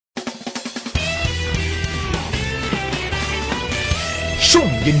Show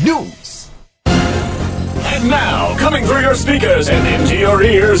Me News. And now, coming through your speakers and into your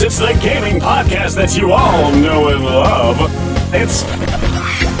ears, it's the gaming podcast that you all know and love. It's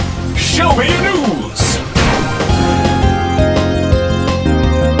Show Me News.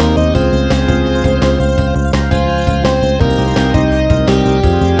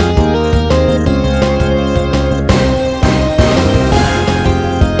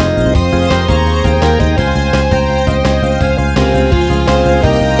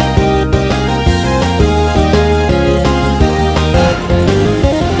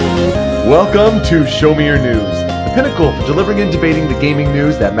 Welcome to Show Me Your News, the pinnacle for delivering and debating the gaming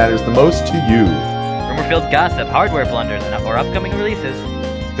news that matters the most to you. Rumor-filled gossip, hardware blunders, or upcoming releases.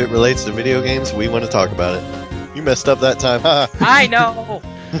 If it relates to video games, we want to talk about it. You messed up that time. I know!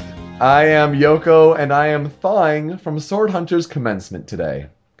 I am Yoko, and I am thawing from Sword Hunter's commencement today.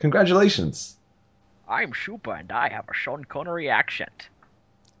 Congratulations. I'm Shupa, and I have a Sean Connery accent.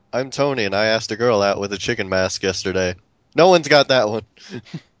 I'm Tony, and I asked a girl out with a chicken mask yesterday. No one's got that one.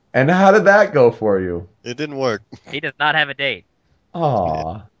 And how did that go for you? It didn't work. He does not have a date.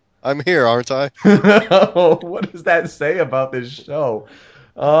 Aww. I'm here, aren't I? What does that say about this show?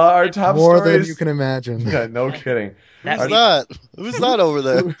 Our top More stories... than you can imagine. Yeah, no kidding. Who's that? Who's that over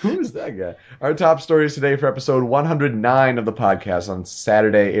there? Who is that guy? Our top stories today for episode 109 of the podcast on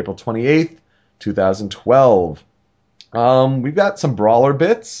Saturday, April 28th, 2012. We've got some brawler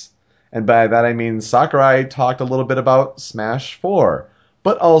bits, and by that I mean Sakurai talked a little bit about Smash 4,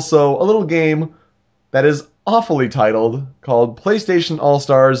 but also a little game that is awfully titled called PlayStation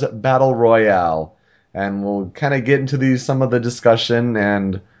All-Stars Battle Royale. And we'll kind of get into some of the discussion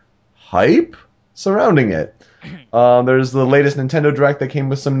and hype surrounding it. There's the latest Nintendo Direct that came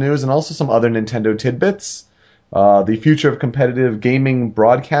with some news and also some other Nintendo tidbits. The future of competitive gaming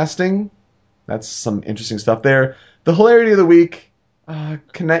broadcasting. That's some interesting stuff there. The hilarity of the week.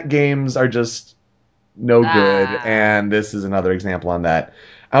 Kinect games are just no good, and this is another example on that.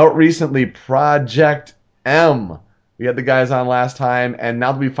 Out recently, Project M. We had the guys on last time, and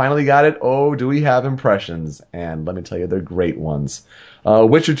now that we finally got it, oh, do we have impressions? And let me tell you, they're great ones.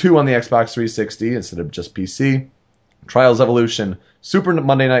 Witcher 2 on the Xbox 360 instead of just PC. Trials Evolution, Super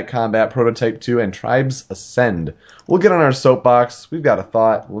Monday Night Combat, Prototype 2, and Tribes Ascend. We'll get on our soapbox. We've got a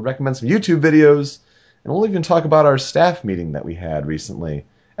thought. We'll recommend some YouTube videos, and we'll even talk about our staff meeting that we had recently.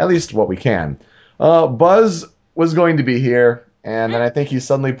 At least what we can. Buzz was going to be here, and then I think he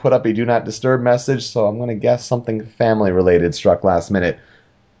suddenly put up a do not disturb message, so I'm going to guess something family related struck last minute.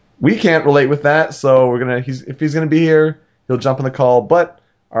 We can't relate with that, so if he's going to be here, he'll jump on the call. But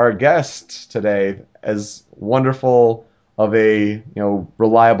our guest today, as wonderful of a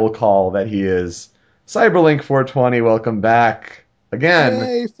reliable call that he is, Cyberlink420, welcome back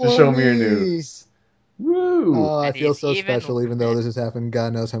again to Show Me Your News. Woo! Oh, I feel so special, even though this has happened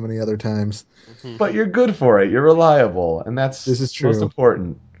God knows how many other times. But you're good for it. You're reliable, and this is true. Most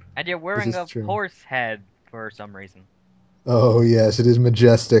important. And you're wearing a horse head for some reason. Oh, yes, it is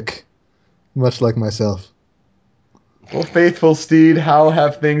majestic. Much like myself. Well, faithful steed, how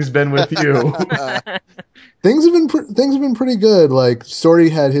have things been with you? Things have been pretty good. Like, Sorty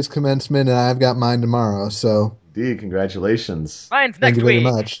had his commencement, and I've got mine tomorrow, so... Indeed, congratulations. Mine's next week. Thank you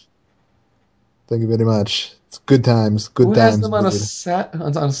very much. Thank you very much. It's good times. Good times. Who has them on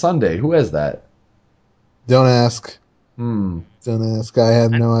a Sunday? Who has that? Don't ask. Don't ask. I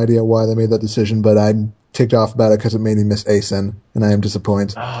have no idea why they made that decision, but I'm ticked off about it because it made me miss ASIN, and I am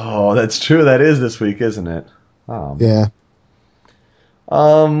disappointed. Oh, that's true. That is this week, isn't it? Yeah.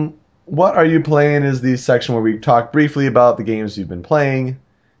 What are you playing is the section where we talk briefly about the games you've been playing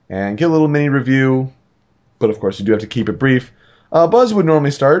and get a little mini review, but of course you do have to keep it brief. Buzz would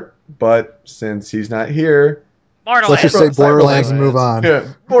normally start, but since he's not here... Let's just say Borderlands and move on. Yeah,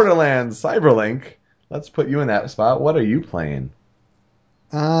 Borderlands, Cyberlink. Let's put you in that spot. What are you playing?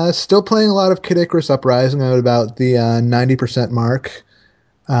 Still playing a lot of Kid Icarus Uprising. I'm at about the 90% mark.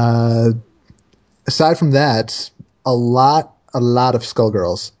 Aside from that, a lot of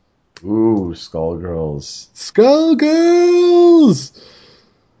Skullgirls. Ooh, Skullgirls. Skullgirls!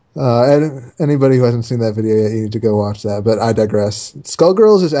 And anybody who hasn't seen that video yet, you need to go watch that, but I digress.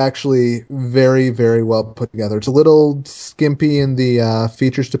 Skullgirls is actually very, very well put together. It's a little skimpy in the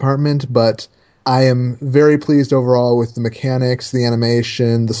features department, but I am very pleased overall with the mechanics, the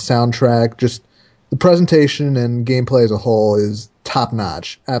animation, the soundtrack, just the presentation and gameplay as a whole is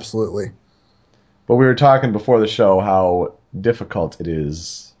top-notch. Absolutely. But we were talking before the show how difficult it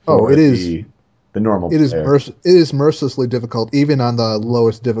is. It is. The normal player. It is mercilessly difficult, even on the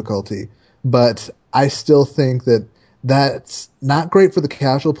lowest difficulty. But I still think that that's not great for the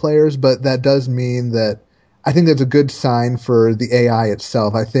casual players, but that does mean that I think that's a good sign for the AI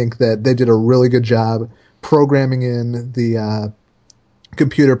itself. I think that they did a really good job programming in the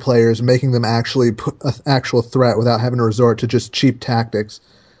computer players, making them actually put an actual threat without having to resort to just cheap tactics.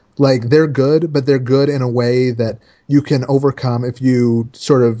 Like, they're good, but they're good in a way that you can overcome if you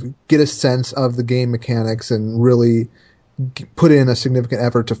sort of get a sense of the game mechanics and really put in a significant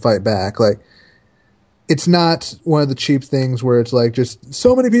effort to fight back. Like, it's not one of the cheap things where it's like just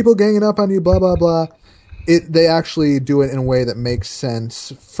so many people ganging up on you, blah, blah, blah. They actually do it in a way that makes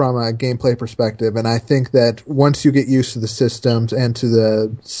sense from a gameplay perspective, and I think that once you get used to the systems and to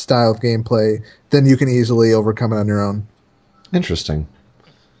the style of gameplay, then you can easily overcome it on your own. Interesting.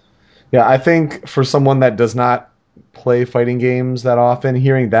 Yeah, I think for someone that does not play fighting games that often,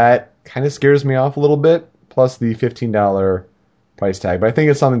 hearing that kind of scares me off a little bit, plus the $15 price tag. But I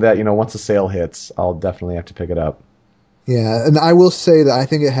think it's something that, once the sale hits, I'll definitely have to pick it up. Yeah, and I will say that I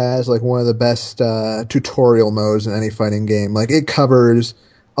think it has like one of the best tutorial modes in any fighting game. Like, it covers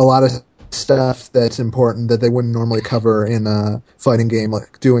a lot of stuff that's important that they wouldn't normally cover in a fighting game,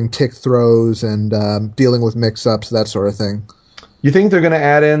 like doing tick throws and dealing with mix-ups, that sort of thing. You think they're going to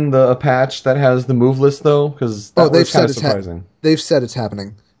add in a patch that has the move list, though? Because that was kind of surprising. They've said it's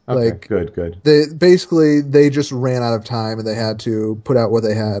happening. Okay, like, good. They just ran out of time and they had to put out what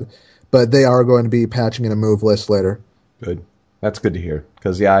they had. But they are going to be patching in a move list later. Good. That's good to hear.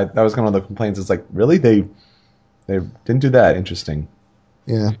 Because, that was kind of the complaints. It's like, really? They didn't do that? Interesting.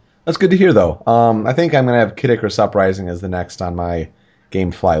 Yeah. That's good to hear, though. I think I'm going to have Kid Icarus Uprising as the next on my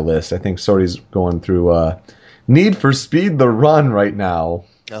GameFly list. I think Sorty's going through Need for Speed the Run right now.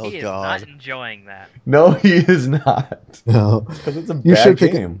 Oh, he is God. not enjoying that. No, he is not. No. Because it's a bad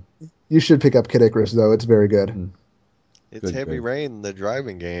game. You should pick up Kid Icarus, though. It's very good. It's Heavy Rain, the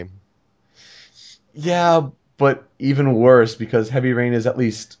driving game. Yeah, but even worse because Heavy Rain is at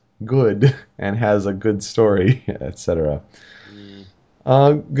least good and has a good story, etc.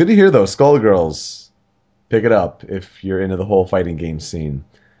 Good to hear, though. Skullgirls. Pick it up if you're into the whole fighting game scene.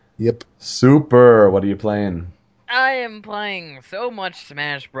 Yep. Super. What are you playing? I am playing so much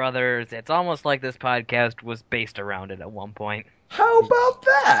Smash Brothers. It's almost like this podcast was based around it at one point. How about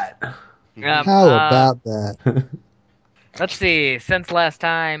that? How about that? Let's see. Since last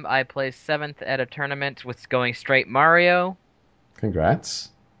time, I placed 7th at a tournament with going straight Mario. Congrats.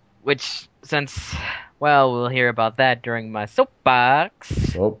 Which, we'll hear about that during my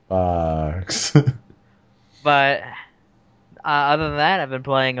soapbox. But other than that, I've been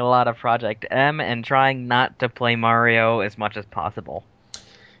playing a lot of Project M and trying not to play Mario as much as possible.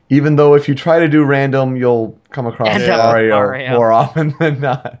 Even though if you try to do random, you'll come across Mario more often than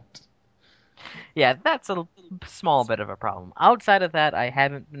not. Yeah, that's a small bit of a problem. Outside of that, I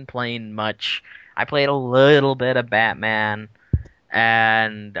haven't been playing much. I played a little bit of Batman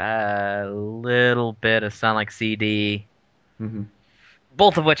and a little bit of Sonic CD,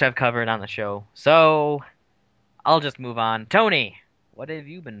 both of which I've covered on the show. So I'll just move on. Tony, what have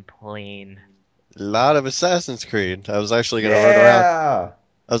you been playing? A lot of Assassin's Creed. I was actually going to run around.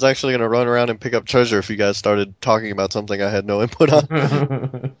 I was actually going to run around and pick up treasure if you guys started talking about something I had no input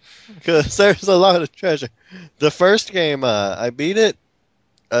on. Because there's a lot of treasure. The first game, I beat it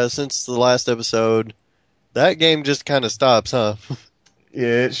since the last episode. That game just kind of stops, huh?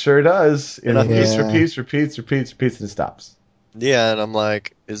 It sure does. It repeats, and stops. Yeah, and I'm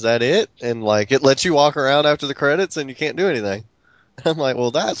like, is that it? And like, it lets you walk around after the credits and you can't do anything. I'm like,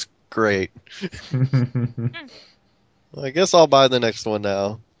 well, that's great. Well, I guess I'll buy the next one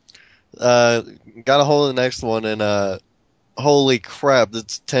now. Got a hold of the next one, and holy crap,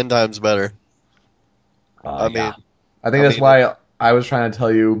 that's 10 times better. I think that's why I was trying to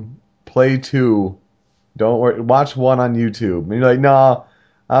tell you, play 2. Don't worry, watch 1 on YouTube. And you're like, nah,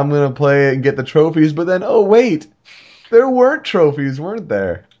 I'm going to play it and get the trophies, but then, oh, wait, there weren't trophies, weren't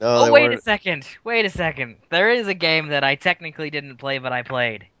there? No, wait a second. There is a game that I technically didn't play, but I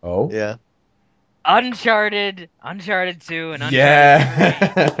played. Oh? Yeah. Uncharted 2, and Uncharted 3.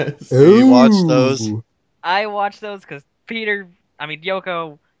 Yes. You watched those? I watched those because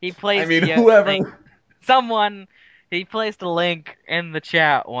Yoko, he plays whoever. he placed a link in the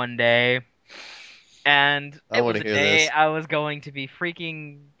chat one day, and it was a day I was going to be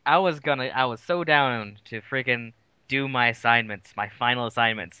I was so down to freaking do my final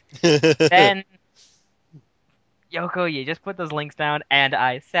assignments. Then Yoko, you just put those links down, and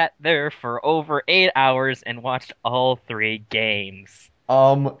I sat there for over 8 hours and watched all 3 games.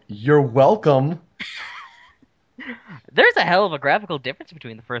 You're welcome. There's a hell of a graphical difference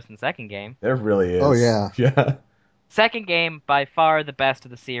between the first and second game. There really is. Oh, yeah. Yeah. Second game, by far the best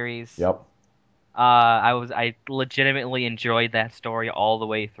of the series. Yep. I legitimately enjoyed that story all the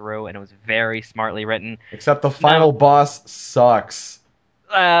way through, and it was very smartly written. Except the final boss sucks.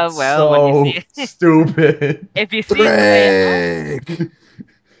 Well, So when you see stupid. if you see it the way Drake!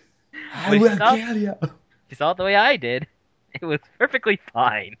 I will kill you. if you saw it the way I did, it was perfectly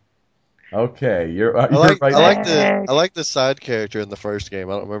fine. Okay, you're I like right. I like the side character in the first game.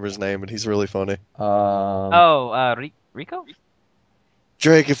 I don't remember his name, but he's really funny. Rico?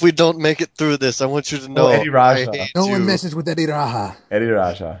 Drake, if we don't make it through this, I want you to know Eddie I Raja. hate No you. one messes with Eddie Raja. Eddie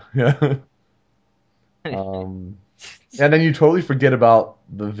Raja. Yeah. And then you totally forget about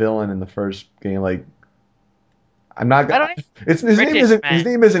the villain in the first game. Like, I'm not I gonna. don't His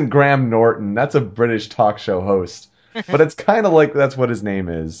name isn't Graham Norton. That's a British talk show host. But it's kind of like that's what his name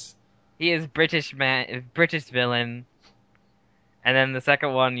is. He is British villain. And then the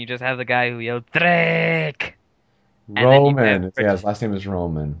second one, you just have the guy who yelled Drake. Roman. Yeah, his last name is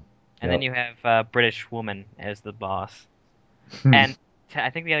Roman. And then you have British woman as the boss. And I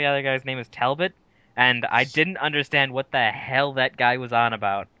think the other guy's name is Talbot. And I didn't understand what the hell that guy was on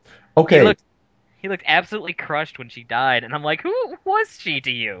about. Okay. He looked absolutely crushed when she died, and I'm like, who was she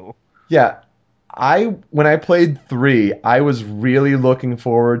to you? Yeah. When I played 3, I was really looking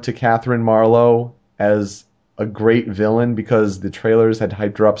forward to Catherine Marlowe as a great villain because the trailers had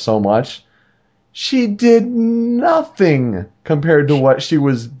hyped her up so much. She did nothing compared to what she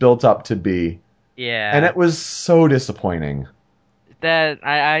was built up to be. Yeah. And it was so disappointing. That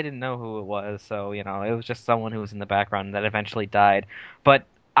I didn't know who it was, so it was just someone who was in the background that eventually died. But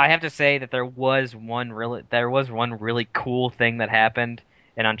I have to say that there was one really cool thing that happened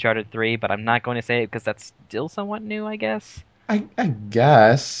in Uncharted 3, but I'm not going to say it because that's still somewhat new, I guess. I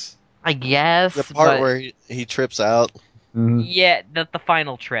guess. The part where he trips out. Mm-hmm. Yeah, the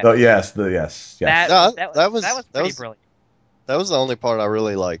final trip. Yes. That was pretty brilliant. That was the only part I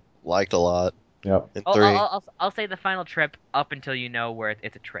really liked a lot. Yep. In 3. I'll say the final trip up until you know where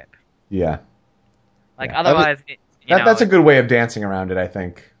it's a trip. Yeah. Otherwise, that's a good way of dancing around it, I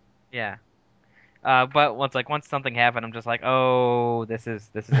think. Yeah. But once something happened, I'm just like, oh, this is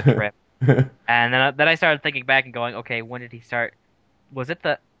a trip. And then I started thinking back and going, okay, when did he start? Was it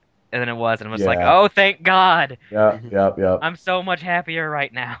the? And then it was, and I was like, oh, thank God. Yep. I'm so much happier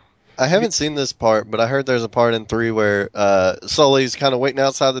right now. I haven't seen this part, but I heard there's a part in 3 where Sully's kind of waiting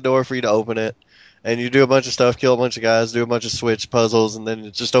outside the door for you to open it, and you do a bunch of stuff, kill a bunch of guys, do a bunch of Switch puzzles, and then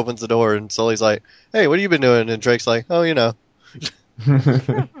it just opens the door, and Sully's like, hey, what have you been doing? And Drake's like, oh, I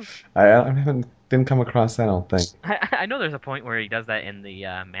didn't come across that, I don't think. I know there's a point where he does that in the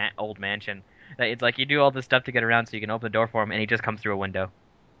old mansion. That it's like you do all this stuff to get around so you can open the door for him, and he just comes through a window.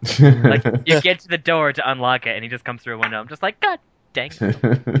 Like, you get to the door to unlock it, and he just comes through a window. I'm just like, God dang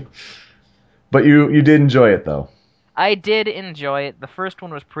it. But you did enjoy it, though. I did enjoy it. The first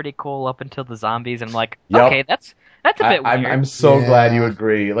one was pretty cool up until the zombies, and I'm like, Yep. okay, that's a bit weird. I'm so glad you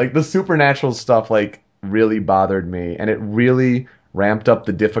agree. Like, the supernatural stuff, really bothered me, and it really ramped up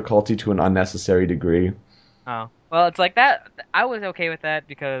the difficulty to an unnecessary degree. Oh. Well, it's like that. I was okay with that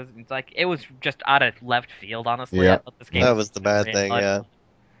because it's like it was just out of left field, honestly. Yeah. I thought this game that was the bad thing, yeah.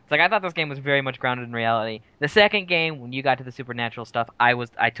 It's like I thought this game was very much grounded in reality. The second game, when you got to the supernatural stuff, I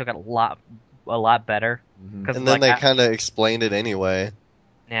took it a lot better. Mm-hmm. And then they kind of explained it anyway.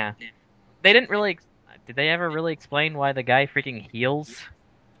 Yeah. They didn't really. Did they ever really explain why the guy freaking heals?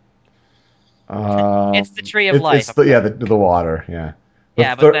 It's the tree of life. It's the water. Yeah.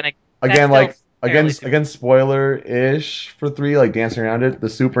 Yeah, but then again, spoiler-ish for 3, like dancing around it. The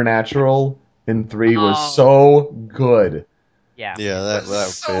supernatural in 3 was so good. Yeah. Yeah, that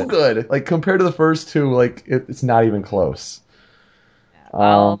was so good. Like compared to the first 2, like it's not even close.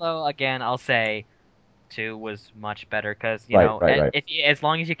 Although, again, I'll say 2 was much better because right. As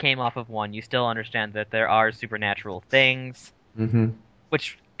long as you came off of 1, you still understand that there are supernatural things,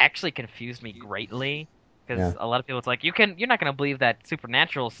 which actually confused me greatly. Because a lot of people, it's like, you're not going to believe that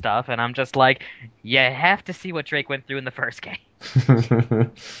supernatural stuff, and I'm just like, you have to see what Drake went through in the first game.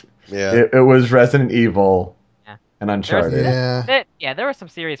 Yeah. It was Resident Evil and Uncharted. There were some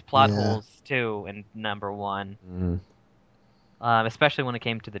serious plot holes, too, in number 1. Especially when it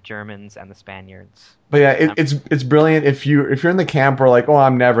came to the Germans and the Spaniards. But yeah, it's brilliant if you're in the camp where like, oh,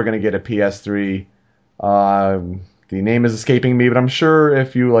 I'm never going to get a PS3. The name is escaping me, but I'm sure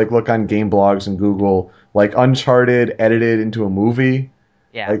if you like look on game blogs and Google like Uncharted edited into a movie,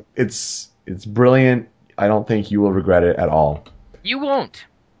 like it's brilliant. I don't think you will regret it at all. You won't.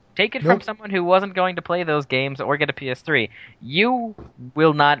 Take it from someone who wasn't going to play those games or get a PS3. You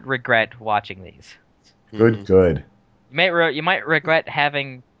will not regret watching these. Good. You might regret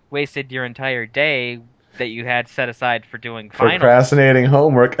having wasted your entire day that you had set aside for doing finals. Procrastinating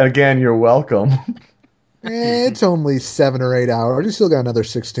homework. Again, you're welcome. It's only 7 or 8 hours. You still got another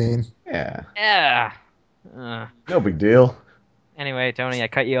 16. Yeah. Yeah. No big deal. Anyway, Tony, I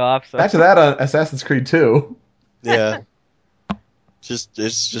cut you off. So. Back to that on Assassin's Creed 2. Yeah.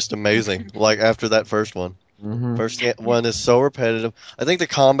 It's just amazing. Like, after that first one. Mm-hmm. First one is so repetitive. I think the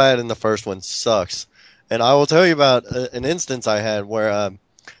combat in the first one sucks. And I will tell you about an instance I had where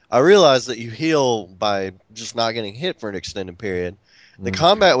I realized that you heal by just not getting hit for an extended period. The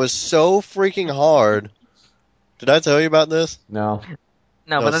combat was so freaking hard. Did I tell you about this? No.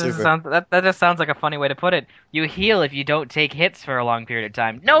 No, but that just sounds like a funny way to put it. You heal if you don't take hits for a long period of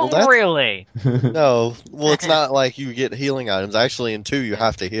time. No, Well, really. No. Well, it's not like you get healing items. Actually, in 2, you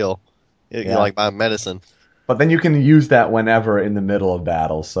have to heal. You like buy medicine. But then you can use that whenever in the middle of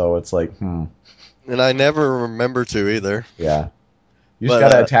battle, so it's like, And I never remember to either. Yeah. You just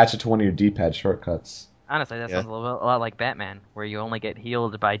gotta attach it to one of your D-pad shortcuts. Honestly, that sounds a lot like Batman, where you only get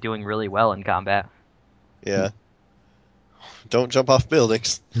healed by doing really well in combat. Yeah. Don't jump off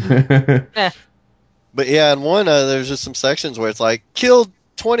buildings. Eh. But yeah, in 1, there's just some sections where it's like, kill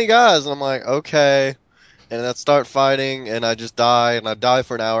 20 guys, and I'm like, okay. And I start fighting, and I just die, and I die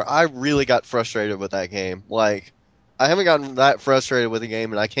for an hour. I really got frustrated with that game. Like, I haven't gotten that frustrated with a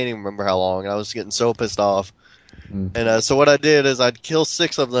game, and I can't even remember how long. I was getting so pissed off. And so what I did is I'd kill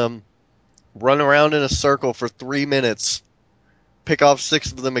 6 of them, run around in a circle for 3 minutes, pick off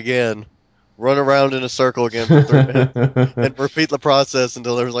 6 of them again, run around in a circle again for 3 minutes, and repeat the process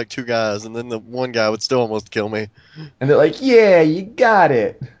until there was like 2 guys, and then the one guy would still almost kill me. And they're like, yeah, you got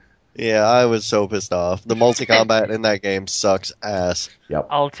it. Yeah, I was so pissed off. The multi-combat in that game sucks ass. Yep.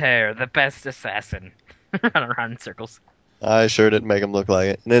 Altair, the best assassin. Run around in circles. I sure didn't make him look like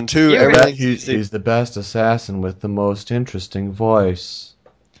it. And then 2, everything... He's the best assassin with the most interesting voice.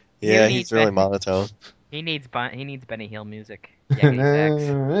 Yeah, he's really monotone. He needs Benny Hill music. Yeah,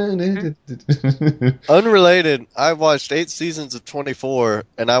 Unrelated, I watched 8 seasons of 24,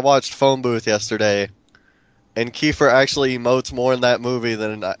 and I watched Phone Booth yesterday, and Kiefer actually emotes more in that movie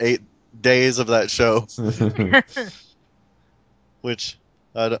than in 8 days of that show. Which,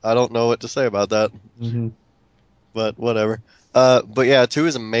 I don't know what to say about that. Mm-hmm. But whatever. But yeah, 2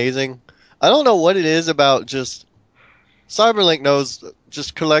 is amazing. I don't know what it is about just... Cyberlink knows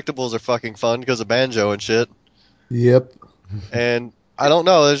just collectibles are fucking fun because of Banjo and shit. Yep. And I don't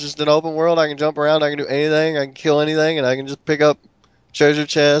know, there's just an open world, I can jump around, I can do anything, I can kill anything, and I can just pick up treasure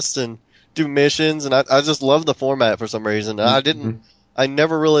chests and do missions, and I just love the format for some reason. And I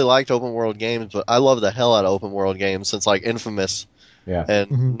never really liked open world games, but I love the hell out of open world games since like Infamous. Yeah.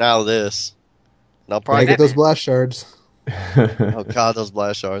 And now this. And I'll probably get those blast shards. Oh god, those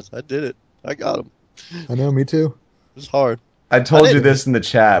blast shards. I did it. I got them. I know, me too. It's hard. I told you this in the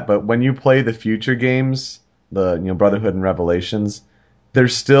chat, but when you play the future games, the Brotherhood and Revelations, they're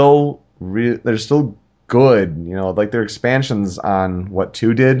still good. Like they're expansions on what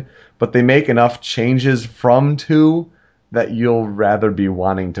 2 did, but they make enough changes from 2 that you'll rather be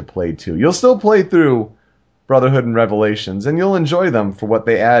wanting to play 2. You'll still play through Brotherhood and Revelations, and you'll enjoy them for what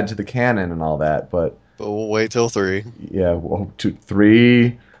they add to the canon and all that. But we'll wait till 3. Yeah,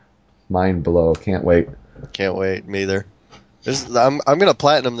 3, mind blow. Can't wait. Can't wait, me either. I'm gonna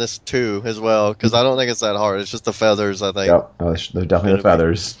platinum this 2 as well because I don't think it's that hard. It's just the feathers, I think. Yep, they're definitely the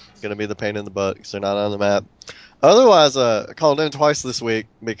feathers. It's gonna be the pain in the butt because they're not on the map. Otherwise, I called in twice this week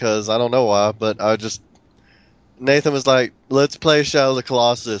because I don't know why, but Nathan was like, "Let's play Shadow of the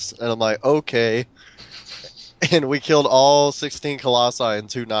Colossus," and I'm like, "Okay." And we killed all 16 Colossi in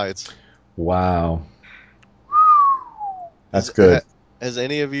 2 nights. Wow, that's good. Have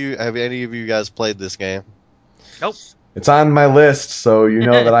any of you guys played this game? Nope. It's on my list, so you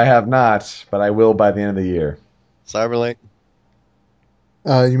know that I have not, but I will by the end of the year. Cyberlink?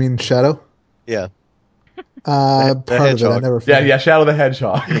 You mean Shadow? Yeah. Part of it, I never finished. Yeah, Shadow the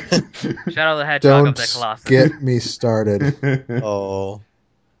Hedgehog. Shadow the Hedgehog of the Don't Colossus. get me started. Oh.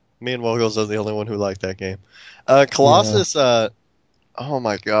 Me and Wogles are the only one who liked that game. Colossus, oh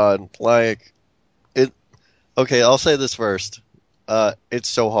my god. Okay, I'll say this first. It's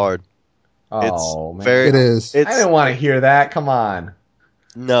so hard. Oh, man. It is. I didn't want to hear that. Come on.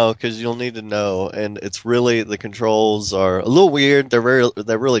 No, because you'll need to know, and it's really the controls are a little weird. They're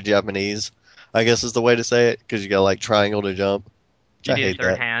really Japanese, I guess is the way to say it, because you got like triangle to jump. You need a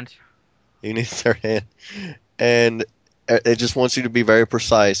third hand. You need a third hand, and it just wants you to be very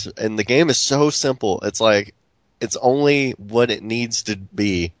precise. And the game is so simple. It's like it's only what it needs to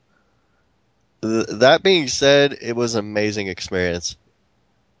be. That being said, it was an amazing experience.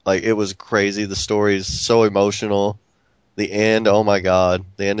 Like, it was crazy. The story is so emotional. The end, oh my god.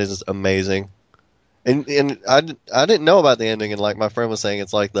 The end is amazing. And I didn't know about the ending, and like my friend was saying,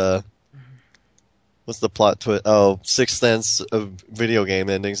 it's like what's the plot twist? Oh, Sixth Sense of video game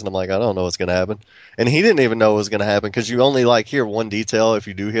endings, and I'm like, I don't know what's gonna happen, and he didn't even know what was gonna happen because you only like hear one detail if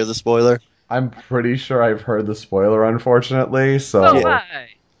you do hear the spoiler. I'm pretty sure I've heard the spoiler, unfortunately. So Oh, Yeah. why?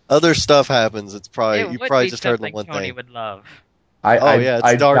 Other stuff happens. It's probably It you would probably be just heard the something one Tony thing. would love. Oh, yeah, it's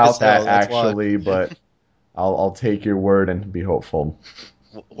I dark doubt as hell, that that's why. actually, but I'll take your word and be hopeful.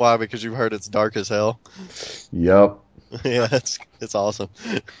 Why? Because you've heard it's dark as hell. Yep. Yeah, it's awesome.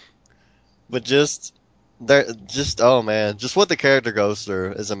 But oh man, just what the character goes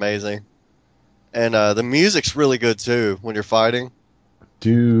through is amazing, and the music's really good too when you're fighting.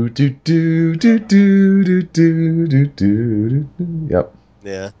 Do do do do do do do do do. Yep.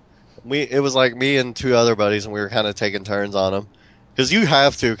 Yeah, it was like me and two other buddies, and we were kind of taking turns on them because you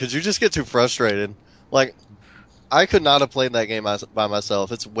have to, because you just get too frustrated. Like I could not have played that game by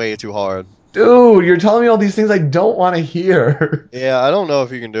myself. It's way too hard. Dude, you're telling me all these things I don't want to hear. Yeah, I don't know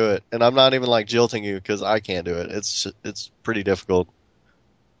if you can do it, and I'm not even like jilting you because I can't do it. It's pretty difficult.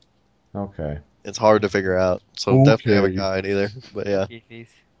 Okay. It's hard to figure out, so definitely have a guide either. But yeah. Jeez.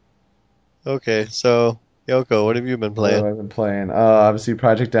 Okay, so Yoko, what have you been What have playing? I been playing? Obviously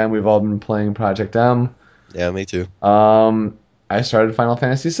Project M. We've all been playing Project M. Yeah, me too. I started Final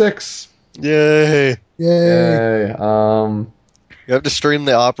Fantasy VI. Yay! Yay! Yay. You have to stream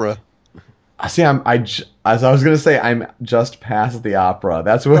the opera. See, as I was gonna say, I'm just past the opera.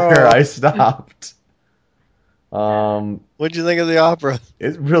 That's where I stopped. What'd you think of the opera?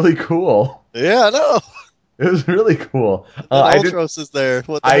 It's really cool. Yeah, I know. It was really cool. And I Ultros is there.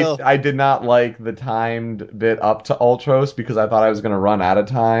 What the hell? I did not like the timed bit up to Ultros because I thought I was gonna run out of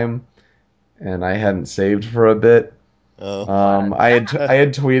time, and I hadn't saved for a bit. Oh, I had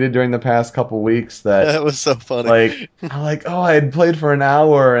tweeted during the past couple weeks that that was so funny. I had played for an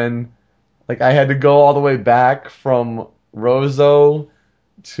hour and like I had to go all the way back from Roseau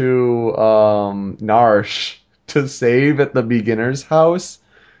to Narsh to save at the beginner's house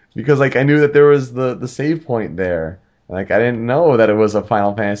because like I knew that there was the save point there. Like I didn't know that it was a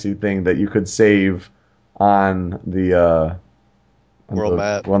Final Fantasy thing that you could save on the World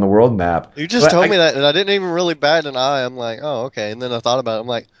on the world map. You just But told me that, and I didn't even really bat an eye. I'm like, oh, okay. And then I thought about it. I'm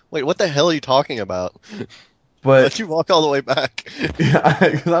like, wait, what the hell are you talking about? But Let you walk all the way back. yeah,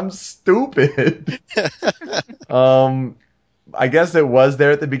 because I'm stupid. I guess it was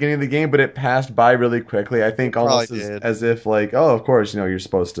there at the beginning of the game, but it passed by really quickly. I think almost probably did. as if like, oh, of course, you're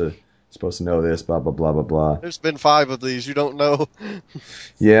supposed to know this, blah blah blah blah blah. There's been 5 of these. You don't know.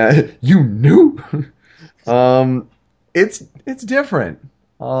 Yeah, you knew. It's different.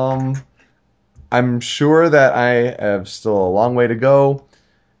 I'm sure that I have still a long way to go.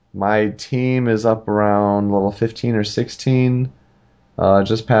 My team is up around level 15 or 16,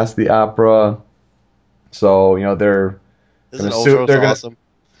 just past the opera. So they're Isn't gonna Ultros awesome?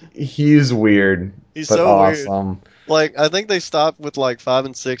 He's weird, He's but so awesome. weird. Like, I think they stopped with like 5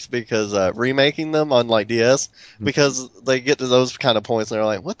 and 6 because remaking them on like DS because they get to those kind of points and they're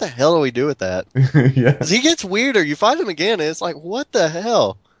like, what the hell do we do with that? Yeah. 'Cause he gets weirder. You fight him again and it's like, what the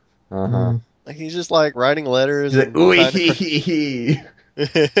hell? Uh-huh. Like he's just like writing letters. He's like, ooh, and hee, hee, hee.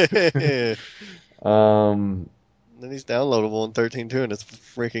 then Um, he's downloadable in 13.2 and it's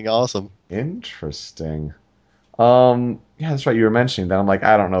freaking awesome. interesting. Yeah, that's right. You were mentioning that. I'm like,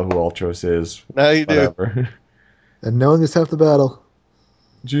 I don't know who Ultros is. Now you do. Whatever. And knowing is half the battle.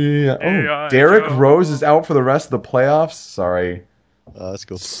 Gee, AI Derek Joe. Rose is out for the rest of the playoffs. Sorry, That's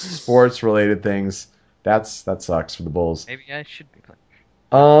cool. sports related things. That sucks for the Bulls. Maybe I should be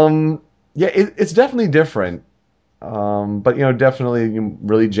playing. Yeah, it's definitely different. But definitely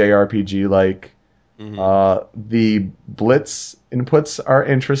really JRPG like. Mhm. The blitz inputs are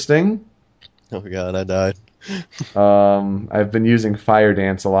interesting. Oh god, I died. I've been using Fire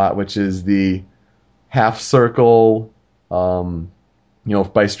Dance a lot, which is the half circle.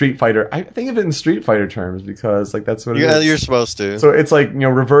 By Street Fighter, I think of it in Street Fighter terms because like that's what it Yeah, is. you're supposed to. So it's like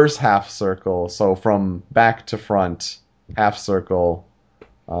reverse half circle. So from back to front, half circle.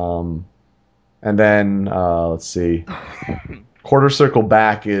 And then let's see, quarter circle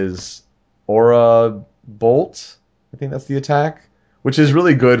back is Aura Bolt. I think that's the attack, which is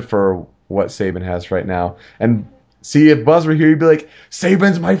really good for what Saban has right now. And see, if Buzz were here, he'd be like,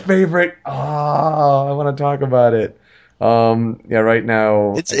 Saban's my favorite. I want to talk about it. Yeah, right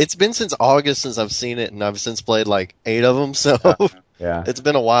now. It's been since August since I've seen it, and I've since played like 8 of them. So Yeah. it's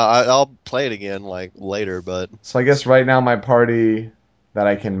been a while. I'll play it again like later, but So I guess right now my party that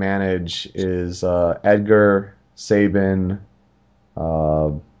I can manage is Edgar, Saban,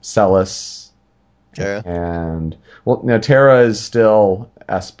 Celis, Terra. and Terra is still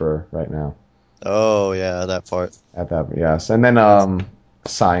Esper right now. Oh yeah, that part. At that, yes, and then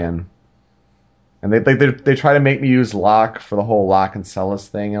Cyan, and they try to make me use Locke for the whole Locke and Celis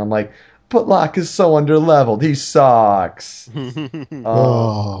thing, and I'm like, but Locke is so underleveled. He sucks.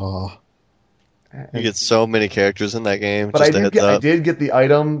 Oh. You get so many characters in that game. But Just a heads I up. did get the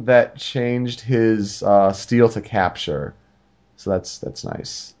item that changed his steal to capture, so that's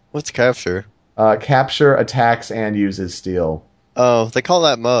nice. What's capture? Capture attacks and uses steal. Oh, they call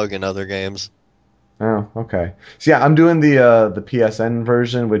that mug in other games. Oh, okay. So yeah, I'm doing the PSN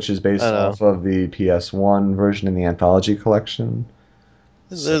version, which is based off of the PS1 version in the Anthology collection.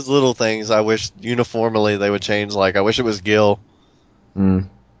 There's little things I wish uniformly they would change. Like I wish it was Gil.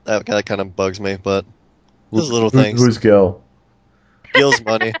 That kind of bugs me, but there's little things. Who's Gil? Gil's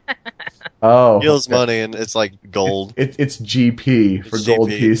money. Oh, Gil's money, and it's like gold. It's GP for It's gold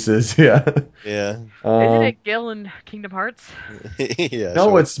GP. pieces. Yeah. Yeah. Isn't it Gil in Kingdom Hearts? Yeah. No,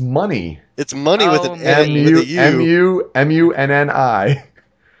 sure. it's money. It's money with an man. N with a U. MUNNI.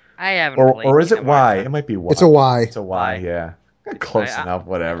 I haven't played. Or is it Kingdom Y? Hearts. It might be Y. It's a Y. It's a Y. Yeah. Close enough.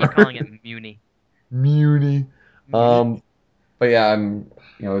 Whatever. I'm calling it Muni. Muni. But yeah, I'm.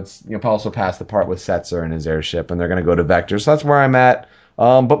 It's also past the part with Setzer and his airship, and they're gonna go to Vector. So that's where I'm at.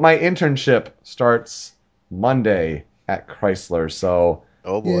 But my internship starts Monday at Chrysler, so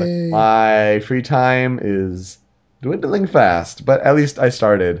Oh boy. Yay. my free time is dwindling fast. But at least I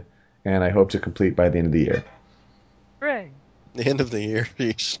started, and I hope to complete by the end of the year. Hooray! The end of the year.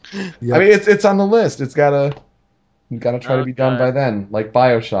 Yeesh. Yep. I mean, it's on the list. You gotta try to be done Okay. by then. Like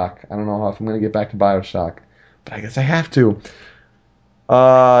BioShock. I don't know if I'm gonna get back to BioShock, but I guess I have to.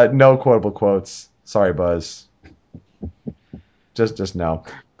 No quotable quotes. Sorry, Buzz. Just no,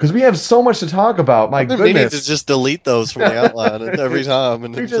 because we have so much to talk about. My I've been meaning goodness, to just delete those from the outline every time,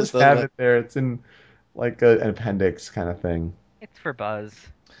 and we it just doesn't have let- it there. It's in like an appendix kind of thing. It's for Buzz.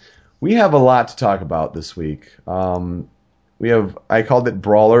 We have a lot to talk about this week. I called it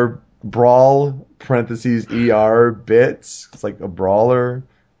Brawl parentheses ER bits. It's like a brawler,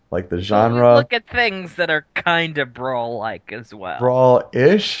 like the genre Look at things that are kind of brawl-like as well.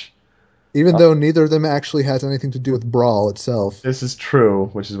 brawl-ish. Even though neither of them actually has anything to do with Brawl itself. This is true,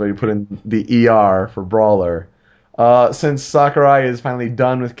 which is why you put in the ER for brawler. Since Sakurai is finally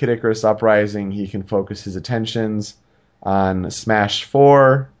done with Kid Icarus Uprising, he can focus his attentions on Smash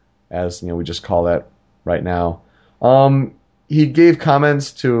 4, as we just call that right now. He gave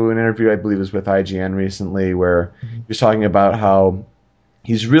comments to an interview, I believe it was with IGN recently, where he was talking about how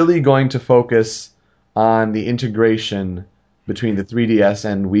he's really going to focus on the integration between the 3DS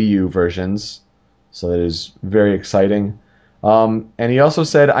and Wii U versions. So that is very exciting. And he also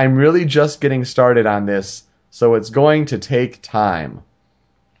said, I'm really just getting started on this, so it's going to take time.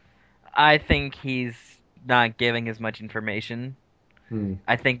 I think he's not giving as much information.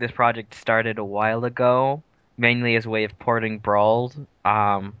 I think this project started a while ago, mainly as a way of porting Brawl.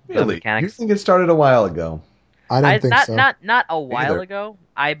 The Really? You mechanics. think it started a while ago? I don't think so. Not a while Either. ago.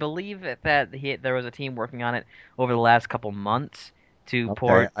 I believe that there was a team working on it over the last couple months to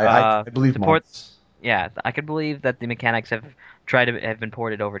port. I believe to port. months. Yeah, I could believe that the mechanics have been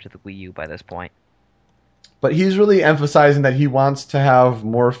ported over to the Wii U by this point. But he's really emphasizing that he wants to have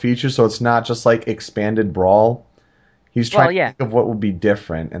more features, so it's not just like expanded Brawl. He's trying to think of what would be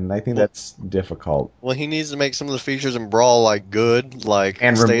different, and I think that's difficult. Well, he needs to make some of the features in Brawl like good, like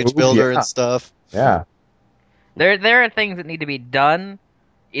And stage remove- builder yeah. and stuff. Yeah. There are things that need to be done.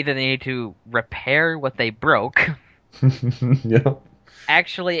 Either they need to repair what they broke, Yeah.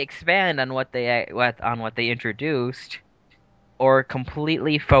 actually expand on what they introduced, or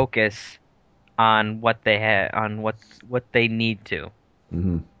completely focus on what they what they need to.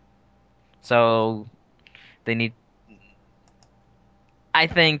 Mm-hmm. So they need. I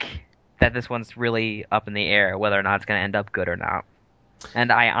think that this one's really up in the air whether or not it's going to end up good or not.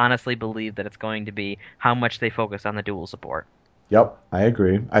 And I honestly believe that it's going to be how much they focus on the dual support. Yep, I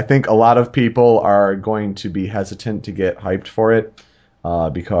agree. I think a lot of people are going to be hesitant to get hyped for it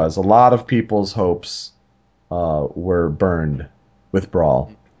because a lot of people's hopes were burned with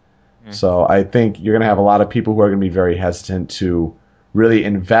Brawl. Mm-hmm. So I think you're going to have a lot of people who are going to be very hesitant to really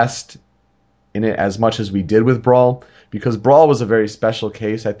invest in it as much as we did with Brawl, because Brawl was a very special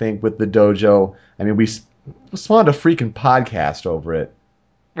case, I think, with the dojo. I mean, we spawned a freaking podcast over it.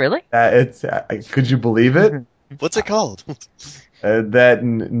 Really? Could you believe it? What's it called? That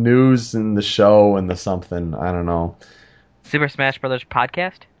news and the show and the something. I don't know. Super Smash Brothers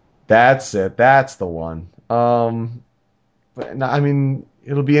podcast? That's it. That's the one. But no, I mean,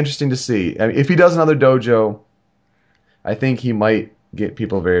 it'll be interesting to see. I mean, if he does another dojo, I think he might get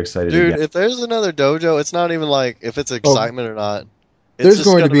people very excited Dude, again. if there's another dojo, it's not even like if it's excitement or not. There's just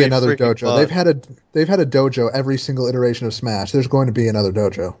going to gonna be another freaking dojo. fun. They've had a dojo every single iteration of Smash. There's going to be another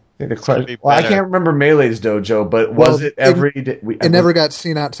dojo. gonna be Well, I better. can't remember Melee's dojo, but was it every day? It never got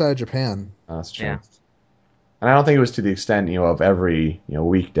seen outside Japan. Oh, that's true. Yeah. And I don't think it was to the extent, of every,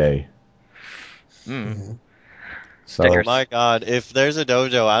 weekday. Mm. So Stickers. Oh my god, if there's a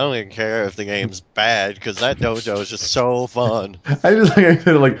dojo, I don't even care if the game's bad, because that dojo is just so fun. I just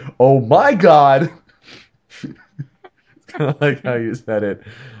like, oh my god. Kind of like how you said it.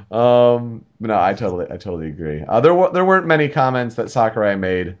 No, I totally agree. There weren't many comments that Sakurai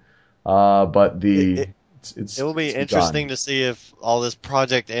made, but It will be interesting to see if all this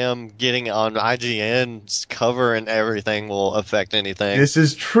Project M getting on IGN's cover and everything will affect anything. This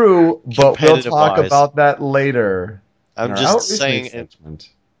is true, but we'll talk Competitive-wise. about that later. I'm in our just outreach saying. segment.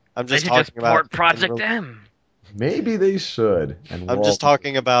 I'm They just should just talking about. port Project M. Maybe they should. And I'm just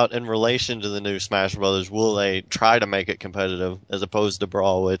talking about in relation to the new Smash Brothers. Will they try to make it competitive as opposed to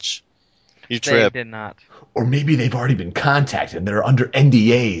Brawl, which you They trip? did not. Or maybe they've already been contacted and they're under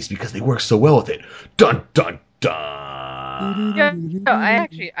NDAs because they work so well with it. Dun dun dun. Yeah, no, I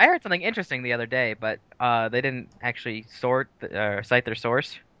heard something interesting the other day, but they didn't actually cite their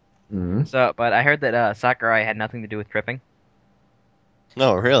source. Mhm. So, but I heard that Sakurai had nothing to do with tripping.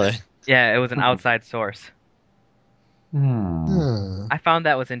 No, really. Yeah, it was an outside source. I found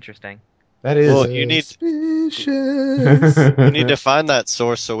that was interesting. That is. Well, you need Suspicious. you need to find that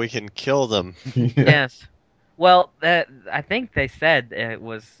source so we can kill them. Yeah. Yes. Well, I think they said it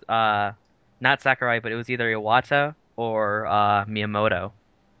was not Sakurai, but it was either Iwata or Miyamoto.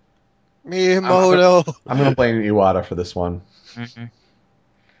 Miyamoto. I'm gonna blame Iwata for this one. Mm-hmm.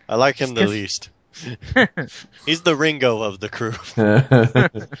 I like him the Just- least. He's the Ringo of the crew.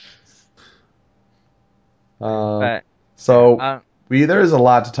 But So there is a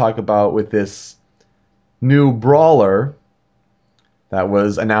lot to talk about with this new brawler that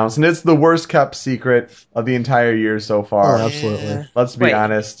was announced, and it's the worst kept secret of the entire year so Oh, far. absolutely. Let's be Wait.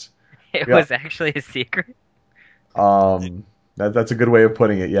 honest. it Yeah. was actually a secret. That's a good way of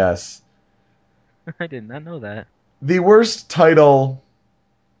putting it. Yes, I did not know that. the worst title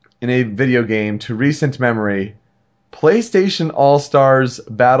in a video game to recent memory: PlayStation All-Stars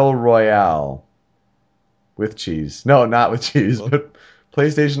Battle Royale with cheese. No, not with cheese, but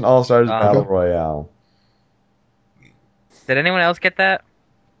PlayStation All-Stars Battle Royale. Did anyone else get that?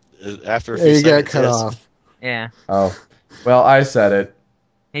 After a Yeah, few you got seconds, cut yes. off. Yeah, Oh, well, I said it.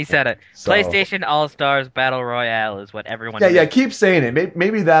 he said it. So- PlayStation All Stars Battle Royale is what everyone. Yeah, knows. keep saying it.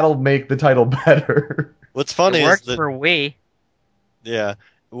 Maybe that'll make the title better. What's funny It is worked that for Wii. yeah.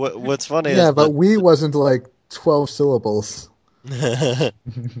 What's funny Yeah, is but we wasn't like 12 syllables the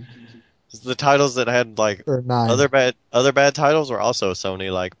titles that had like or 9. other bad titles were also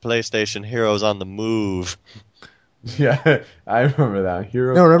Sony, like PlayStation Heroes on the Move. Yeah, I remember that.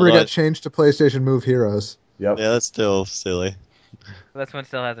 Hero. No, remember it Although got changed to PlayStation Move Heroes. Yep. Yeah, that's still silly. This one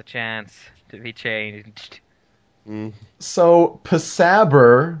still has a chance to be changed. Mm. So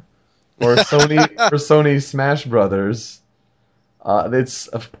Pasaber, or Sony Smash Brothers, it's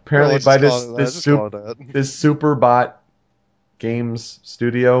apparently by this Superbot Games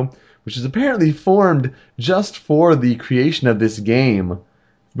studio, which is apparently formed just for the creation of this game.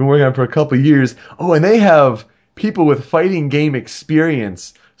 Been working on it for a couple of years. Oh, and they have people with fighting game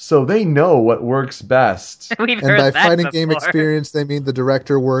experience, so they know what works best. We've And heard by that fighting game before. experience, they mean the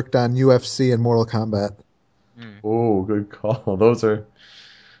director worked on UFC and Mortal Kombat. Oh, good call. Those are.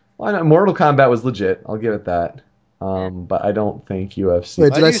 Why not? Mortal Kombat was legit. I'll give it that. But I don't think UFC.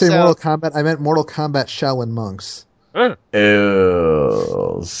 Wait, Why did do I you say sound- Mortal Kombat? I meant Mortal Kombat Shaolin Monks. Ugh.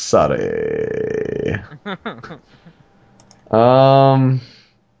 Ew, sorry.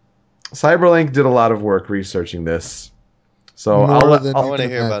 Cyberlink did a lot of work researching this, so More than I you want to can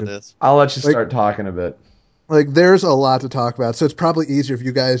hear about imagine. this. I'll let you Like- start talking a bit. Like, there's a lot to talk about, so it's probably easier if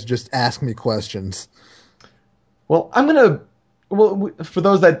you guys just ask me questions. Well, I'm gonna. Well, for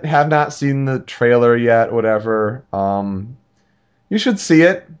those that have not seen the trailer yet, whatever, you should see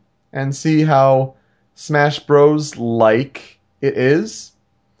it and see Smash Bros. Like it is.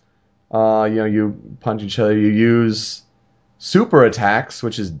 You punch each other. You use super attacks,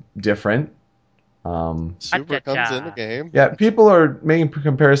 which is different. Super comes in the game. Yeah, people are making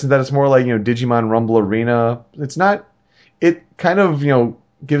comparisons that it's more like, Digimon Rumble Arena. It's not. It kind of,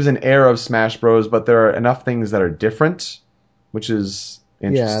 gives an air of Smash Bros, but there are enough things that are different, which is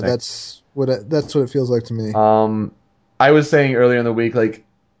interesting. Yeah, that's what it feels like to me. I was saying earlier in the week, like,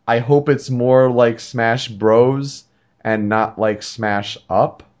 I hope it's more like Smash Bros and not like Smash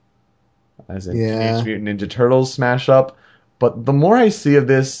Up, as in Teenage Mutant Ninja Turtles Smash Up. But the more I see of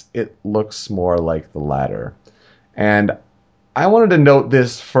this, it looks more like the latter. And I wanted to note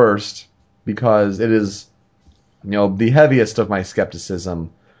this first because it is, the heaviest of my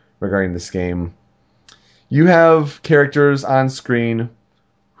skepticism regarding this game. You have characters on screen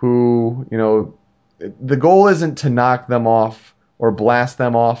who, the goal isn't to knock them off or blast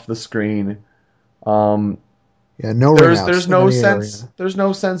them off the screen. No there's no sense. There's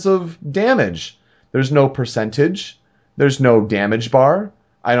no sense of damage. There's no percentage. There's no damage bar.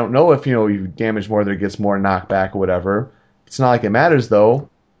 I don't know if you damage more, there gets more knockback or whatever. It's not like it matters though.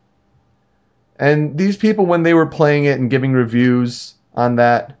 And these people, when they were playing it and giving reviews on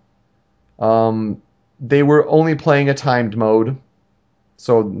that, they were only playing a timed mode.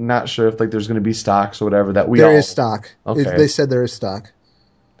 So not sure if there's going to be stocks or whatever that There is stock. Okay. They said there is stock.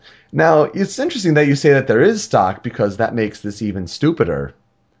 Now, it's interesting that you say that there is stock because that makes this even stupider.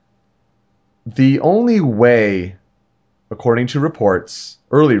 The only way, according to reports,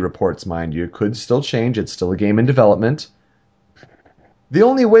 early reports, mind you, could still change, it's still a game in development. The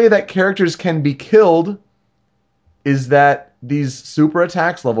only way that characters can be killed is that these super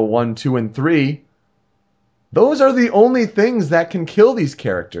attacks, level 1, 2, and 3, those are the only things that can kill these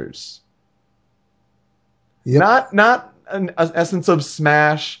characters. Yep. Not an essence of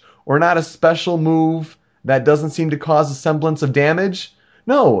smash or not a special move that doesn't seem to cause a semblance of damage.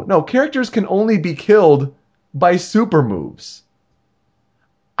 No, characters can only be killed by super moves.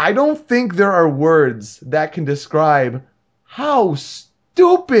 I don't think there are words that can describe how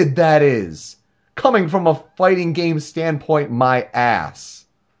stupid that is. Coming from a fighting game standpoint, my ass.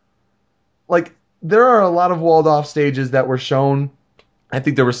 There are a lot of walled off stages that were shown. I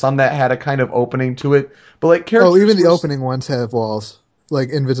think there were some that had a kind of opening to it. But characters. Oh, even the opening ones have walls.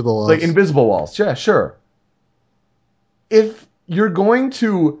 Invisible walls. Invisible walls. Yeah, sure. If you're going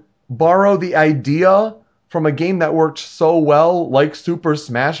to borrow the idea from a game that worked so well, like Super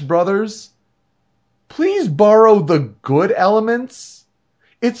Smash Brothers, please borrow the good elements.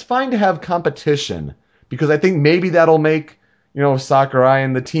 It's fine to have competition, because I think maybe that'll make, Sakurai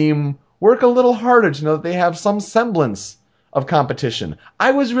and the team work a little harder to know that they have some semblance of competition.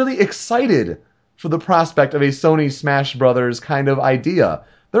 I was really excited for the prospect of a Sony Smash Brothers kind of idea.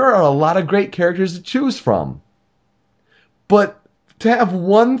 There are a lot of great characters to choose from. But to have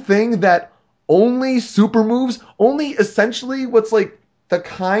one thing that only super moves, only essentially what's the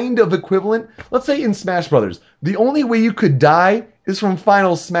kind of equivalent, let's say in Smash Brothers, the only way you could die is from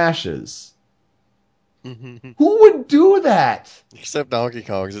final smashes. Who would do that? Except Donkey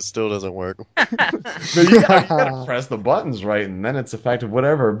Kong, 'cause it still doesn't work. No, you gotta press the buttons right, and then it's effective,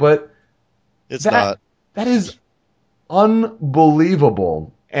 whatever. But it's not. That is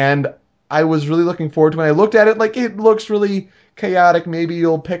unbelievable. And I was really looking forward to when I looked at it. It looks really chaotic. Maybe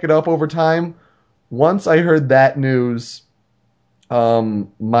you'll pick it up over time. Once I heard that news,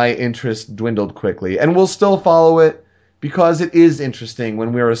 my interest dwindled quickly. And we'll still follow it, because it is interesting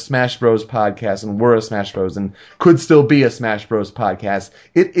when we're a Smash Bros. Podcast, and we're a Smash Bros. And could still be a Smash Bros. Podcast.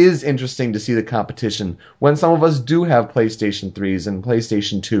 It is interesting to see the competition when some of us do have PlayStation 3s and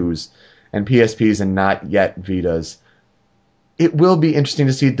PlayStation 2s and PSPs and not yet Vitas. It will be interesting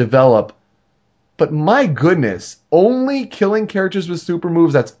to see it develop. But my goodness, only killing characters with super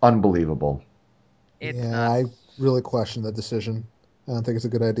moves, that's unbelievable. I really question that decision. I don't think it's a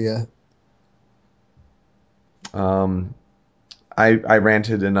good idea. I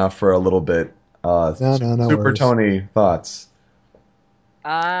ranted enough for a little bit. No Super worries. Tony, thoughts?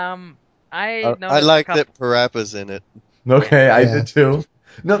 I like that Parappa's in it. Okay, I did too.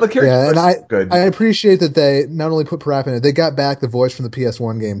 No, the character and good. I appreciate that they not only put Parappa in it, they got back the voice from the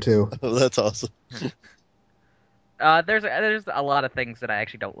PS1 game too. Oh, that's awesome. There's a lot of things that I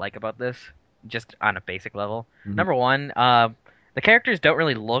actually don't like about this, just on a basic level. Mhm. Number one, the characters don't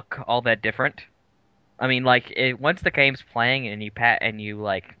really look all that different. I mean, once the game's playing and you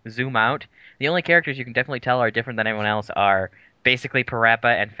zoom out, the only characters you can definitely tell are different than everyone else are basically Parappa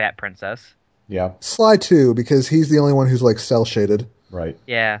and Fat Princess. Yeah, Sly too, because he's the only one who's cell shaded. right.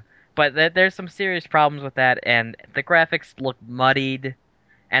 Yeah, but there's some serious problems with that, and the graphics look muddied,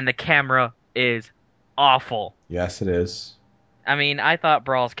 and the camera is awful. Yes, it is. I mean, I thought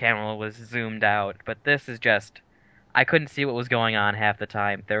Brawl's camera was zoomed out, but this is just... I couldn't see what was going on half the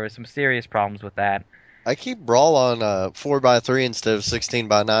time. There were some serious problems with that. I keep Brawl on 4:3 instead of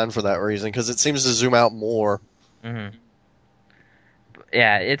 16:9 for that reason, because it seems to zoom out more. Mm-hmm.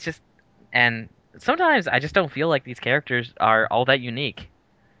 Yeah, it's just... And sometimes I just don't feel like these characters are all that unique.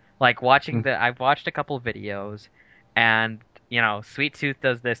 I've watched a couple of videos, and, Sweet Tooth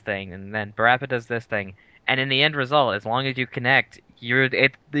does this thing, and then Parappa does this thing, and in the end result, as long as you connect,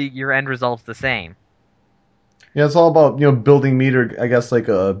 your end result's the same. Yeah, it's all about building meter. I guess like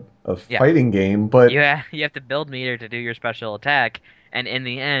a fighting game, but You have to build meter to do your special attack, and in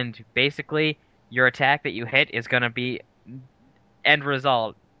the end, basically, your attack that you hit is gonna be end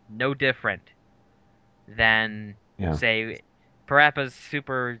result no different than yeah. say Parappa's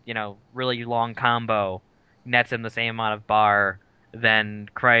super really long combo nets him the same amount of bar than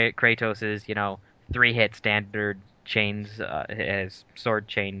Kratos's 3-hit standard chains, his sword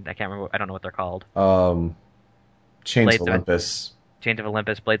chain. I can't remember. I don't know what they're called. Chains Blades of Olympus. Chains of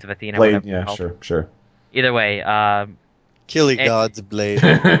Olympus, Blades of Athena. Blade, Whatever yeah, they're called. sure. Either way, Killing It- God's blade.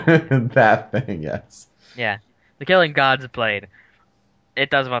 That thing, yes. yeah, the Killing God's blade. It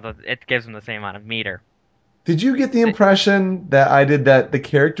gives him the same amount of meter. Did you get the impression that I did that the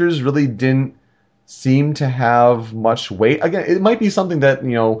characters really didn't seem to have much weight? Again, it might be something that,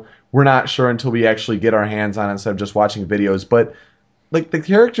 we're not sure until we actually get our hands on it instead of just watching videos, but like the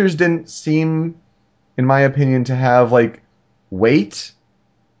characters didn't seem, in my opinion, to have like weight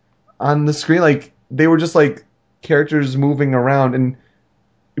on the screen. Like they were just like characters moving around. And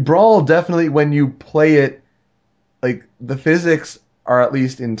Brawl, definitely when you play it, like the physics are at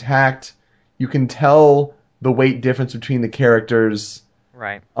least intact. You can tell the weight difference between the characters.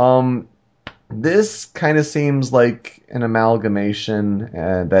 Right. This kind of seems like an amalgamation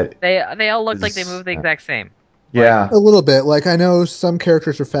that They all look like they move the exact same. yeah. A little bit. Like, I know some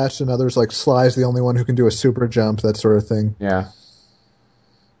characters are faster than others, like Sly's the only one who can do a super jump, that sort of thing. Yeah.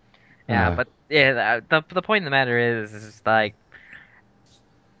 Yeah, but the point of the matter is like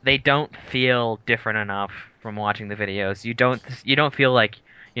they don't feel different enough from watching the videos. You don't feel like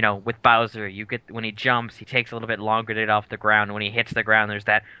with Bowser, when he jumps, he takes a little bit longer to get off the ground. When he hits the ground, there's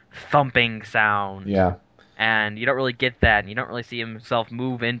that thumping sound. Yeah. And you don't really get that. And you don't really see himself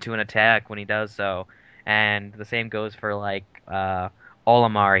move into an attack when he does so. And the same goes for like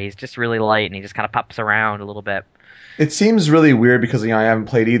Olimar. He's just really light and he just kind of pops around a little bit. It seems really weird because I haven't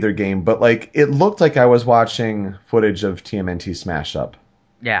played either game, but like it looked like I was watching footage of TMNT Smash Up.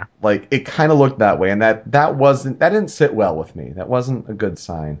 Yeah. Like it kind of looked that way, and that didn't sit well with me. That wasn't a good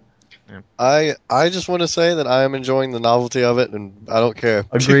sign. I just want to say that I am enjoying the novelty of it, and I don't care.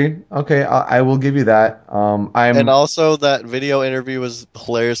 Agreed. Okay, I will give you that. And also that video interview was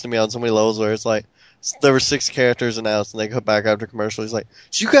hilarious to me on so many levels where it's like there were 6 characters announced, and they come back after commercial. He's like,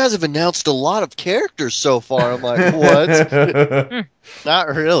 "So you guys have announced a lot of characters so far." I'm like, "What? Not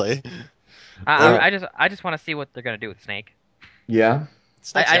really." I just want to see what they're gonna do with Snake. Yeah.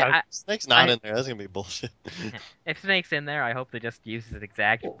 Snake's not in there. That's gonna be bullshit. If Snake's in there, I hope they just use his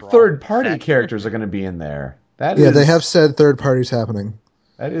exact Third-party characters are going to be in there. They have said third parties happening.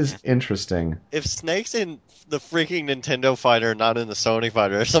 That is interesting. If Snake's in the freaking Nintendo fighter, not in the Sony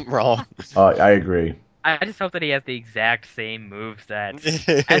fighter, there's something wrong. I agree. I just hope that he has the exact same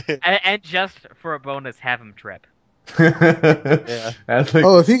moveset, and just for a bonus, have him trip. Yeah.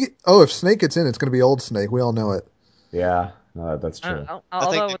 If Snake gets in, it's going to be old Snake. We all know it. Yeah. No, that's true.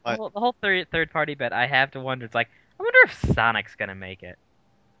 Although the whole third party bit, I have to wonder. It's like, I wonder if Sonic's gonna make it.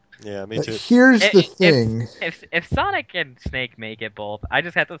 Yeah, me too. Here's the thing: if Sonic and Snake make it both, I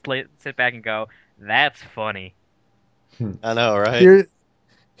just have to sit back and go, "That's funny." I know, right?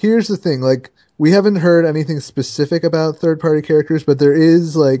 Here's the thing: like, we haven't heard anything specific about third-party characters, but there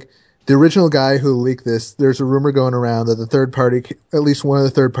is like the original guy who leaked this. There's a rumor going around that at least one of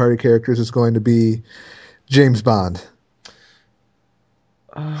the third-party characters is going to be James Bond.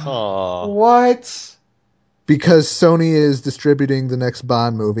 What? Because Sony is distributing the next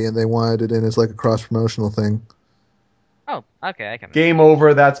Bond movie, and they wanted it in as like a cross-promotional thing. Oh, okay, I can. Game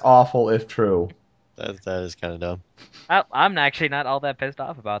over. That's awful if true. That is kind of dumb. I'm actually not all that pissed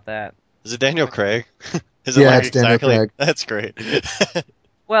off about that. Is it Daniel Craig? It's Daniel Craig. That's great.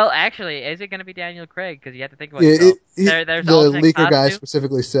 Well, actually, is it going to be Daniel Craig? Because you have to think about the leaker guy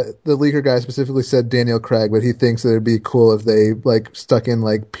specifically said Daniel Craig, but he thinks that it'd be cool if they like stuck in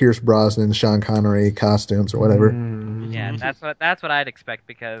like Pierce Brosnan, Sean Connery costumes or whatever. Yeah, that's what I'd expect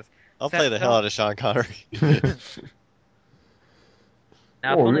because I'll play the hell out of Sean Connery.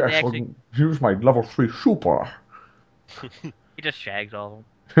 Now, use my level 3 super. He just shags all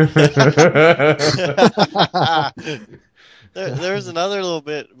of them. There's another little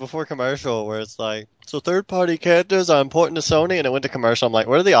bit before commercial where it's like, so third-party characters are important to Sony, and it went to commercial. I'm like,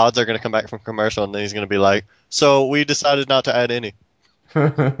 what are the odds they're going to come back from commercial? And then he's going to be like, so we decided not to add any.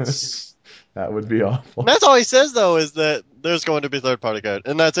 That would be awful. And that's all he says, though, is that there's going to be third-party characters.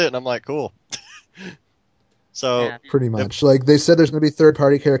 And that's it. And I'm like, cool. So Yeah. Pretty much. Like, they said there's going to be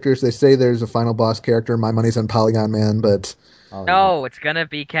third-party characters. They say there's a final boss character. My money's on Polygon Man, but... No, it's going to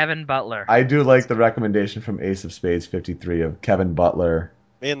be Kevin Butler. I do like the recommendation from Ace of Spades 53 of Kevin Butler.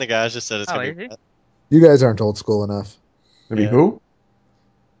 me and the guys just said it's going to be... You guys aren't old school enough. Maybe Yeah. who?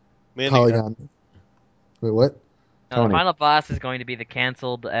 Me and the guy- Polygon. Wait, what? No, the Tony. final boss is going to be the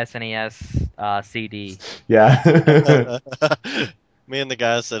canceled SNES CD. Yeah. Me and the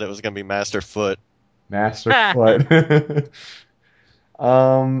guy said it was going to be Master Foot. Master Foot.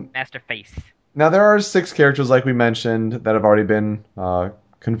 Master Face. Now there are 6 characters, like we mentioned, that have already been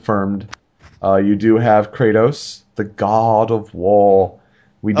confirmed. You do have Kratos, the God of War.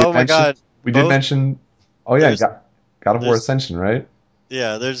 We did Oh my God. We did Both- mention. Oh yeah, there's- God of War there's- Ascension, right?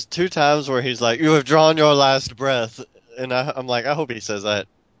 Yeah, there's 2 times where he's like, "You have drawn your last breath," and I'm like, I hope he says that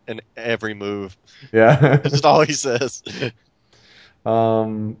in every move. Yeah. That's just all he says.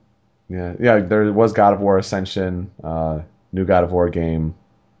 Yeah. There was God of War Ascension, new God of War game,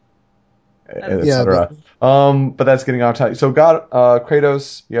 etc. But that's getting off topic. So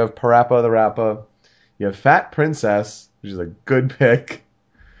Kratos, you have Parappa the Rappa, you have Fat Princess, which is a good pick.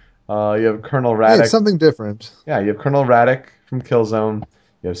 You have Colonel Yeah, Radek. it's something different. Yeah, you have Colonel Radek from Killzone.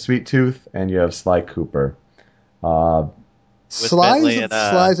 You have Sweet Tooth, and you have Sly Cooper. Bentley and,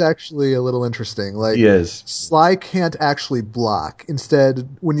 Sly's actually a little interesting. Like, He is. Sly can't actually block. Instead,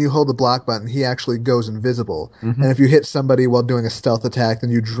 when you hold the block button, he actually goes invisible. Mhm. And if you hit somebody while doing a stealth attack, then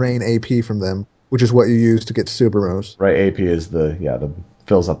you drain AP from them, which is what you use to get super moves. Right, AP is the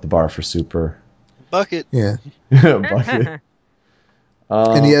fills up the bar for super. Bucket. Yeah. Bucket.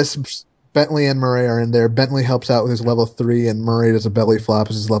 And yes, Bentley and Murray are in there. Bentley helps out with his level 3, and Murray does a belly flop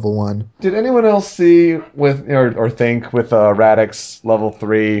as his level 1. Did anyone else see or think with Radek's level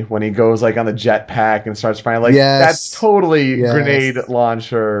 3 when he goes like on the jetpack and starts firing like Yes. that's totally Yes. grenade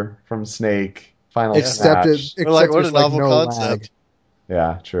launcher from Snake. Final Except Smash. We're like, what a there's, like, novel no concept. lag.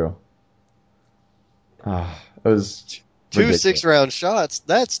 Yeah, true. It was 2 ridiculous. 6-round shots.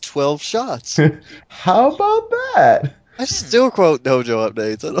 That's 12 shots. How about that? I still quote Dojo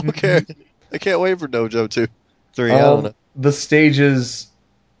updates. I don't care. I can't wait for Dojo 2, 3. I don't know. The stages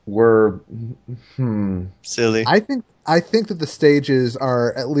were Silly. I think that the stages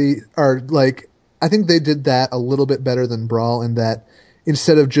are I think they did that a little bit better than Brawl in that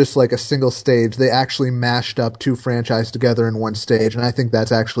instead of just like a single stage, they actually mashed up 2 franchises together in one stage, and I think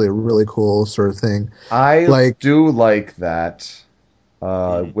that's actually a really cool sort of thing. I do like that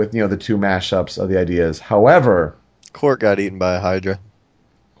with the 2 mashups of the ideas. However, Court got eaten by a Hydra.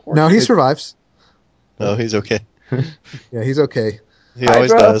 No, he survives. No, he's okay. Yeah, he's okay. He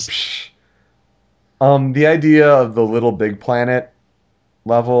always Hydra? does. Psh. The idea of the Little Big Planet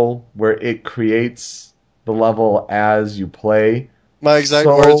level where it creates the level as you play. My exact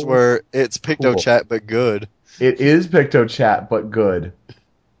So words were, "It's Picto cool. Chat, but good." It is PictoChat, but good.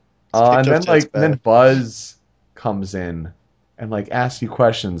 And then PictoChat's then bad. Buzz comes in and asks you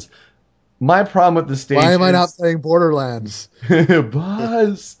questions. My problem with the stage Why am I is- not playing Borderlands?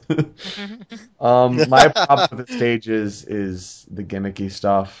 Buzz. My problem with the stages is the gimmicky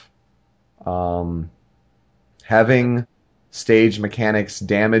stuff. Having stage mechanics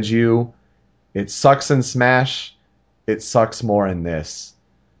damage you, it sucks in Smash. It sucks more in this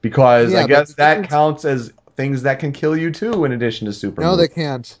because Yeah, I guess but that it's- counts as things that can kill you too, in addition to super. No, moves. they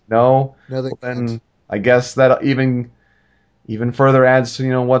can't. No. No, they Well, can't. then I guess that even further adds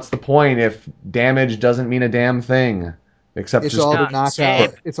to what's the point if damage doesn't mean a damn thing except It's just all No, to knock it-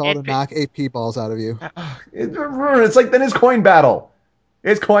 out. It's all to it- knock AP balls out of you. It's like then it's coin battle.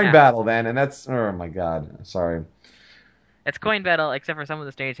 It's coin Yeah. battle then, and that's oh my god, sorry. It's coin battle, except for some of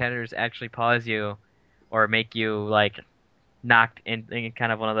the stage headers actually pause you or make you knocked in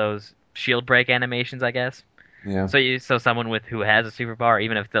kind of one of those shield break animations, I guess. Yeah. So someone who has a superpower,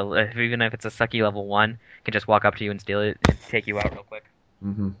 even if it's a sucky level 1, can just walk up to you and steal it and take you out real quick.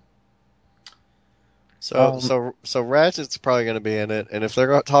 Mm-hmm. So Ratchet's probably going to be in it, and if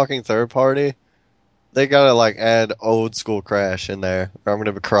they're talking third party, they gotta add old school Crash in there, or I'm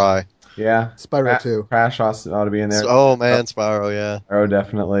gonna cry. Yeah. Spyro too. Crash ought to be in there. Oh man, Spyro, yeah. Spyro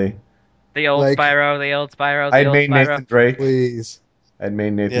definitely. The old Spyro, the old Spyro, the I'd old made Spyro. Nathan Drake. Please. I'd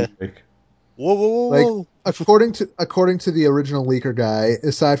made Nathan Yeah. Drake. Whoa, whoa, whoa, whoa. According to the original leaker guy,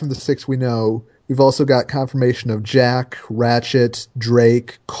 aside from the 6 we know, we've also got confirmation of Jack, Ratchet,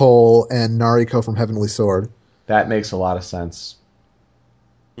 Drake, Cole, and Nariko from Heavenly Sword. That makes a lot of sense.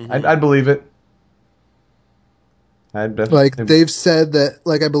 Mhm. I'd believe it. I'd They've said that,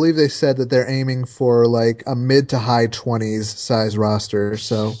 I believe they said that they're aiming for a mid to high 20s size roster.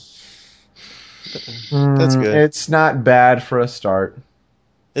 So That's good. It's not bad for a start.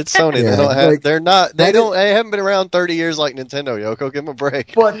 It's Sony. Yeah, They don't have. like, They're not. They that don't. They haven't been around 30 years like Nintendo. Yoko, give them a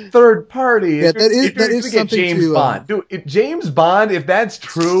break. But third party. Yeah, if you're- that is- if you're that is gonna get something James to, Bond. Dude, if James Bond, if that's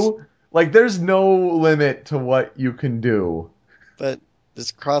true, there's no limit to what you can do. But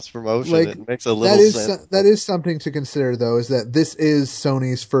This cross promotion, Like, it makes a little sense. That is something to consider, though, is that this is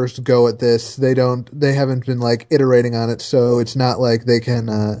Sony's first go at this. They haven't been like iterating on it, so it's not like they can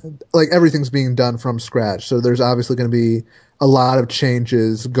like everything's being done from scratch. So there's obviously going to be a lot of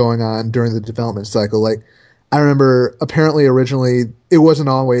changes going on during the development cycle. Like, I remember apparently originally it wasn't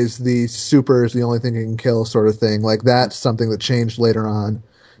always the super is the only thing you can kill sort of thing. Like, that's something that changed later on.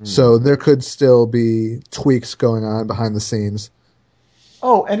 So there could still be tweaks going on behind the scenes.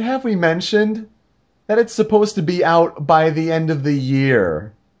 Oh, and have we mentioned that it's supposed to be out by the end of the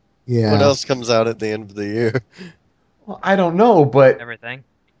year? Yeah. What else comes out at the end of the year? Well, I don't know, but Everything.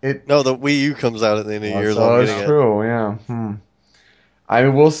 No, the Wii U comes out at the end of the year. So it's true, yeah. I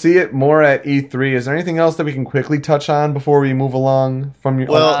mean, we'll see it more at E3. Is there anything else that we can quickly touch on before we move along from your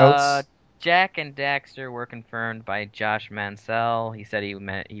notes? Jack and Daxter were confirmed by Josh Mansell. He said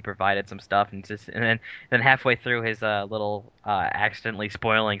he provided some stuff, and then halfway through his little accidentally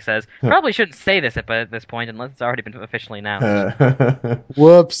spoiling says, probably shouldn't say this at this point unless it's already been officially announced.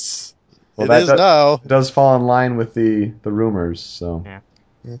 Whoops. Well, it is now. It does fall in line with the rumors, so. Yeah.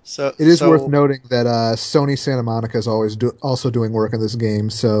 So it is worth noting that Sony Santa Monica is also doing work in this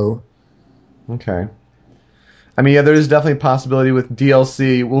game. So. Okay. I mean, yeah, there is definitely a possibility with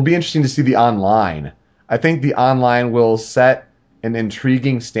DLC. It will be interesting to see the online. I think the online will set an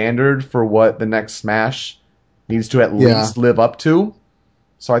intriguing standard for what the next Smash needs to at least live up to.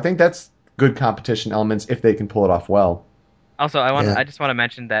 So I think that's good competition elements if they can pull it off well. Also, I just want to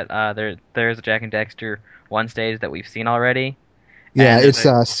mention that there's a Jak and Daxter 1 stage that we've seen already. Yeah, it's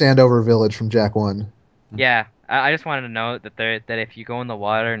Sandover Village from Jak 1. Yeah, I just wanted to note that if you go in the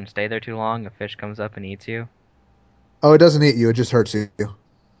water and stay there too long, a fish comes up and eats you. Oh, it doesn't eat you; it just hurts you.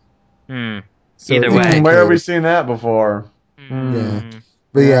 So either way, where have we seen that before? Yeah,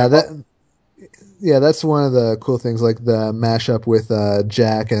 but that's one of the cool things, like the mashup with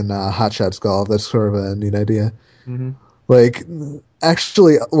Jak and Hot Shots Golf. That's sort of a neat idea. Mm-hmm. Like,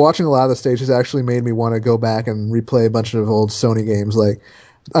 actually, watching a lot of the stages actually made me want to go back and replay a bunch of old Sony games. Like,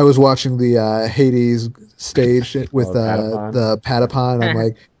 I was watching the Hades stage with the Patapon, and I'm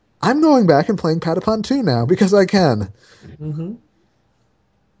like, I'm going back and playing Patapon 2 now because I can. Mm-hmm.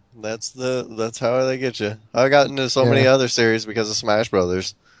 That's how they get you. I got into so many other series because of Smash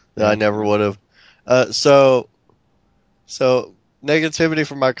Brothers that I never would have. So negativity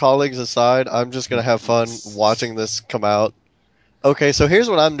from my colleagues aside, I'm just gonna have fun watching this come out. Okay, so here's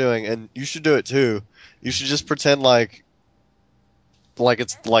what I'm doing, and you should do it too. You should just pretend like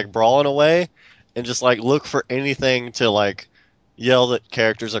it's like brawling away, and just like look for anything to like yell that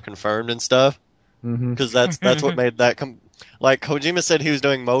characters are confirmed and stuff. Because that's what made that come. Like, Kojima said he was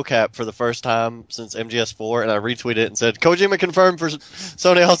doing mocap for the first time since MGS4, and I retweeted it and said, Kojima confirmed for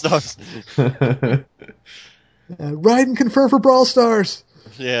Sony All-Stars. Raiden confirmed for Brawl Stars.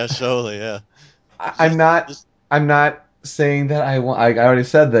 Yeah, surely, yeah. I'm not saying that I already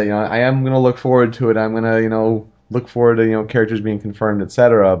said that, I am going to look forward to it. I'm going to, look forward to, characters being confirmed,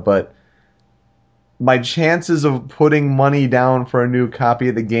 etc. But my chances of putting money down for a new copy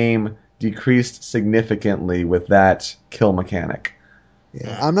of the game decreased significantly with that kill mechanic.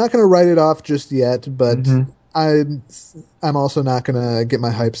 Yeah, I'm not going to write it off just yet, but I'm also not going to get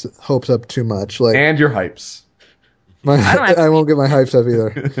my hopes up too much. Like, and your hypes. I won't get my hypes up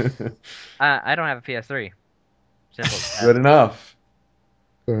either. I don't have a PS3. Simple as that. Good enough.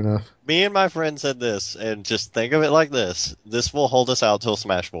 Fair enough. Me and my friend said this, and just think of it like this. This will hold us out till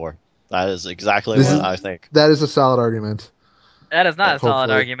Smash 4. That is exactly what I think. That is a solid argument. That is not a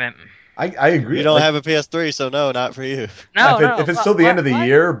solid argument. I agree. You don't have a PS3, so no, not for you. No, if it's still the end of the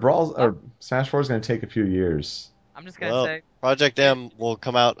year, Smash 4 is going to take a few years. I'm just going to say Project M will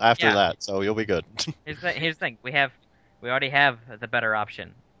come out after that, so you'll be good. Here's the thing: we already have the better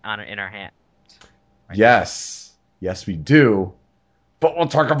option in our hand. Right? Yes, we do, but we'll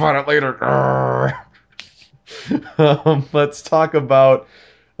talk about it later. Let's talk about.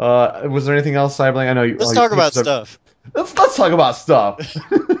 Was there anything else, Cyberlink? I know you. Let's talk about stuff. Let's talk about stuff.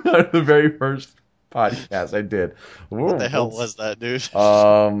 The very first podcast I did. What the hell was that, dude?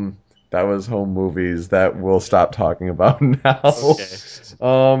 That was home movies that we'll stop talking about now. Okay.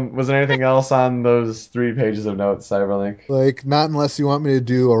 Was there anything else on those 3 pages of notes, Cyberlink? Like, not unless you want me to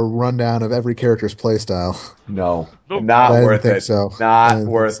do a rundown of every character's playstyle. No, not worth it. So. Not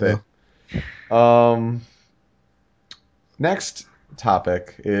worth it. Next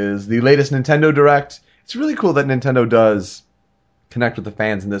topic is the latest Nintendo Direct. It's really cool that Nintendo does connect with the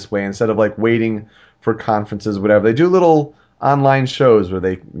fans in this way instead of like waiting for conferences, whatever. They do little online shows where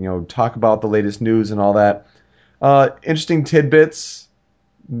they, talk about the latest news and all that. Interesting tidbits.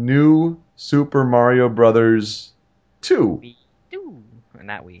 New Super Mario Brothers 2.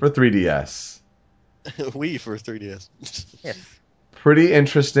 not Wii. for 3DS. Wii for 3DS. Yes. Pretty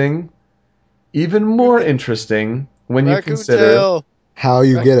interesting. Even more interesting when you Raccoon consider Tail. How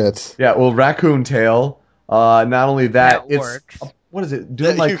you get it? Yeah, well, Raccoon Tail. Not only that, That it's works. what is it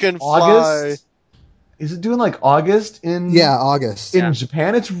doing That like you can August? Is it doing like August in Yeah, August. in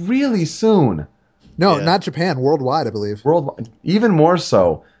Japan? It's really soon. No, Yeah. not Japan. Worldwide, I believe. Worldwide, even more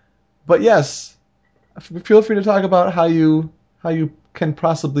so. But yes, feel free to talk about how you can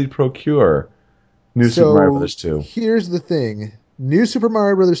possibly procure New Super Mario Bros. 2. Here's the thing. New Super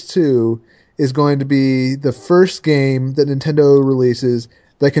Mario Bros. 2 is going to be the first game that Nintendo releases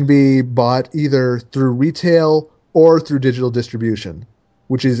that can be bought either through retail or through digital distribution,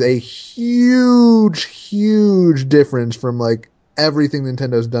 which is a huge, huge difference from like everything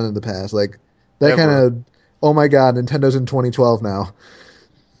Nintendo's done in the past. Like that kind of, oh my god, Nintendo's in 2012 now.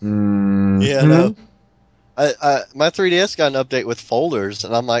 Mm-hmm. Yeah, no. My 3DS got an update with folders,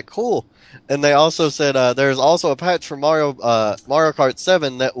 and I'm like, cool. And they also said there's also a patch for Mario Kart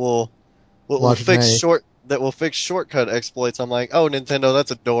 7 that will fix shortcut exploits. I'm like, oh, Nintendo,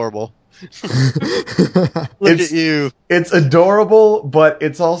 that's adorable. Look at you. It's adorable, but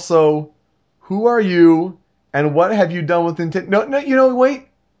it's also, who are you, and what have you done with Nintendo? No, wait.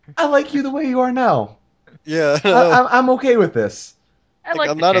 I like you the way you are now. Yeah, I'm okay with this.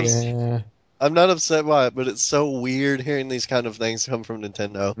 I'm not upset by it, but it's so weird hearing these kind of things come from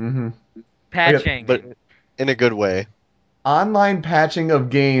Nintendo. Mm-hmm. Patching. But in a good way. Online patching of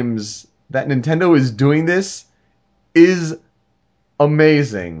games that Nintendo is doing this is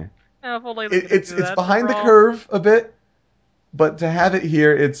amazing. It's behind the curve a bit, but to have it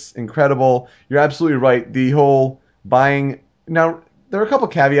here, it's incredible. You're absolutely right. The whole buying... Now, there are a couple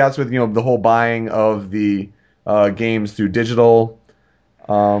caveats with the whole buying of the games through digital.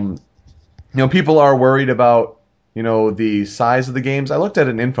 People are worried about the size of the games. I looked at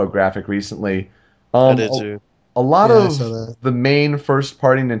an infographic recently. I did too. A lot of the main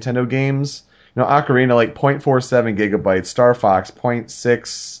first-party Nintendo games, Ocarina like 0.47 gigabytes, Star Fox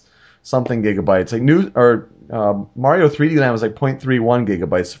 0.6 something gigabytes, like Mario 3D Land was like 0.31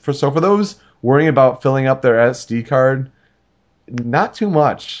 gigabytes. So for those worrying about filling up their SD card, not too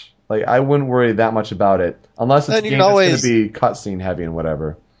much. Like I wouldn't worry that much about it unless it's a game that's going to be cutscene heavy and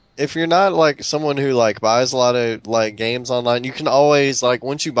whatever. If you're not like someone who like buys a lot of like games online, you can always like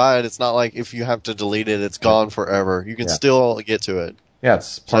once you buy it, it's not like if you have to delete it, it's gone forever. You can still get to it. Yeah,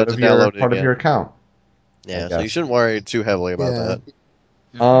 it's part of your account. Yeah, so you shouldn't worry too heavily about that.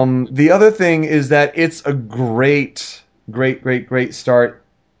 The other thing is that it's a great start,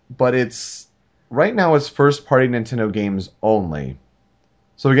 but it's right now it's first-party Nintendo games only.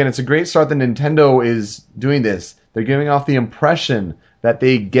 So again, it's a great start that Nintendo is doing this. They're giving off the impression that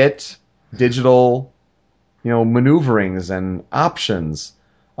they get digital, maneuverings and options.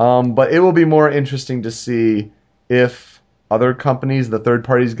 But it will be more interesting to see if other companies, the third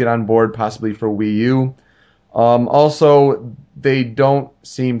parties, get on board, possibly for Wii U. Also, they don't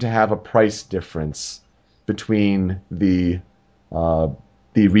seem to have a price difference between the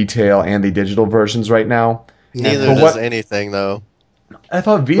retail and the digital versions right now. Neither does anything, though. I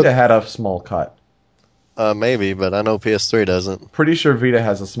thought Vita had a small cut. Maybe, but I know PS3 doesn't. Pretty sure Vita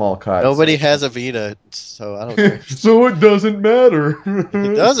has a small cut. Nobody has a Vita, so I don't care. So it doesn't matter.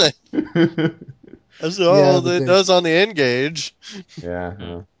 It doesn't. That's all it does on the N-Gage.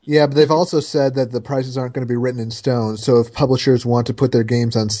 Yeah. Yeah, but they've also said that the prices aren't going to be written in stone. So if publishers want to put their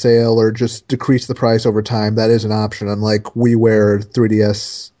games on sale or just decrease the price over time, that is an option, unlike WiiWare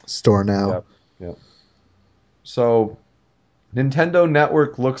 3DS store now. Yep. So Nintendo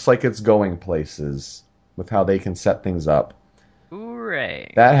Network looks like it's going places with how they can set things up.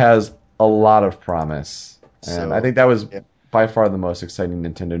 Hooray. That has a lot of promise. And I think that was by far the most exciting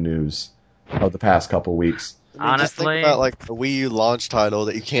Nintendo news of the past couple weeks. Honestly, just think about like the Wii U launch title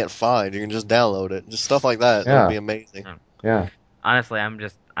that you can't find. You can just download it. Just stuff like that. That would be amazing. Yeah. Honestly,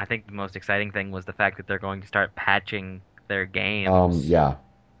 I think the most exciting thing was the fact that they're going to start patching their games. Yeah.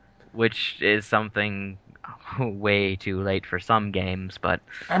 Which is something way too late for some games, but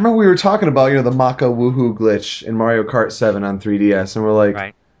I remember we were talking about, the Maka Woohoo glitch in Mario Kart 7 on 3DS, and we're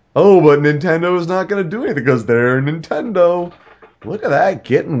like, oh, but Nintendo's not going to do anything because they're Nintendo. Look at that,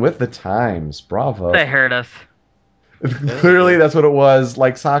 getting with the times. Bravo. They heard us. Clearly, that's what it was.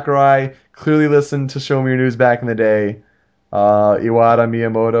 Like Sakurai clearly listened to Show Me Your News back in the day. Iwata,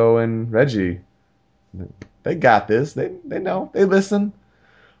 Miyamoto, and Reggie. They got this. They know. They listen.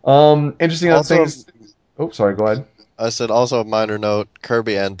 Interesting other things. Oh, sorry, go ahead. I said also a minor note,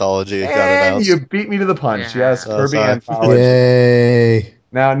 Kirby Anthology got And announced. you beat me to the punch. Yeah. Yes, Kirby sorry. Anthology. Yay.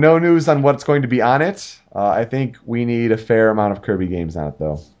 Now, no news on what's going to be on it. I think we need a fair amount of Kirby games on it,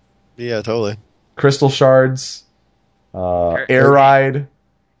 though. Yeah, totally. Crystal Shards, Air Ride.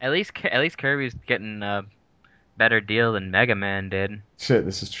 At least Kirby's getting a better deal than Mega Man did. Shit,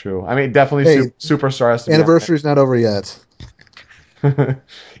 this is true. I mean, definitely Superstar has to be Anniversary's not over yet.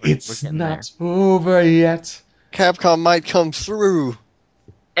 It's not over yet. Capcom might come through.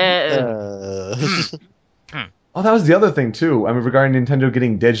 Oh, that was the other thing, too. I mean, regarding Nintendo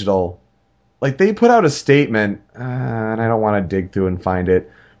getting digital. Like, they put out a statement, and I don't want to dig through and find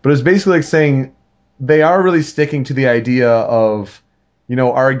it, but it's basically like saying they are really sticking to the idea of,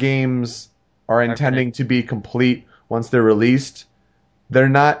 our games are intending to be complete once they're released. They're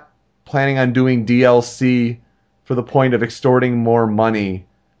not planning on doing DLC for the point of extorting more money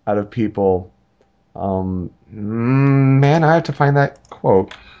out of people. Man, I have to find that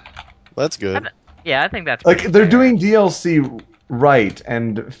quote. That's good. I think that's like they're fair. doing DLC right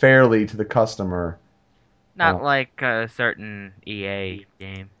and fairly to the customer. Not like a certain EA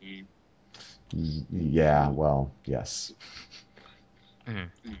game. Yeah, well, yes.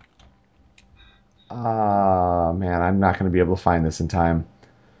 Mm-hmm. Man, I'm not going to be able to find this in time.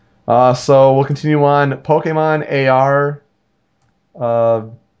 So we'll continue on. Pokemon AR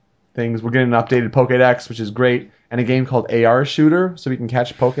things. We're getting an updated Pokédex, which is great, and a game called AR Shooter, so we can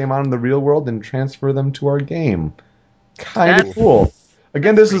catch Pokemon in the real world and transfer them to our game. Kind of cool.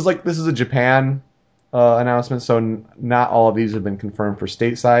 Again, this is a Japan announcement, so not all of these have been confirmed for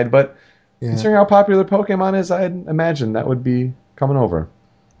stateside, but considering how popular Pokemon is, I'd imagine that would be coming over.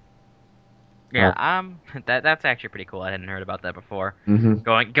 Yeah, that's actually pretty cool. I hadn't heard about that before.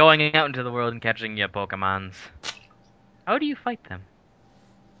 Mm-hmm. Going out into the world and catching your Pokemons. How do you fight them?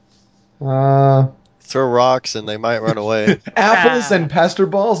 Throw rocks and they might run away. Apples and pester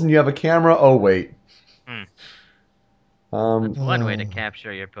balls, and you have a camera. Oh wait. One way to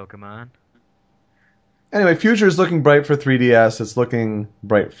capture your Pokemon. Anyway, future is looking bright for 3DS. It's looking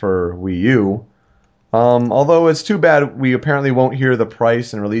bright for Wii U. Although it's too bad we apparently won't hear the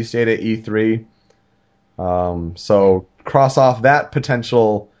price and release date at E3. So cross off that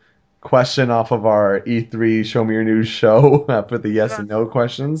potential question off of our E3 Show Me Your News show for the yes and no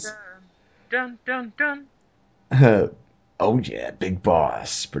questions. Dun dun dun. Oh yeah, big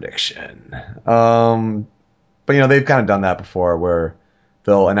boss prediction. But they've kind of done that before, where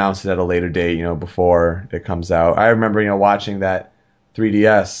they'll announce it at a later date, before it comes out. I remember, watching that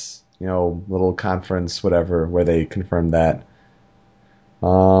 3DS, little conference, whatever, where they confirmed that.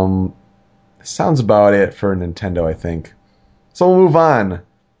 Sounds about it for Nintendo, I think. So we'll move on.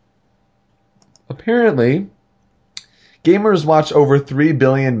 Apparently, gamers watch over 3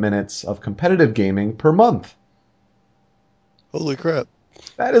 billion minutes of competitive gaming per month. Holy crap.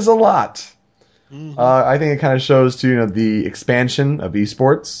 That is a lot. Mm-hmm. I think it kind of shows to the expansion of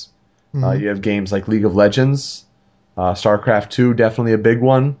esports. You have games like League of Legends, StarCraft 2, definitely a big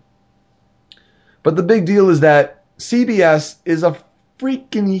one. But the big deal is that CBS is a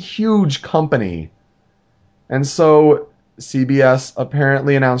freaking huge company. And so CBS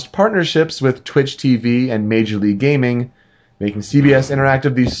apparently announced partnerships with Twitch TV and Major League Gaming, making CBS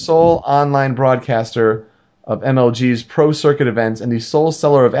Interactive the sole online broadcaster of MLG's Pro Circuit events and the sole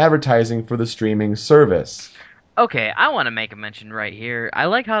seller of advertising for the streaming service. Okay, I want to make a mention right here. I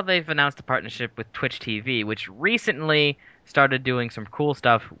like how they've announced a partnership with Twitch TV, which recently started doing some cool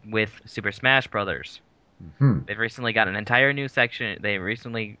stuff with Super Smash Brothers. Mm-hmm. They've recently got an entire new section. They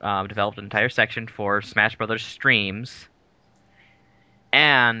recently developed an entire section for Smash Brothers streams,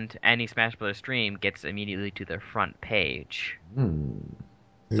 and any Smash Brothers stream gets immediately to their front page.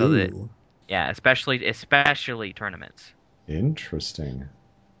 So that, especially tournaments. Interesting.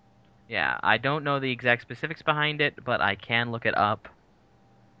 Yeah, I don't know the exact specifics behind it, but I can look it up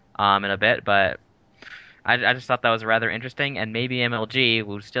in a bit. But I just thought that was rather interesting, and maybe MLG,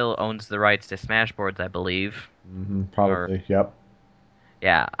 who still owns the rights to Smashboards, I believe. Mm-hmm, probably, yep.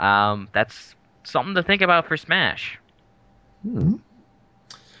 Yeah, that's something to think about for Smash.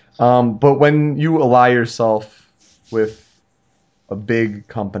 But when you ally yourself with a big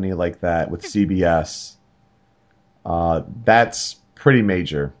company like that, with CBS, that's pretty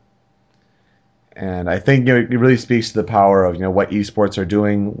major. And I think it really speaks to the power of what esports are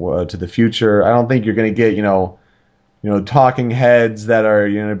doing to the future. I don't think you're going to get talking heads that are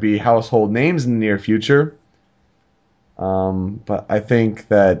going to be household names in the near future. But I think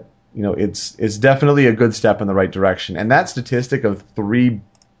that it's definitely a good step in the right direction. And that statistic of 3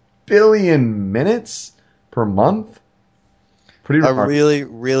 billion minutes per month, pretty remarkable. I really,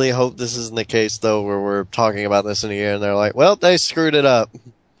 really hope this isn't the case though, where we're talking about this in a year and they're like, "Well, they screwed it up."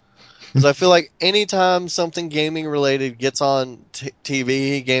 Because I feel like anytime something gaming related gets on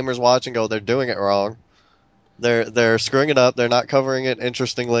TV, gamers watch and go, they're doing it wrong. They're screwing it up. They're not covering it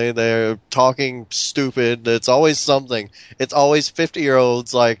interestingly. They're talking stupid. It's always something. It's always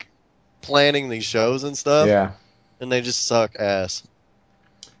 50-year-olds like planning these shows and stuff. Yeah. And they just suck ass.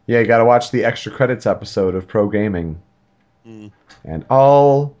 Yeah, you got to watch the extra credits episode of Pro Gaming. Mm. And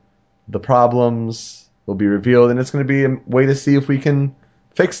all the problems will be revealed, and it's going to be a way to see if we can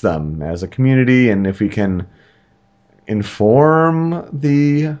fix them as a community and if we can inform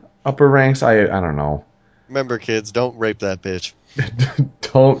the upper ranks. I don't know. Remember, kids, don't rape that bitch.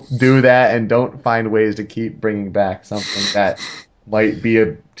 Don't do that, and don't find ways to keep bringing back something that might be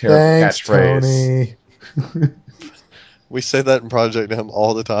a terrible catchphrase. Tony. We say that in Project M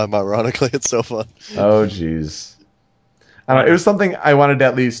all the time. Ironically, it's so fun. Oh, jeez. I don't know, it was something I wanted to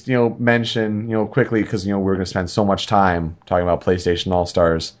at least mention quickly because we're going to spend so much time talking about PlayStation All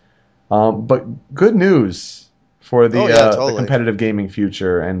Stars. But good news for the, totally. the competitive gaming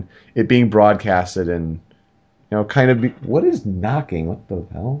future and it being broadcasted and what is knocking? What the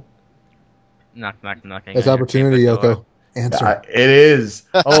hell? Knocking. That's opportunity, Yoko. Answer. It is.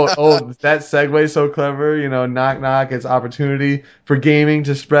 Oh, that segue so clever. Knock knock. It's opportunity for gaming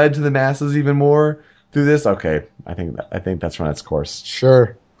to spread to the masses even more through this. Okay, I think that's run its course.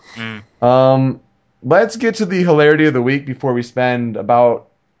 Sure. Let's get to the hilarity of the week before we spend about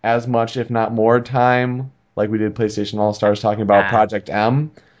as much, if not more, time like we did PlayStation All Stars talking about Project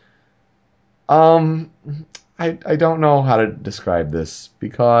M. I don't know how to describe this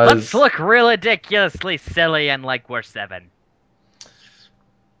because let's look ridiculously silly and like we're 7.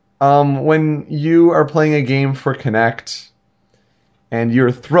 When you are playing a game for Kinect and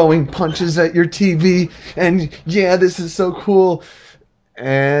you're throwing punches at your TV and this is so cool,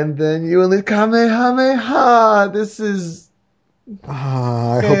 and then you only Kamehameha. This is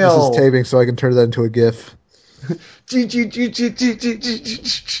I hope this is taping so I can turn that into a GIF.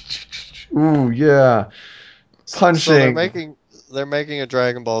 Ooh, yeah. Punching. So they're making a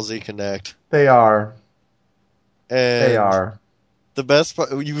Dragon Ball Z Connect. They are. And they are. The best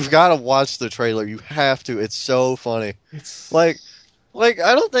part, you've got to watch the trailer. You have to. It's so funny. It's like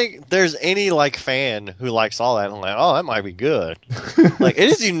I don't think there's any fan who saw that and like, oh, that might be good. It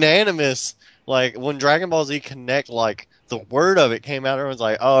is unanimous. When Dragon Ball Z Connect, the word of it came out, everyone's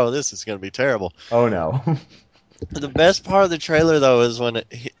like, oh, this is going to be terrible. Oh no. The best part of the trailer, though, is when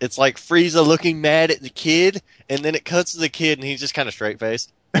it's Frieza looking mad at the kid, and then it cuts to the kid, and he's just kind of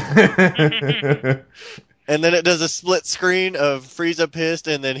straight-faced. And then it does a split screen of Frieza pissed,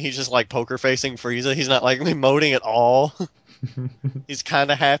 and then he's just, poker-facing Frieza. He's not, emoting at all. He's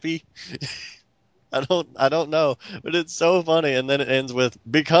kind of happy. I don't know, but it's so funny. And then it ends with,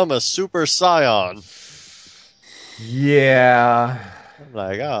 become a Super Saiyan. Yeah. I'm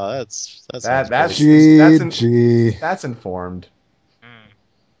like, oh, that's informed.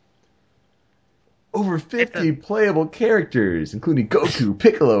 Over 50 playable characters, including Goku,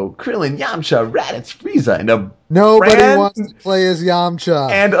 Piccolo, Krillin, Yamcha, Raditz, Frieza, and nobody wants to play as Yamcha.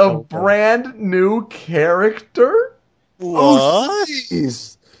 And a brand new character? What? Oh,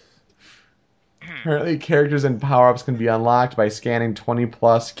 jeez. Apparently, characters and power-ups can be unlocked by scanning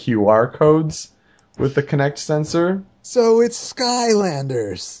 20-plus QR codes with the Kinect sensor. So it's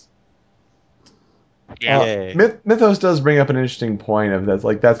Skylanders. Yeah. Mythos does bring up an interesting point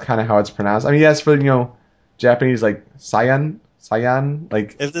of that's kind of how it's pronounced. I mean, yes, for Japanese Saiyan,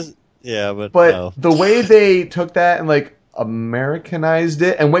 but no. The way they took that and Americanized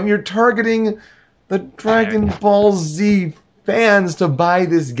it, and when you're targeting the Dragon Ball Z fans to buy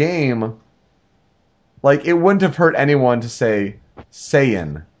this game, it wouldn't have hurt anyone to say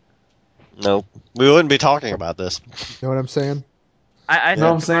Saiyan. Nope. We wouldn't be talking about this. You know what I'm saying? I know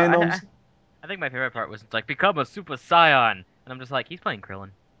what I'm saying? I think my favorite part was become a Super Saiyan. And I'm just he's playing Krillin.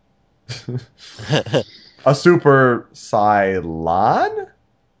 A Super Cylon?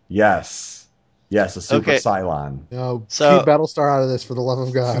 Yes. Yes, a Super Cylon. No, keep Battlestar out of this for the love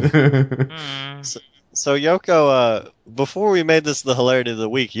of God. So Yoko, before we made this the hilarity of the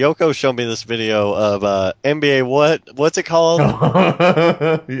week, Yoko showed me this video of NBA. What's it called?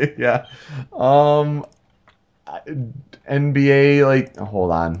 Yeah. NBA,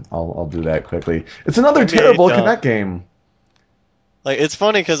 hold on, I'll do that quickly. It's another NBA terrible Kinect game. It's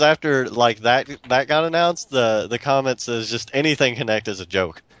funny because after that got announced, the comment says just anything Kinect is a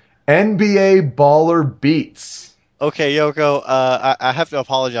joke. NBA Baller Beats. Okay, Yoko, I have to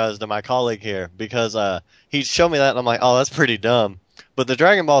apologize to my colleague here because he showed me that and I'm like, oh, that's pretty dumb. But the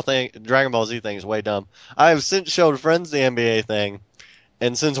Dragon Ball Z thing is way dumb. I have since showed friends the NBA thing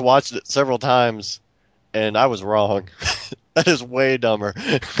and since watched it several times, and I was wrong. That is way dumber.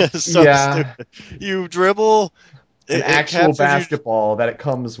 That's so Yeah. stupid. You dribble An actual basketball that it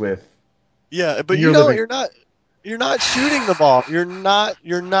comes with. Yeah, but You're living- you're not shooting the ball. You're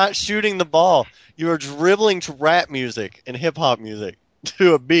not shooting the ball. You are dribbling to rap music and hip hop music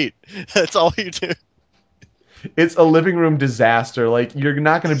to a beat. That's all you do. It's a living room disaster. Like, you're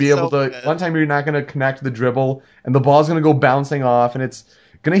not going to be So able to. bad. One time, you're not going to connect the dribble, and the ball's going to go bouncing off, and it's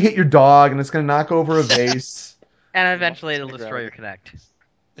going to hit your dog, and it's going to knock over a vase. And eventually it'll destroy your Connect.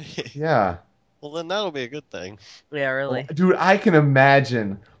 Yeah. Well, then that'll be a good thing. Yeah, really. Dude, I can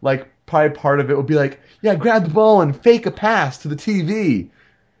imagine, like, probably part of it would be like, yeah, grab the ball and fake a pass to the TV.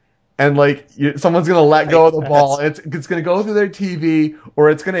 And, like, someone's going to let go of the ball, and it's going to go through their TV, or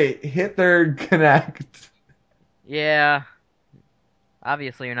it's going to hit their Connect. Yeah.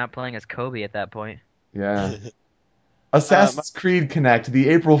 Obviously, you're not playing as Kobe at that point. Yeah. Assassin's Creed Connect, the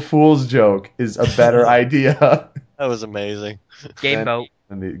April Fool's joke, is a better idea. That was amazing. Game Boat.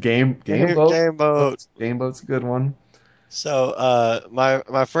 And the Game Boat. Game Boat. Game Boat's a good one. So,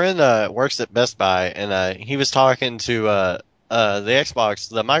 my friend works at Best Buy, and he was talking to the Xbox,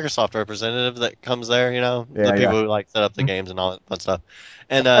 the Microsoft representative that comes there. You know, the people who like set up the games and all that fun stuff.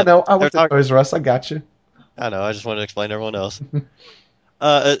 And I know. I worked at Toys R Us. I got you. I know. I just wanted to explain to everyone else.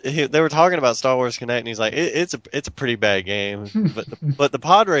 They were talking about Star Wars Connect, and he's like, "It's a pretty bad game, but the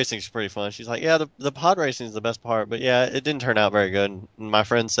pod racing's pretty fun." She's like, "Yeah, the pod racing is the best part, but yeah, it didn't turn out very good." And my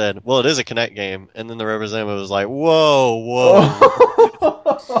friend said, "Well, it is a Connect game," and then the representative was like, "Whoa."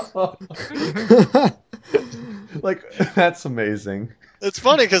 Like, that's amazing. It's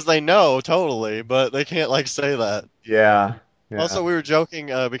funny because they know totally, but they can't like say that. Yeah. Also, we were joking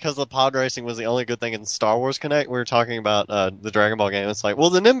because the pod racing was the only good thing in Star Wars Connect. We were talking about the Dragon Ball game. It's like, well,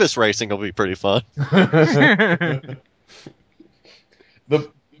 the Nimbus racing will be pretty fun. The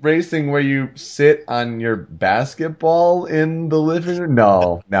racing where you sit on your basketball in the living room?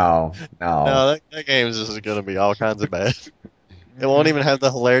 No. No, that game is just going to be all kinds of bad. It won't even have the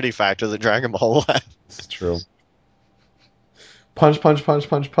hilarity factor that Dragon Ball will have. It's true. Punch, punch, punch,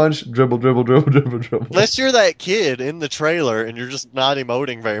 punch, punch, dribble, dribble, dribble, dribble, dribble. Unless you're that kid in the trailer and you're just not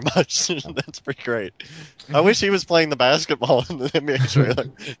emoting very much. That's pretty great. I wish he was playing the basketball in the NBA trailer.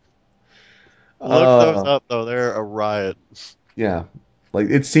 Look those up, though. They're a riot. Yeah. Like,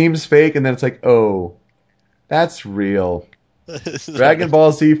 it seems fake, and then it's like, oh, that's real. Dragon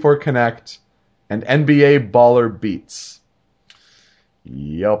Ball Z for Connect and NBA Baller Beats.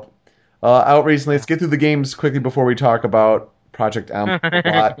 Yup. Out recently. Let's get through the games quickly before we talk about Project M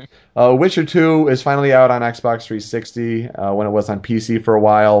a lot. Witcher 2 is finally out on Xbox 360 when it was on PC for a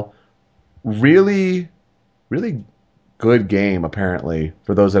while. Really, really good game, apparently,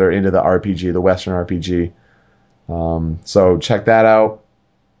 for those that are into the RPG, the Western RPG. So check that out.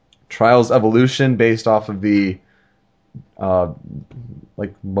 Trials Evolution, based off of the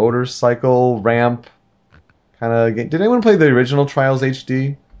like motorcycle ramp kind of game. Did anyone play the original Trials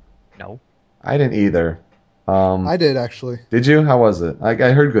HD? No. I didn't either. I did, actually. Did you? How was it? I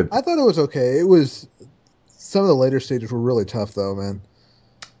heard good. I thought it was okay. It was some of the later stages were really tough, though, man.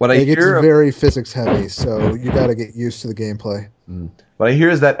 What I It's hear, very physics heavy, so you got to get used to the gameplay. what I hear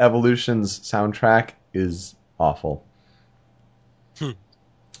is that Evolution's soundtrack is awful.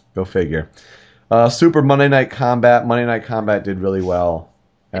 Go figure. Super Monday Night Combat. Monday Night Combat did really well.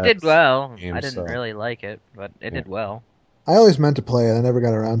 It did well. game, I didn't so- really like it, but it did well. I always meant to play it. I never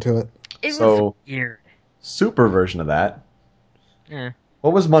got around to it. It So- was weird. Super version of that. Yeah.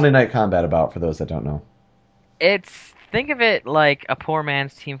 What was Monday Night Combat about? For those that don't know. Think of it like a poor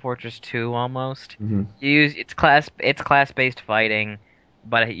man's Team Fortress 2 almost. Mhm. It's class based fighting,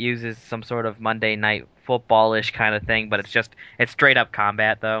 but it uses some sort of Monday night football-ish kind of thing, but it's straight up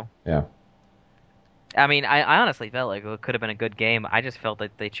combat though. Yeah. I mean, I honestly felt like it could have been a good game. I just felt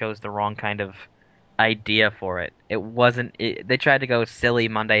like they chose the wrong kind of idea for it. It wasn't. They tried to go silly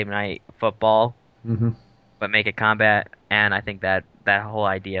Monday night football, but make it combat, and I think that whole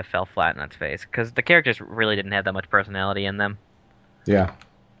idea fell flat in its face because the characters really didn't have that much personality in them, Yeah.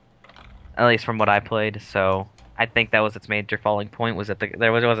 at least from what I played. So I think that was its major falling point, was that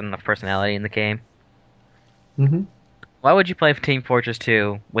there wasn't enough personality in the game. Mm-hmm. Why would you play Team Fortress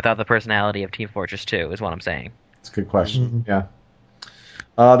 2 without the personality of Team Fortress 2, is what I'm saying. It's a good question. Yeah.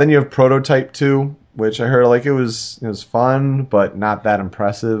 Then you have Prototype 2, which I heard like it was fun, but not that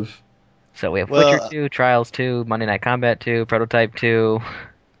impressive. So we have Witcher 2, Trials 2, Monday Night Combat 2, Prototype 2.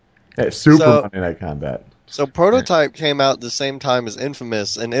 Hey, Super Monday Night Combat. So Prototype came out the same time as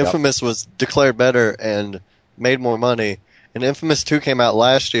Infamous, and Infamous was declared better and made more money. And Infamous 2 came out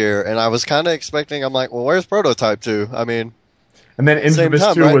last year, and I was kind of expecting. I'm like, well, where's Prototype 2? I mean, and then Infamous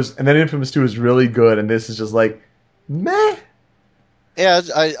time, 2 right? Infamous 2 was really good, and this is just like, meh. Yeah,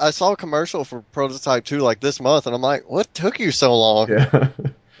 I saw a commercial for Prototype 2 like this month, and I'm like, what took you so long? Yeah.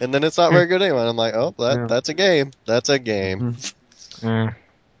 And then it's not very good anyway. I'm like, oh, Yeah. that's a game. That's a game.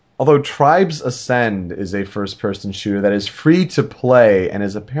 Although Tribes Ascend is a first-person shooter that is free to play and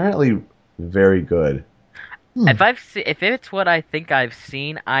is apparently very good. If it's what I think I've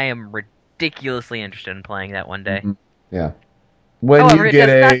seen, I am ridiculously interested in playing that one day. Yeah. When However, you it get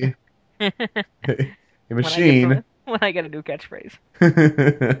does a machine. when I get a new catchphrase.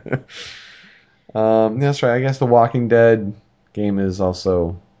 That's right. I guess the Walking Dead game is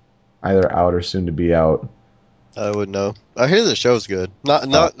also either out or soon to be out. I would know. I hear the show's good. Not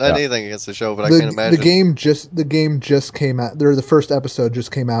Yeah. anything against the show, but I can't imagine. The game just came out. The first episode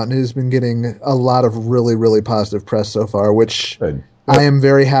just came out, and it has been getting a lot of really, really positive press so far, which Good. I am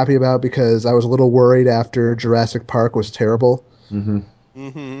very happy about because I was a little worried after Jurassic Park was terrible.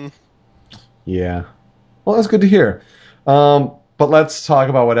 Mm-hmm. Yeah. Well, that's good to hear. But let's talk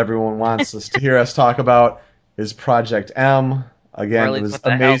about what everyone wants us to hear us talk about is Project M. Again, Or at it least was what the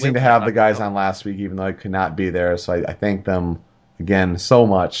hell amazing we to wanna have the talk guys about. on last week, even though I could not be there. So I thank them again so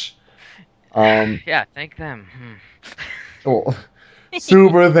much. Yeah, thank them. Well,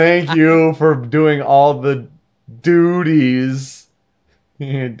 super thank you for doing all the duties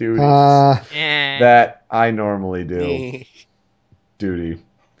Eh. that I normally do. Duty.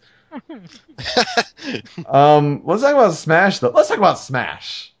 Let's talk about Smash though. Let's talk about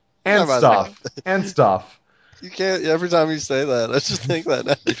Smash and Talk about stuff and stuff. You can't. Every time you say that, I just think that.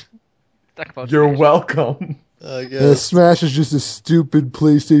 Talk about You're Smash. welcome. I guess. Smash is just a stupid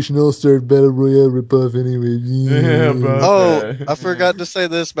PlayStation All-Star Battle Royale ripoff anyway. Yeah, bro. Oh, Okay. I forgot to say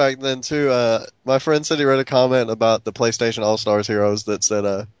this back then too. My friend said he read a comment about the PlayStation All Stars Heroes that said,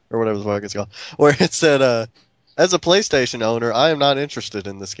 or whatever the fuck it's called, where it said, as a PlayStation owner, I am not interested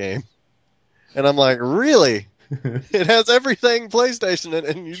in this game. And I'm like, really? It has everything PlayStation in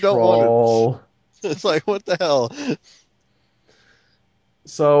it, and you don't want Troll. it. It's like, what the hell?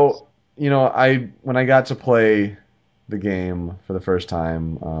 So, when I got to play the game for the first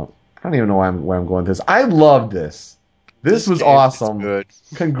time, I don't even know where I'm going with this. I loved this. This was game is awesome. good.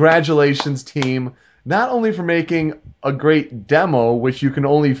 Congratulations, team. Not only for making a great demo, which you can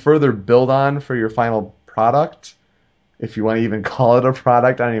only further build on for your final product, if you want to even call it a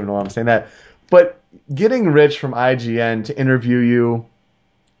product. I don't even know why I'm saying that. But getting Rich from IGN to interview you,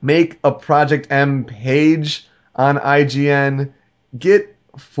 make a Project M page on IGN, get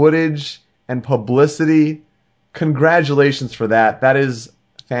footage and publicity. Congratulations for that. That is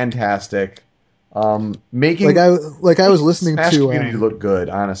fantastic. Making I was listening Smash to community look good,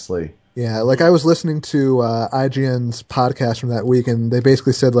 honestly. Yeah, I was listening to IGN's podcast from that week, and they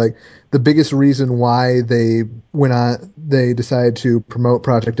basically said the biggest reason why they decided to promote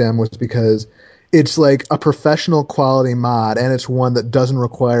Project M was because it's a professional quality mod, and it's one that doesn't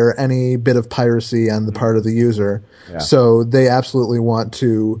require any bit of piracy on the part of the user. Yeah. So they absolutely want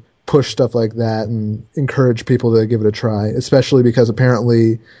to push stuff like that and encourage people to give it a try, especially because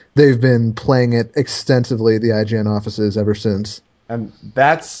apparently they've been playing it extensively at the IGN offices ever since. And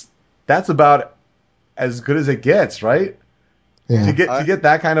that's about as good as it gets, right? Yeah. To get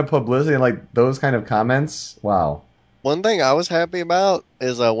that kind of publicity and those kind of comments, wow. One thing I was happy about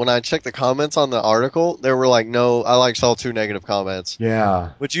is when I checked the comments on the article, there were no, I saw 2 negative comments.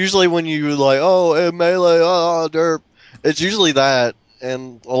 Yeah. Which usually when you oh, Melee, oh, derp, it's usually that.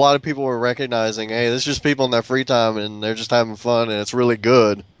 And a lot of people were recognizing, hey, this is just people in their free time and they're just having fun and it's really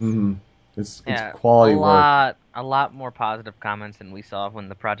good. Mm-hmm. It's quality work. A lot more positive comments than we saw when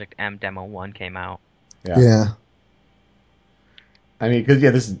the Project M Demo 1 came out. Yeah. I mean, because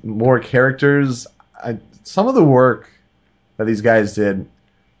this is more characters. Some of the work that these guys did,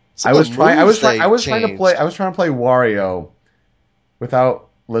 I was trying to play Wario without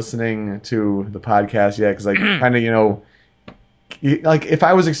listening to the podcast yet, because kind of if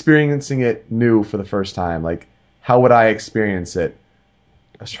I was experiencing it new for the first time, how would I experience it?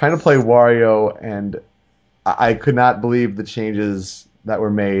 I was trying to play Wario, and I could not believe the changes that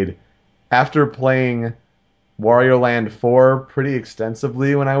were made after playing Wario Land 4 pretty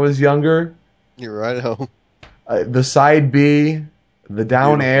extensively when I was younger. You're right at home. The side B, the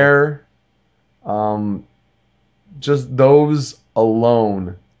down Beautiful. air, just those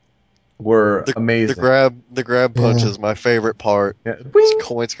alone were amazing. The grab punch is my favorite part. Yeah.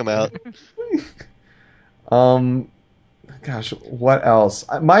 Coins come out. Gosh, what else?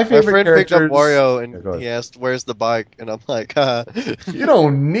 My favorite My friend characters... picked up Wario and Yeah, he asked, "Where's the bike?" And I'm like, You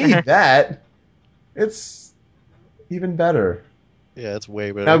don't need that. It's even better. Yeah, it's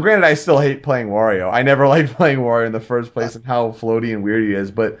way better. Now, granted, I still hate playing Wario. I never liked playing Wario in the first place and how floaty and weird he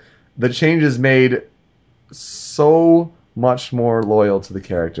is, but the changes made so much more loyal to the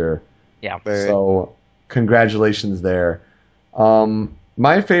character. Yeah. Very. So, congratulations there.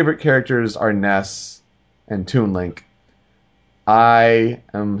 My favorite characters are Ness and Toon Link. I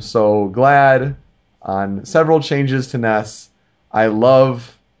am so glad on several changes to Ness. I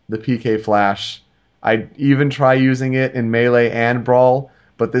love the PK Flash. I even try using it in Melee and Brawl,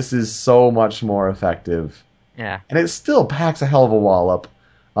 but this is so much more effective. Yeah. And it still packs a hell of a wallop.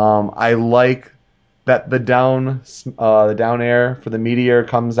 I like that the down air for the meteor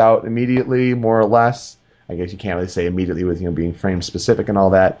comes out immediately, more or less. I guess you can't really say immediately with being frame specific and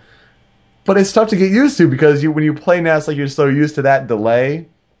all that. But it's tough to get used to because when you play Ness, like you're so used to that delay.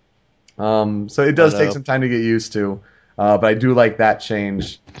 So it does take some time to get used to. But I do like that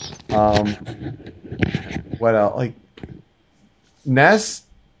change. What else? Like Ness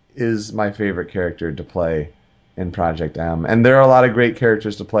is my favorite character to play in Project M, and there are a lot of great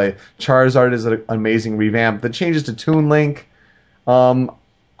characters to play. Charizard is an amazing revamp. The changes to Toon Link, I'll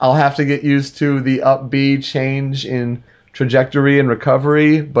have to get used to the up B change in trajectory and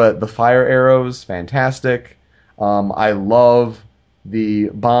recovery, but the fire arrows, fantastic. I love the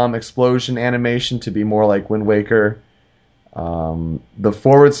bomb explosion animation to be more like Wind Waker. The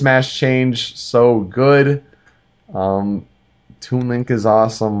forward smash change, so good. Toon Link is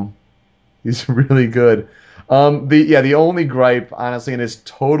awesome. He's really good. The only gripe, honestly, and it's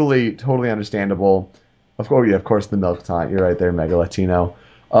totally understandable. Of course, the milk taunt. You're right there, Mega Latino.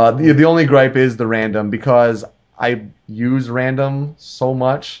 The only gripe is the random, because I use random so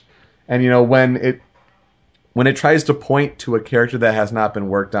much, and when it tries to point to a character that has not been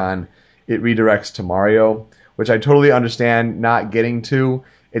worked on, it redirects to Mario, which I totally understand not getting to.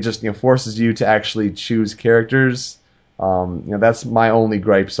 It just forces you to actually choose characters. That's my only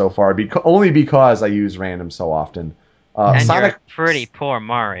gripe so far, only because I use random so often. And Sonic, you're a pretty poor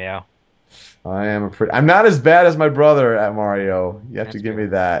Mario. I'm not as bad as my brother at Mario. You have That's to give true. me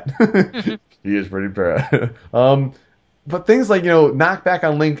that. He is pretty bad. But things like knockback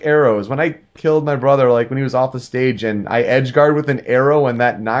on Link arrows. When I killed my brother, like when he was off the stage, and I edge guard with an arrow, and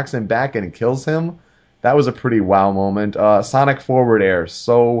that knocks him back and kills him. That was a pretty wow moment. Sonic forward air,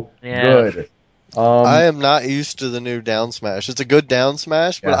 so good. I am not used to the new down smash. It's a good down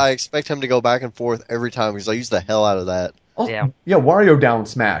smash, but Yeah. I expect him to go back and forth every time because I use the hell out of that. Yeah, Wario down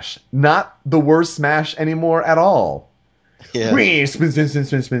smash. Not the worst smash anymore at all. Yeah. Spin, spin, spin, spin,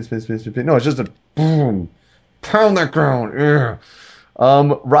 spin, spin, spin, spin, spin. No, it's just a boom. Pound that ground. Ugh.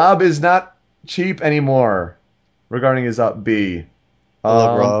 Rob is not cheap anymore regarding his up B. I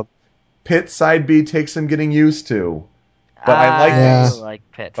love Rob. Pit side B takes some getting used to. But I like this. like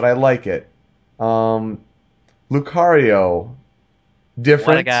Pit. But I like it. Lucario. Different.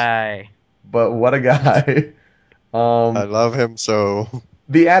 What a guy. But what a guy. I love him so.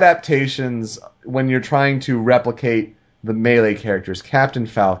 The adaptations, when you're trying to replicate the Melee characters, Captain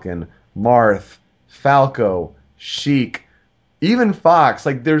Falcon, Marth, Falco, Sheik, even Fox,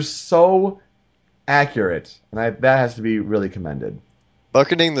 like they're so accurate, and that has to be really commended.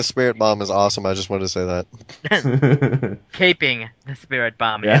 Bucketing the Spirit Bomb is awesome. I just wanted to say that. Caping the Spirit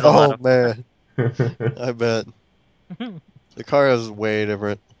Bomb. Yeah. Is a lot Oh, of man. I bet. Lucario's way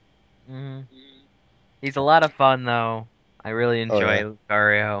different. Mhm. He's a lot of fun, though. I really enjoy yeah.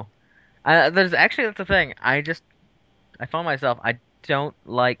 Lucario. That's the thing. I found myself, I don't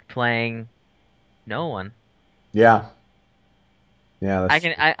like playing no one. Yeah. Yeah. That's,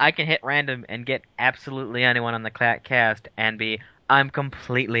 I can hit random and get absolutely anyone on the cast and I'm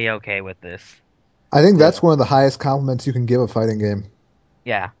completely okay with this. I think that's one of the highest compliments you can give a fighting game.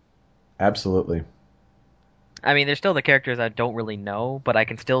 Yeah. Absolutely. I mean, there's still the characters I don't really know, but I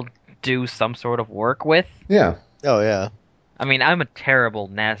can still do some sort of work with. Yeah. Oh, yeah. I mean, I'm a terrible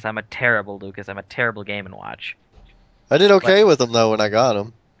Ness, I'm a terrible Lucas, I'm a terrible Game & Watch. I did okay with him, though, when I got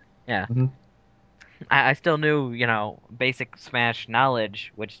him. Yeah. Mhm. I still knew, basic Smash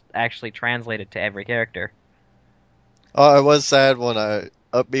knowledge, which actually translated to every character. Oh, I was sad when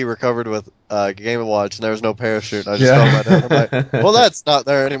up B recovered with Game & Watch and there was no parachute. I just felt my dad. I'm like, well, that's not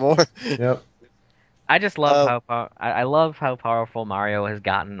there anymore. Yep. I just love I love how powerful Mario has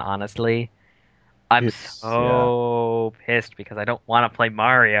gotten, honestly. I'm so pissed because I don't want to play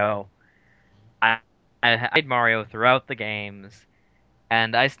Mario. I played Mario throughout the games,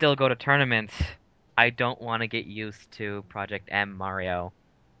 and I still go to tournaments. I don't want to get used to Project M Mario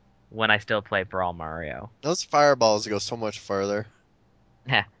when I still play Brawl Mario. Those fireballs go so much further.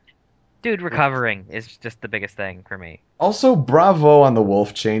 Dude, recovering is just the biggest thing for me. Also, bravo on the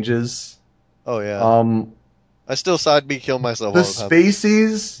wolf changes. Oh, yeah. I still side B kill myself The all the time.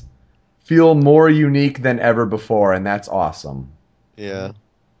 Spaceys feel more unique than ever before, and that's awesome. Yeah.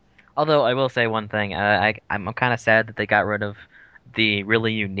 Although I will say one thing, I'm kind of sad that they got rid of the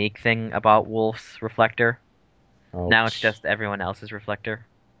really unique thing about Wolf's reflector. Oh, Now it's just everyone else's reflector.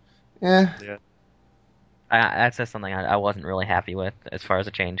 yeah. Yeah. That's just something I wasn't really happy with as far as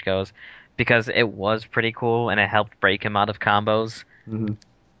the change goes, because it was pretty cool and it helped break him out of combos Mhm.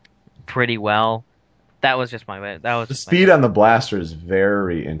 pretty well. That was just my way. That was The just my speed way. on the blaster is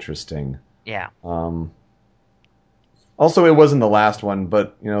very interesting. Yeah. Also, it wasn't the last one,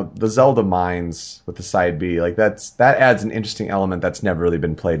 but the Zelda mines with the side B, like that adds an interesting element that's never really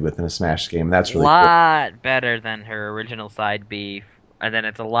been played with in a Smash game. That's really cool. Lot better than her original side B, and then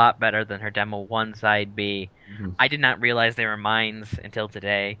it's a lot better than her demo 1 side B. Mhm. I did not realize they were mines until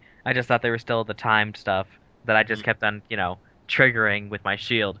today. I just thought they were still the timed stuff that I just kept on, triggering with my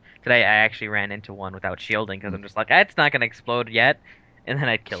shield. Today I actually ran into one without shielding because I'm just like, it's not going to explode yet. And then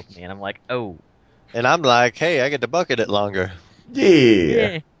it killed me, and I'm like, oh. And I'm like, hey, I get to bucket it longer.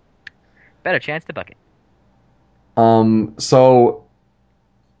 Yeah. Better chance to bucket. So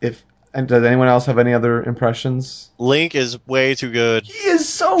and does anyone else have any other impressions? Link is way too good. He is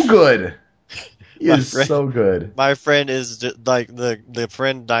so good. He My is friend- so good. My friend is like the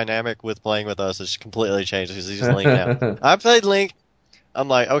friend dynamic with playing with us has completely changed because he's Link now. I played Link. I'm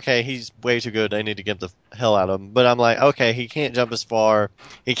like, okay, he's way too good. I need to get the hell out of him. But I'm like, okay, he can't jump as far.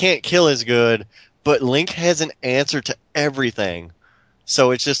 He can't kill as good. But Link has an answer to everything.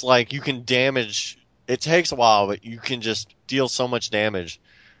 So it's just like you can damage. It takes a while, but you can just deal so much damage.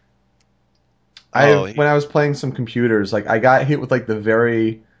 When I was playing some computers, like I got hit with like the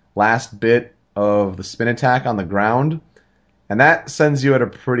very last bit of the spin attack on the ground, and that sends you at a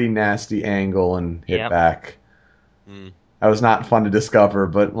pretty nasty angle and hit Yep. back. Mm. That was not fun to discover,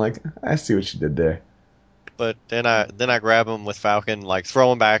 but like I see what you did there. But then I grab him with Falcon, like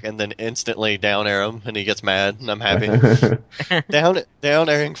throw him back, and then instantly down air him, and he gets mad, and I'm happy. down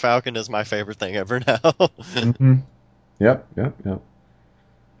airing Falcon is my favorite thing ever now. Mm-hmm. Yep. Falcon.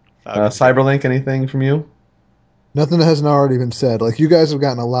 Cyberlink, anything from you? Nothing that hasn't already been said. Like, you guys have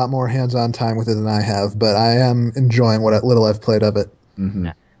gotten a lot more hands-on time with it than I have, but I am enjoying what little I've played of it. Mm-hmm.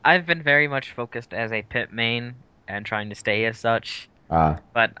 I've been very much focused as a pit main and trying to stay as such. Ah.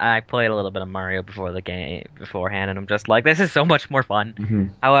 But I played a little bit of Mario before the game beforehand, and I'm just like, this is so much more fun. Mm-hmm.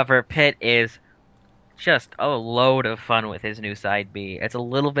 However, Pit is just a load of fun with his new side B. It's a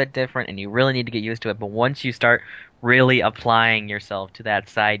little bit different, and you really need to get used to it. But once you start really applying yourself to that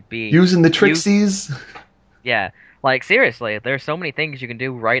side B, Using the Trixies. yeah, like seriously, there's so many things you can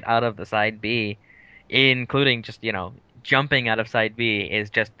do right out of the side B, including just jumping out of side B is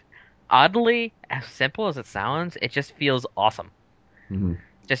just oddly as simple as it sounds. It just feels awesome. Mm-hmm.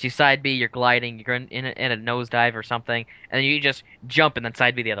 Just you side B, you're gliding, you're in a nosedive or something, and then you just jump and then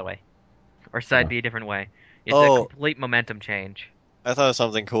side B the other way, or side B a different way. It's a complete momentum change. I thought of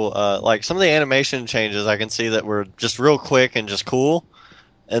something cool. Like some of the animation changes, I can see that were just real quick and just cool.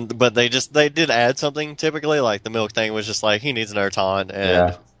 But they did add something. Typically, like the Milk thing was just like he needs another taunt,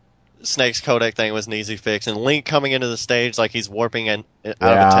 and Snake's Kodak thing was an easy fix, and Link coming into the stage like he's warping out of a temple.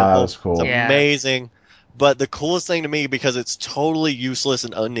 That was cool. It's amazing. But the coolest thing to me, because it's totally useless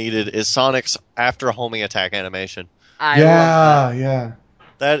and unneeded, is Sonic's after homing attack animation. I love that. Yeah.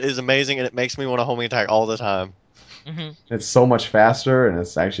 That is amazing, and it makes me want to homing attack all the time. Mm-hmm. It's so much faster, and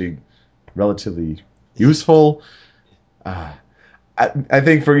it's actually relatively useful. I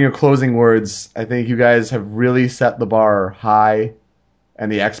think for closing words, I think you guys have really set the bar high,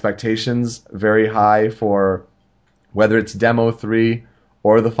 and the expectations very high for whether it's Demo 3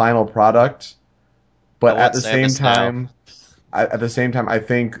 or the final product. But at the same time, I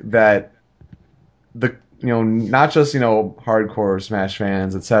think that the not just hardcore Smash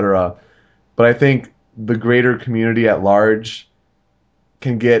fans, etc., but I think the greater community at large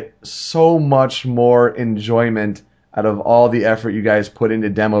can get so much more enjoyment out of all the effort you guys put into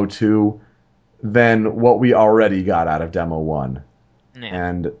Demo 2 than what we already got out of Demo 1. Yeah.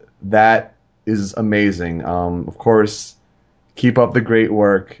 And that is amazing. Of course, keep up the great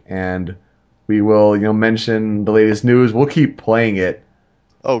work, and we will, mention the latest news. We'll keep playing it.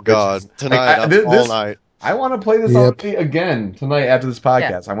 Oh God, tonight, all night. I want to play this all day again tonight after this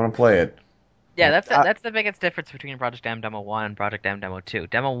podcast. I want to play it. Yeah, that's the biggest difference between Project M Demo 1 and Project M Demo 2.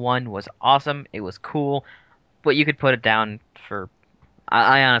 Demo 1 was awesome. It was cool, but you could put it down for...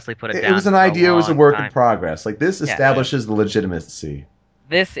 I honestly put it down. It was an idea. It was a work in progress. Like, this establishes the legitimacy.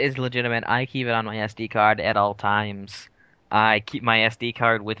 This is legitimate. I keep it on my SD card at all times. I keep my SD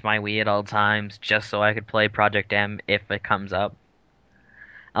card with my Wii at all times, just so I could play Project M if it comes up.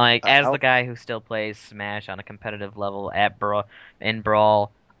 Like, as the guy who still plays Smash on a competitive level in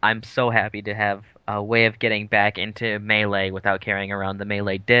Brawl, I'm so happy to have a way of getting back into Melee without carrying around the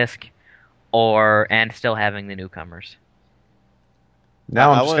Melee disc, and still having the newcomers.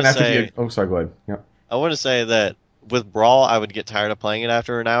 Now I'm just going to have to be... Oh, sorry, go ahead. Yep. I want to say that with Brawl, I would get tired of playing it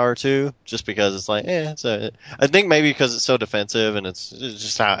after an hour or two, just because it's like, I think maybe because it's so defensive and it's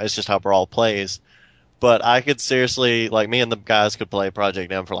just how Brawl plays. But I could seriously, like, me and the guys could play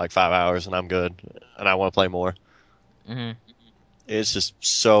Project M for like 5 hours, and I'm good, and I want to play more. Mm-hmm. It's just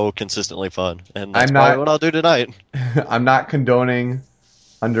so consistently fun, and that's probably what I'll do tonight. I'm not condoning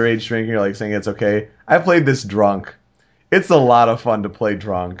underage drinking or like saying it's okay. I played this drunk. It's a lot of fun to play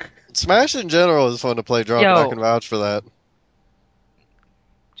drunk. Smash in general is fun to play drunk, and I can vouch for that.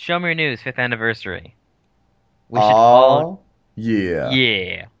 Show me your news, 5th anniversary. We should all... Yeah.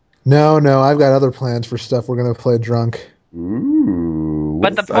 Yeah. No, I've got other plans for stuff we're going to play drunk. Ooh.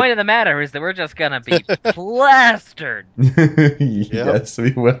 But the point of the matter is that we're just going to be plastered. Yes,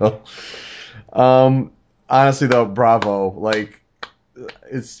 we will. Honestly, though, bravo. Like,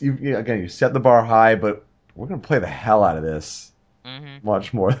 you set the bar high, but we're going to play the hell out of this. Mm-hmm.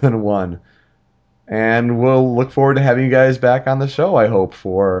 Much more than one. And we'll look forward to having you guys back on the show, I hope,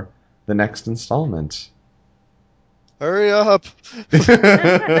 for the next installment. Hurry up.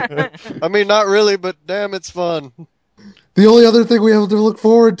 I mean, not really, but damn, it's fun. The only other thing we have to look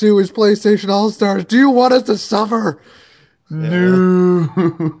forward to is PlayStation All-Stars. Do you want us to suffer? No.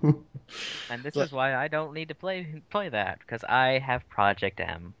 And this is why I don't need to play that, because I have Project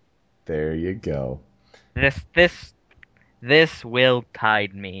M. There you go. This will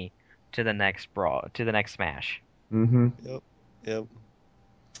tide me to the next Brawl, to the next Smash. Mm-hmm. Yep.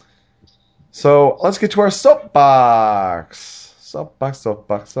 So let's get to our soapbox. Soapbox.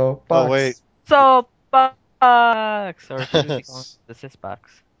 Oh wait. Soapbox, or the Sysbox.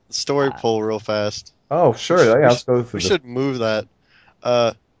 Story pull real fast. Oh sure, yeah. Let's go through. We should move that.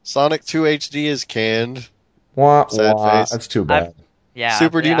 Sonic 2 HD is canned. Sad face. That's too bad.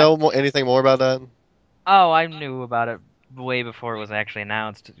 Super, do you know anything more about that? Oh, I knew about it way before it was actually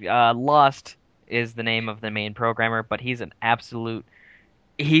announced. Lost is the name of the main programmer, but he's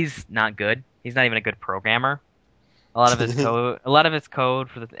not good. He's not even a good programmer. A lot of his code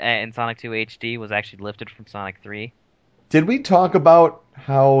for in Sonic 2 HD was actually lifted from Sonic 3. Did we talk about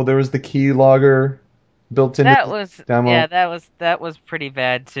how there was the keylogger built into the demo? Yeah, that was pretty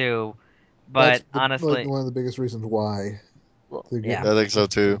bad too. But honestly, one of the biggest reasons why. Yeah, I think so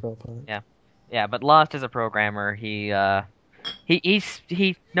too. Yeah, but Lost is a programmer. He knows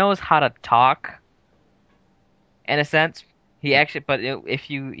how to talk. In a sense,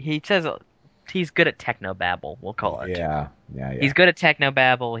 he says he's good at technobabble. We'll call it. Yeah. He's good at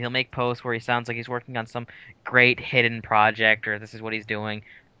technobabble. He'll make posts where he sounds like he's working on some great hidden project, or this is what he's doing.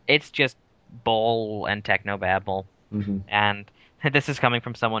 It's just bull and technobabble. Mm-hmm. And this is coming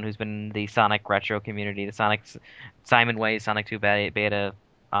from someone who's been in the Sonic retro community, the Simon Way's Sonic 2 beta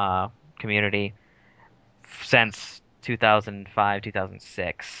community since 2005,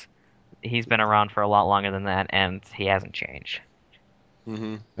 2006. He's been around for a lot longer than that, and he hasn't changed.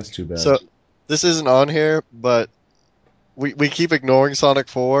 Mm-hmm. That's too bad. So this isn't on here, but we keep ignoring Sonic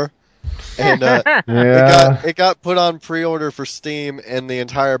 4, and it got put on pre-order for Steam, and the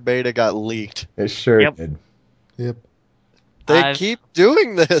entire beta got leaked. It sure did. Yep. They keep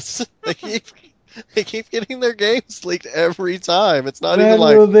doing this. They keep getting their games leaked every time. It's not even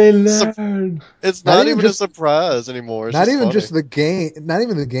like they learn? It's not even a surprise anymore. It's not even funny. just the game. Not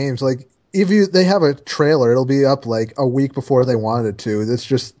even the games. Like if they have a trailer, it'll be up like a week before they wanted it to. That's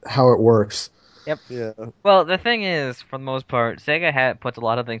just how it works. Yep. Yeah. Well, the thing is, for the most part, Sega puts a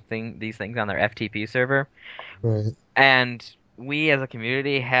lot of these things on their FTP server, right? And we, as a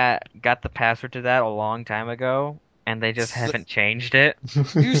community, got the password to that a long time ago, and they just haven't changed it.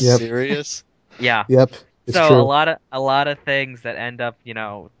 You serious? Yeah. Yep. It's so true. a lot of things that end up,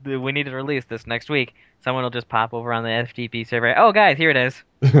 we need to release this next week. Someone will just pop over on the FTP server. Oh, guys, here it is.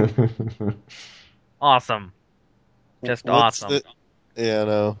 Awesome. Just awesome. Yeah,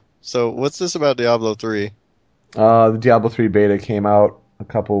 no. So, what's this about Diablo 3? The Diablo 3 beta came out a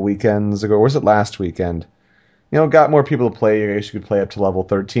couple weekends ago. Or was it last weekend? Got more people to play. I guess you could play up to level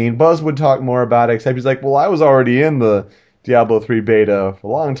 13. Buzz would talk more about it, except he's like, well, I was already in the Diablo 3 beta for a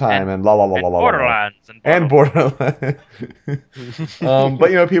long time, and la la la la la. Borderlands.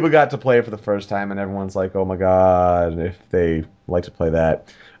 But people got to play it for the first time, and everyone's like, "Oh my god!" If they like to play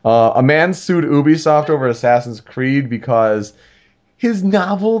that, a man sued Ubisoft over Assassin's Creed because his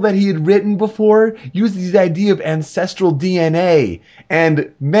novel that he had written before used the idea of ancestral DNA,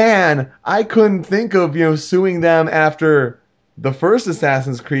 and man, I couldn't think of suing them after the first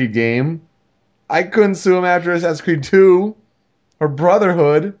Assassin's Creed game. I couldn't sue him after Assassin's Creed 2. or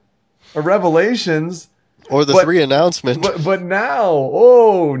Brotherhood or Revelations. Or the 3 announcement. But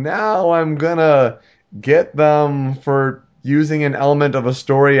now I'm gonna get them for using an element of a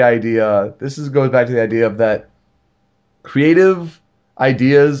story idea. Goes back to the idea of that creative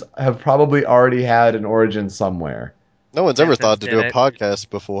ideas have probably already had an origin somewhere. No one's ever thought to do a podcast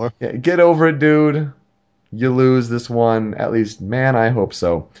before. Yeah, get over it, dude. You lose this one. At least, man, I hope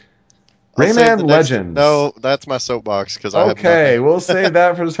so. Rayman Legends. No, that's my soapbox because I have nothing. Okay, we'll save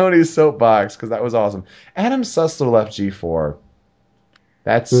that for Tony's soapbox because that was awesome. Adam Sessler left G4.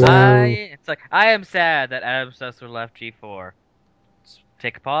 I am sad that Adam Sessler left G4.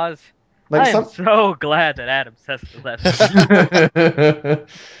 Take a pause. I am so glad that Adam Sessler left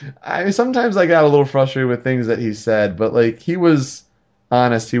G4. Sometimes I got a little frustrated with things that he said, but like he was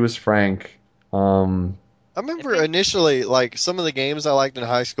honest, he was frank. I remember initially, like, some of the games I liked in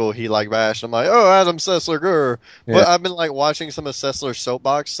high school, he, like, bashed. I'm like, oh, Adam Sessler, grr. Yeah. But I've been, like, watching some of Sessler's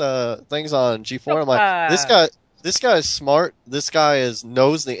soapbox things on G4. I'm like, this guy is smart. This guy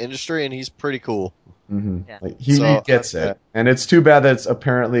knows the industry, and he's pretty cool. Mm-hmm. Yeah. Like, he gets it. And it's too bad that it's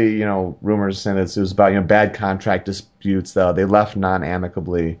apparently, rumors saying that it was about, bad contract disputes, though. They left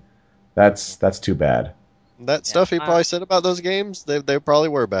non-amicably. That's too bad. That stuff he probably said about those games, they probably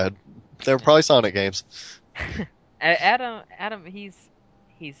were bad. They were probably Sonic games. Adam, he's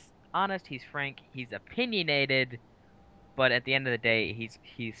honest, he's frank, he's opinionated, but at the end of the day, he's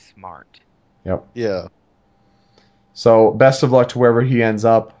smart. Yep. Yeah. So best of luck to wherever he ends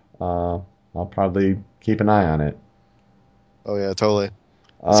up. I'll probably keep an eye on it. Oh yeah, totally.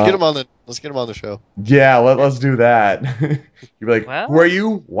 Let's get him on the show. Yeah, let's do that. You'd be like, who are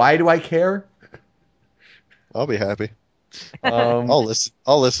you? Why do I care? I'll be happy. I'll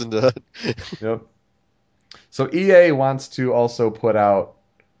listen to it. Yep. So EA wants to also put out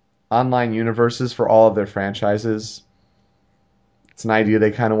online universes for all of their franchises. It's an idea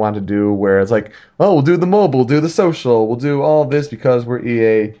they kind of want to do where it's like, oh, we'll do the mobile, we'll do the social, we'll do all this because we're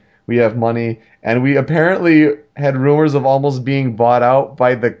EA, we have money, and we apparently had rumors of almost being bought out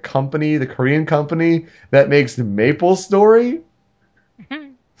by the Korean company that makes MapleStory.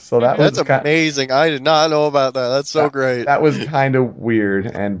 So that's amazing. I did not know about that. That's so great. That was kind of weird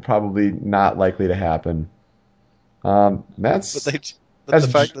and probably not likely to happen. But the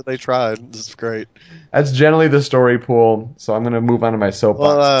fact that they tried is great. That's generally the story pool. So I'm going to move on to my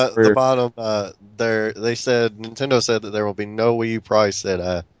soapbox. The bottom, Nintendo said that there will be no Wii U price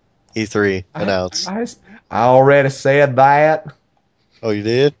at E3 announced. I already said that. Oh, you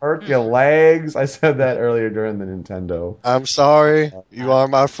did? Hurt your legs. I said that earlier during the Nintendo. I'm sorry. You are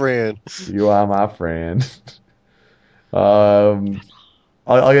my friend. You are my friend. I'll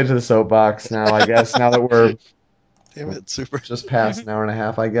get to the soapbox now, I guess, now that we're just past an hour and a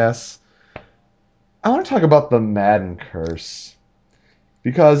half, I guess. I want to talk about the Madden curse.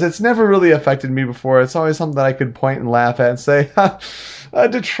 Because it's never really affected me before. It's always something that I could point and laugh at and say, a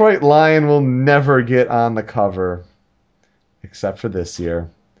Detroit Lion will never get on the cover. Except for this year.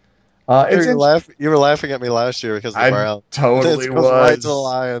 You were laughing at me last year because of the Browns. Totally was. Right to the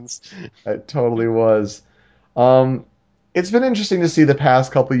Lions. It totally was. It's been interesting to see the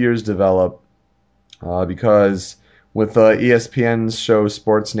past couple years develop because with ESPN's show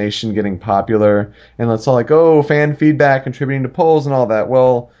Sports Nation getting popular, and it's all like, oh, fan feedback contributing to polls and all that.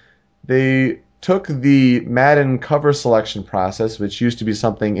 Well, they took the Madden cover selection process, which used to be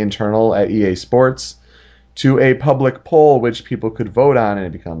something internal at EA Sports, to a public poll which people could vote on, and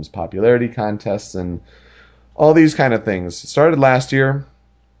it becomes popularity contests and all these kind of things. It started last year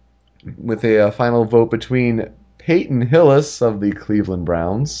with a final vote between Peyton Hillis of the Cleveland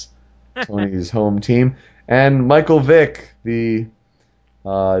Browns, Tony's home team, and Michael Vick, the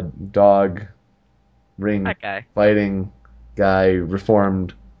dog ring fighting guy,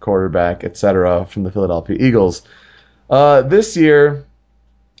 reformed quarterback, etc., from the Philadelphia Eagles. This year,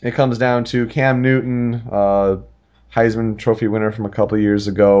 it comes down to Cam Newton, Heisman Trophy winner from a couple of years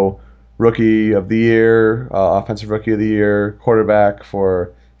ago, Rookie of the Year, Offensive Rookie of the Year, quarterback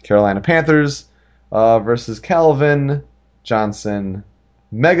for Carolina Panthers, versus Calvin Johnson,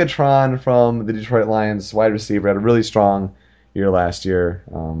 Megatron from the Detroit Lions, wide receiver. Had a really strong year last year.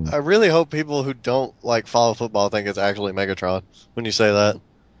 I really hope people who don't follow football think it's actually Megatron when you say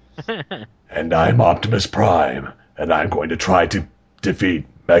that. And I'm Optimus Prime, and I'm going to try to defeat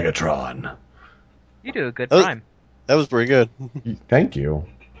Megatron. You do a good Prime. That was pretty good. Thank you.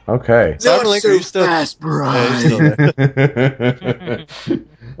 Okay. Not so fast, Brian.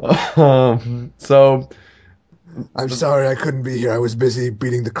 So, I'm sorry I couldn't be here. I was busy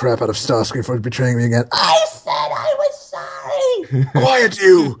beating the crap out of Starscream for betraying me again. I said I was sorry. Quiet,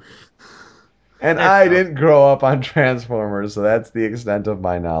 you. And I didn't grow up on Transformers, so that's the extent of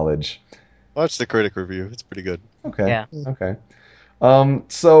my knowledge. Watch the critic review. It's pretty good. Okay. Yeah. Okay.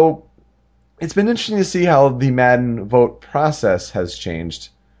 So it's been interesting to see how the Madden vote process has changed.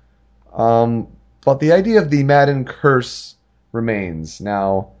 But the idea of the Madden curse remains.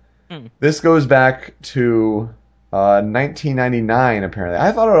 Now, this goes back to 1999, apparently.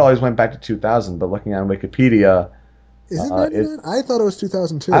 I thought it always went back to 2000, but looking on Wikipedia... Is it 99? I thought it was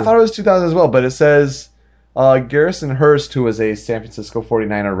 2002. I thought it was 2000 as well, but it says Garrison Hurst, who was a San Francisco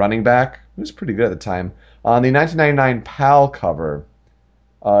 49er running back, who was pretty good at the time, on the 1999 PAL cover,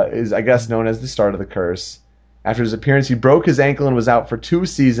 is, I guess, known as the start of the curse. After his appearance, he broke his ankle and was out for 2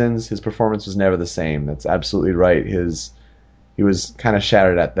 seasons. His performance was never the same. That's absolutely right. He was kind of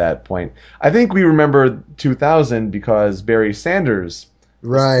shattered at that point. I think we remember 2000 because Barry Sanders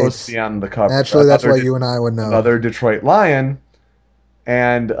was supposed to be on the cover. Naturally, that's why you and I would know. Another Detroit Lion.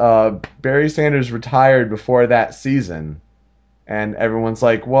 And Barry Sanders retired before that season. And everyone's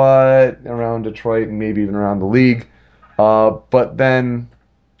like, what? Around Detroit and maybe even around the league. But then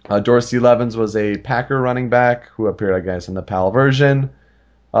Dorsey Levens was a Packer running back who appeared, I guess, in the PAL version.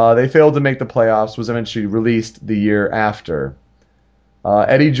 They failed to make the playoffs, was eventually released the year after.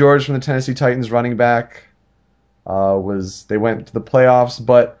 Eddie George from the Tennessee Titans running back, they went to the playoffs,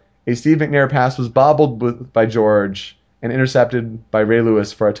 but a Steve McNair pass was bobbled by George and intercepted by Ray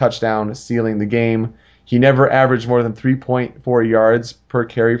Lewis for a touchdown, sealing the game. He never averaged more than 3.4 yards per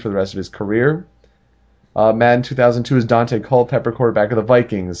carry for the rest of his career. Madden 2002 is Dante Culpepper, quarterback of the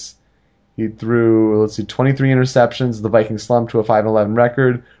Vikings. He threw, 23 interceptions. The Vikings slumped to a 5-11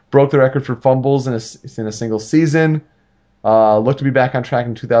 record. Broke the record for fumbles in a single season. Looked to be back on track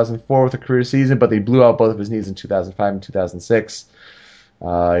in 2004 with a career season, but they blew out both of his knees in 2005 and 2006. He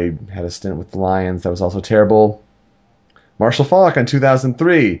had a stint with the Lions. That was also terrible. Marshall Faulk in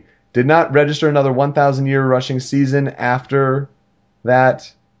 2003 did not register another 1,000-year rushing season after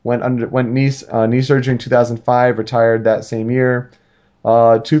that. Went knee surgery in 2005, retired that same year.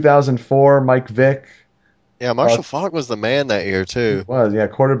 2004, Mike Vick. Yeah, Marshall Faulk was the man that year, too. He was,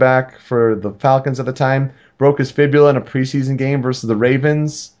 quarterback for the Falcons at the time. Broke his fibula in a preseason game versus the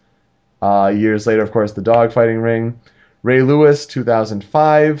Ravens. Years later, of course, the dogfighting ring. Ray Lewis,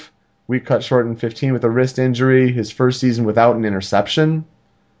 2005. Week cut short in 15 with a wrist injury. His first season without an interception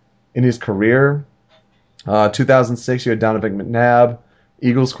in his career. 2006, you had Donovan McNabb,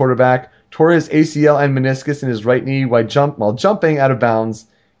 Eagles quarterback. Tore his ACL and meniscus in his right knee while jumping out of bounds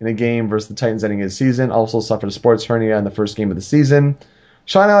in a game versus the Titans ending his season. Also suffered a sports hernia in the first game of the season.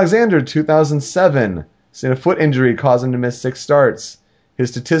 Sean Alexander, 2007. A foot injury caused him to miss 6 starts. His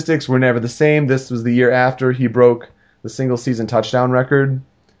statistics were never the same. This was the year after he broke the single-season touchdown record.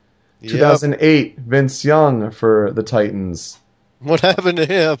 Yep. 2008, Vince Young for the Titans. What happened to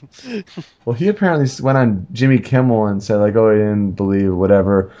him? Well, he apparently went on Jimmy Kimmel and said, he didn't believe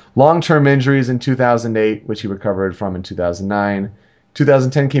whatever. Long-term injuries in 2008, which he recovered from in 2009.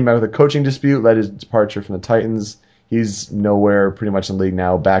 2010 came back with a coaching dispute, led his departure from the Titans. He's nowhere pretty much in the league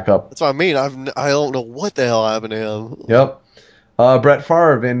now, back up. That's what I mean. I don't know what the hell happened to him. Yep. Brett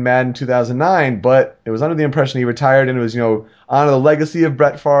Favre in Madden 2009, but it was under the impression he retired, and it was, honor the legacy of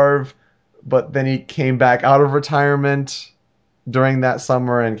Brett Favre, but then he came back out of retirement during that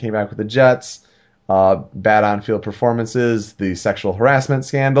summer and came back with the Jets. Bad on-field performances, the sexual harassment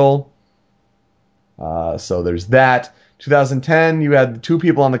scandal. So there's that. 2010, you had the 2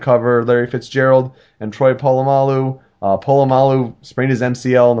 people on the cover, Larry Fitzgerald and Troy Polamalu. Polamalu sprained his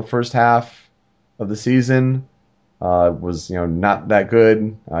MCL in the first half of the season. Was not that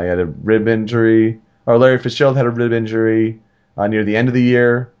good. He had a rib injury, or Larry Fitzgerald had a rib injury near the end of the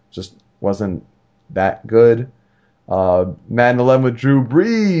year. Just wasn't that good. Madden 11 with Drew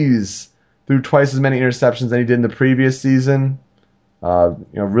Brees threw twice as many interceptions than he did in the previous season.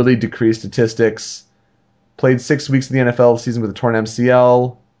 Really decreased statistics. Played 6 weeks of the NFL season with a torn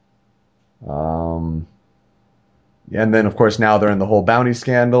MCL. And then, of course, now they're in the whole bounty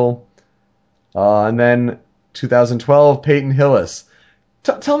scandal. And then 2012, Peyton Hillis.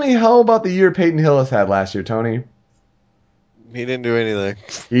 Tell me how about the year Peyton Hillis had last year, Tony? He didn't do anything.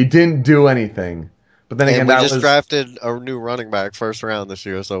 He didn't do anything. But then again, we just drafted a new running back first round this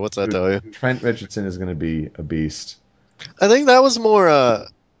year, so what's that tell you? Trent Richardson is going to be a beast. I think that was more,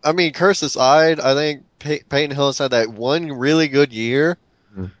 curse aside, I think Peyton Hillis had that one really good year.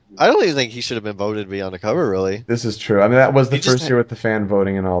 Mm-hmm. I don't even think he should have been voted to be on the cover, really. This is true. That was the first year with the fan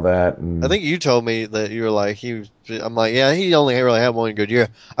voting and all that. And... I think you told me that you were like, I'm like, yeah, he only really had one good year.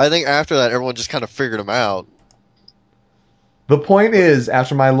 I think after that, everyone just kind of figured him out. The point is,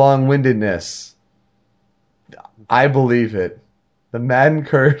 after my long-windedness, I believe it. The Madden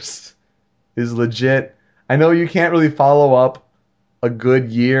curse is legit. I know you can't really follow up a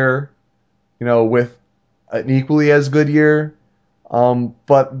good year, with an equally as good year,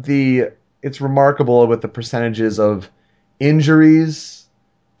 but it's remarkable with the percentages of injuries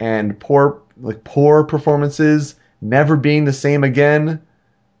and poor performances never being the same again.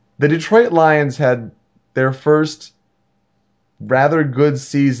 The Detroit Lions had their first rather good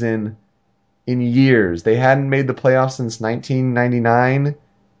season in years. They hadn't made the playoffs since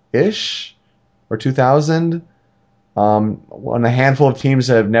 1999-ish or 2000. On a handful of teams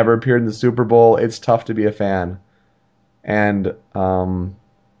that have never appeared in the Super Bowl, it's tough to be a fan. And You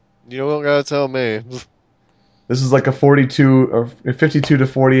don't gotta tell me. this is like a 52 or 52 to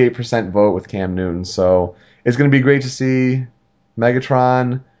 48% vote with Cam Newton. So it's going to be great to see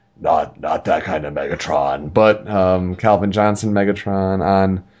Megatron, not that kind of Megatron, but Calvin Johnson Megatron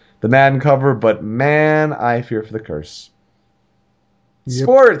on the Madden cover. But man, I fear for the curse. Yep.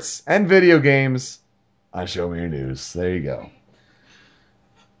 Sports and video games on Show Me Your News. There you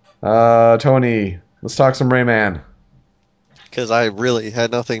go. Tony, let's talk some Rayman. Because I really had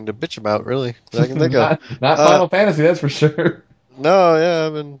nothing to bitch about, really, that I can think of. Not Final Fantasy, that's for sure. No, yeah,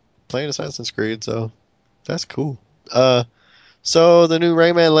 I've been playing Assassin's Creed, so that's cool. So the new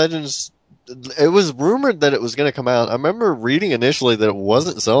Rayman Legends, it was rumored that it was going to come out. I remember reading initially that it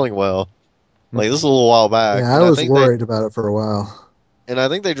wasn't selling well. Like, this was a little while back. Yeah, I was worried about it for a while. And I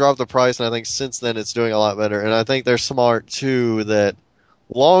think they dropped the price, and I think since then it's doing a lot better. And I think they're smart, too, that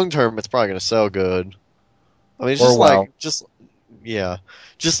long term it's probably going to sell good. I mean, it's just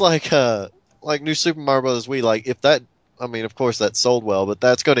like New Super Mario Bros. Wii. Like, if that, I mean, of course that sold well, but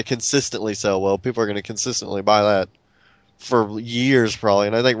that's going to consistently sell well. People are going to consistently buy that for years, probably.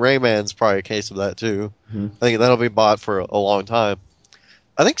 And I think Rayman's probably a case of that, too. Mm-hmm. I think that'll be bought for a long time.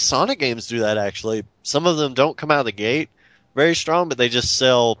 I think Sonic games do that, actually. Some of them don't come out of the gate very strong, but they just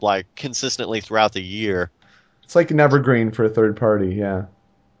sell, like, consistently throughout the year. It's like an evergreen for a third party, yeah.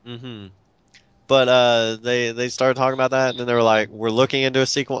 Mm-hmm. But they started talking about that, and then they were like, we're looking into a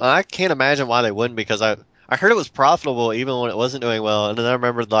sequel. And I can't imagine why they wouldn't, because I heard it was profitable even when it wasn't doing well. And then I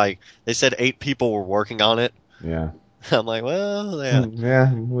remembered, like, they said 8 people were working on it. Yeah. I'm like, well, yeah.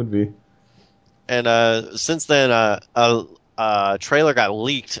 Yeah, it would be. And since then, a trailer got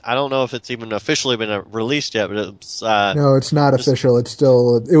leaked. I don't know if it's even officially been released yet, but it's... no, it's not official.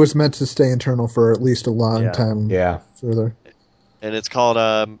 It was meant to stay internal for at least a long time further. And it's called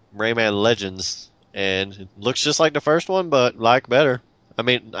Rayman Legends, and it looks just like the first one, but better. I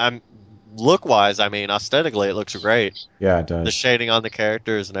mean, look-wise, aesthetically, it looks great. Yeah, it does. The shading on the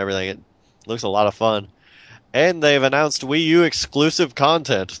characters and everything, it looks a lot of fun. And they've announced Wii U exclusive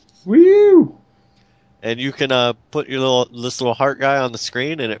content. Wii U! And you can put this little heart guy on the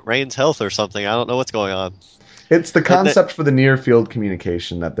screen, and it rains health or something. I don't know what's going on. It's the concept for the near-field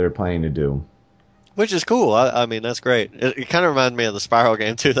communication that they're planning to do. Which is cool. I mean, that's great. It kind of reminds me of the Spyro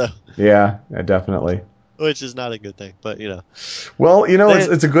game, too, though. Yeah, definitely. Which is not a good thing, but, Well,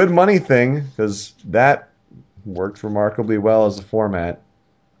 it's a good money thing, because that worked remarkably well as a format.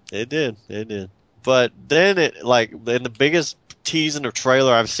 It did. But then in the biggest tease in a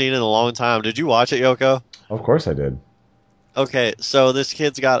trailer I've seen in a long time. Did you watch it, Yoko? Of course I did. Okay, so this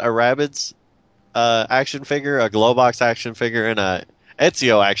kid's got a Rabbids action figure, a Glowbox action figure, and a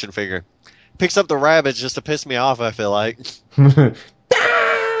Ezio action figure. Picks up the Rabbids just to piss me off, I feel like.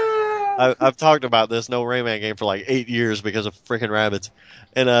 I've talked about this no Rayman game for like 8 years because of freaking Rabbids.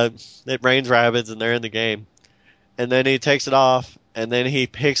 And it rains Rabbids and they're in the game. And then he takes it off, and then he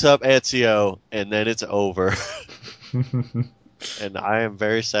picks up Ezio, and then it's over. And I am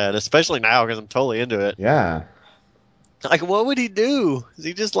very sad, especially now because I'm totally into it. Yeah. Like, what would he do? Is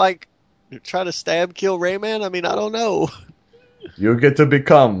he just try to stab kill Rayman? I mean, I don't know. You get to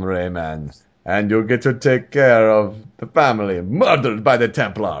become Rayman, and you get to take care of the family murdered by the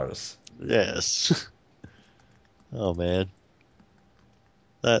Templars. Yes. Oh man.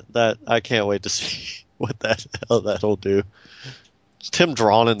 That I can't wait to see what the hell that'll do. Just him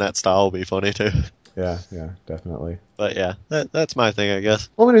drawn in that style will be funny too. Yeah, definitely. But yeah, that's my thing, I guess.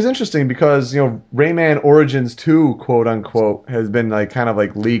 Well, I mean, it's interesting because, Rayman Origins 2, quote unquote, has been kind of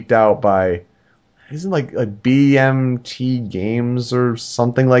leaked out by, isn't a BMT Games or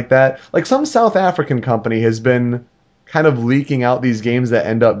something like that? Like some South African company has been kind of leaking out these games that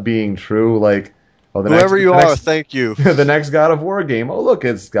end up being true. Whoever you are, thank you. The next God of War game. Oh, look,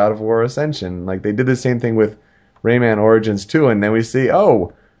 it's God of War Ascension. They did the same thing with Rayman Origins 2, and then we see,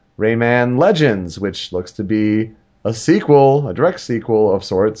 Rayman Legends, which looks to be a direct sequel of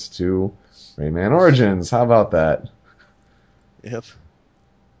sorts to Rayman Origins. How about that? Yep.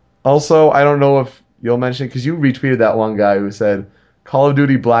 Also, I don't know if you'll mention it, because you retweeted that one guy who said, Call of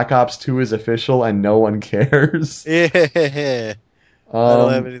Duty Black Ops 2 is official and no one cares. Yeah. I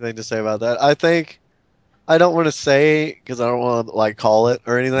don't have anything to say about that. I don't want to say because I don't want to like call it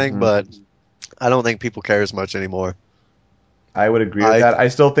or anything, but I don't think people care as much anymore. I would agree with that. I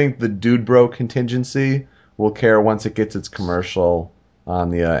still think the Dude Bro contingency will care once it gets its commercial on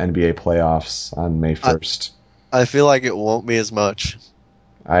the NBA playoffs on May 1st. I feel like it won't be as much.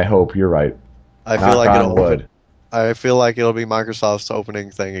 I hope you're right. I feel like it'll be Microsoft's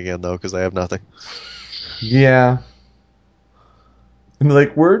opening thing again though, because they have nothing. Yeah. And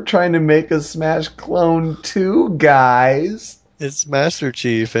like, we're trying to make a Smash clone too, guys. It's Master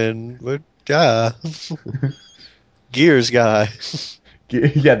Chief and Gears guy.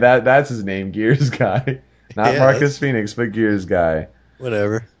 Yeah, that's his name, Gears Guy. Not Marcus Phoenix, but Gears Guy.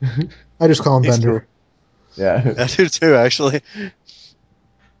 Whatever. I just call him Bender. Yeah. I do too, actually.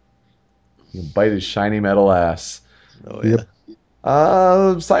 You bite his shiny metal ass. Oh, yeah. Yep.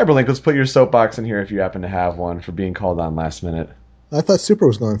 Cyberlink, let's put your soapbox in here if you happen to have one for being called on last minute. I thought Super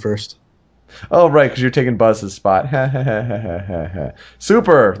was going first. Oh, right, because you're taking Buzz's spot.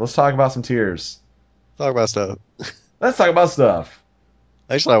 Super, let's talk about some tiers. Talk about stuff. Let's talk about stuff.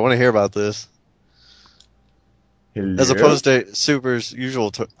 Actually, I want to hear about this. Hello? As opposed to Super's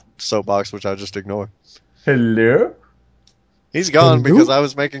usual soapbox, which I just ignore. Hello? He's gone Hello? because I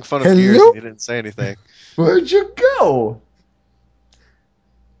was making fun of Hello? Gears and he didn't say anything. Where'd you go?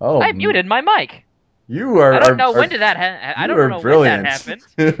 Oh, I muted my mic. You are. I don't know when did that I don't know brilliant. when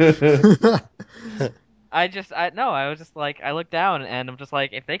that happened. I was just like, I looked down and I'm just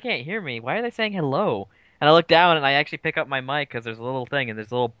like, if they can't hear me, why are they saying hello? And I look down and I actually pick up my mic because there's a little thing and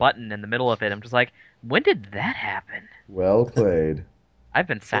there's a little button in the middle of it. I'm just like, when did that happen? Well played. I've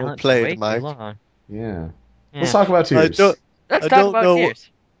been silent played, for way Mike. too long. Yeah. Yeah. Let's talk about tiers. Let's I talk don't about know tiers.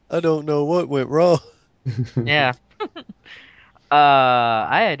 I don't know what went wrong. Yeah.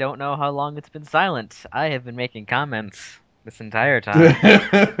 I don't know how long it's been silent. I have been making comments this entire time.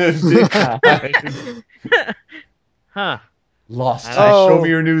 Huh. Lost. Oh. Show me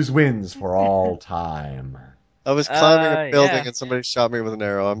your news wins for all time. I was climbing a building yeah. and somebody shot me with an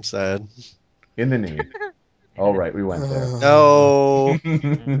arrow. I'm sad. In the knee. All right, we went there. No.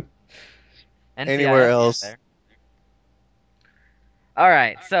 NCIS Anywhere else. there. All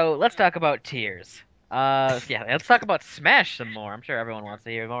right, so let's talk about tiers. Let's talk about Smash some more. I'm sure everyone wants to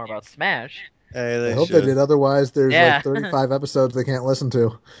hear more about Smash. Hey, they I hope should. they did. Otherwise, there's Yeah. like 35 episodes they can't listen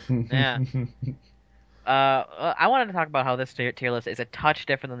to. Yeah. I wanted to talk about how this tier list is a touch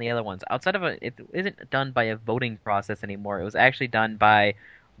different than the other ones. Outside of it isn't done by a voting process anymore. It was actually done by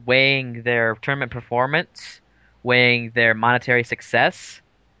weighing their tournament performance, weighing their monetary success,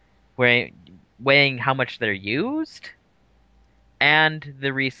 weighing how much they're used, and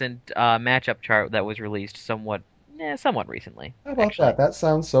the recent matchup chart that was released somewhat recently. How about actually. that? That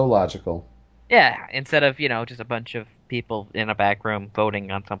sounds so logical. Yeah, instead of, just a bunch of people in a back room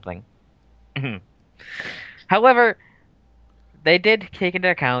voting on something. However, they did take into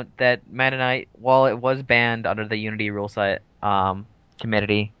account that Meta Knight, while it was banned under the Unity rule set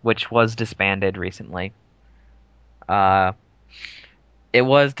committee, which was disbanded recently, it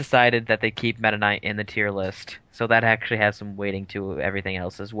was decided that they keep Meta Knight in the tier list, so that actually has some weighting to everything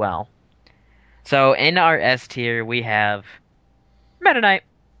else as well. So in our S tier, we have Meta Knight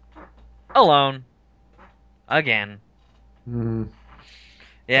alone again. Hmm.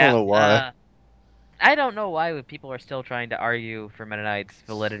 Yeah, I don't know why. I don't know why people are still trying to argue for Meta Knight's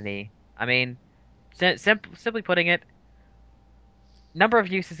validity. I mean, simply putting it, number of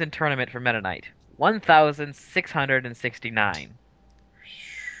uses in tournament for Meta Knight 1,669.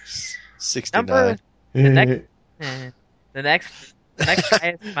 69. The next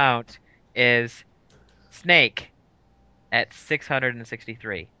highest amount is Snake at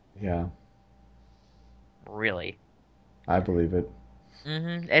 663. Yeah, Really? I believe it.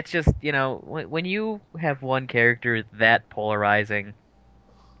 It's just, when you have one character that polarizing.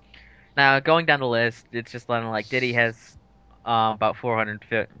 Now, going down the list, it's just like Diddy has about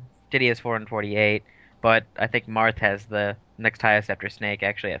 450. Diddy has 448, but I think Marth has the next highest after Snake,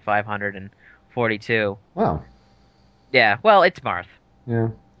 actually at 542. Wow. Yeah, well, it's Marth. Yeah.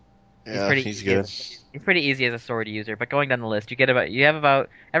 Yeah, he's good. He's pretty easy as a sword user, but going down the list,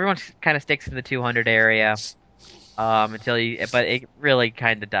 everyone kind of sticks in the 200 area. But it really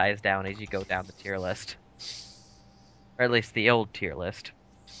kind of dies down as you go down the tier list, or at least the old tier list.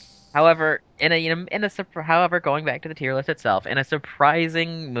 However, going back to the tier list itself, in a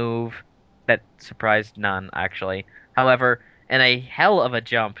surprising move that surprised none actually. However, in a hell of a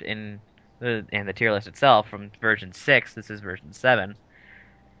jump in the tier list itself from version 6, this is version 7.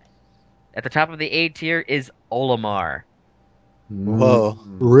 At the top of the A tier is Olimar. Whoa.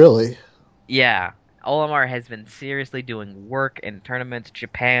 Really? Yeah. Olimar has been seriously doing work in tournaments.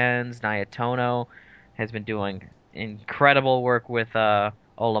 Japan's Nayatono has been doing incredible work with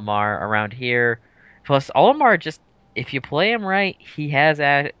Olimar around here. Plus, Olimar just, if you play him right, he has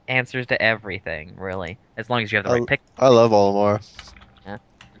answers to everything, really, as long as you have the right pick. I love Olimar.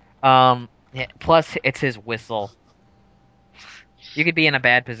 Yeah, plus, it's his whistle. You could be in a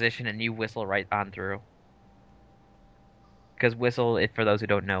bad position and you whistle right on through. Because whistle, for those who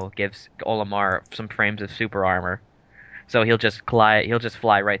don't know, gives Olimar some frames of super armor, so he'll just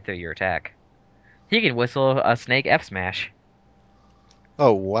fly right through your attack. He can whistle a snake F smash.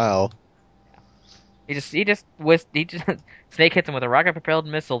 Oh wow! He just snake hits him with a rocket propelled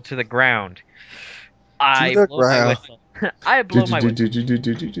missile to the ground. I blow my whistle. I blow my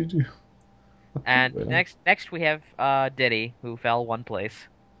whistle. And next we have Diddy, who fell one place.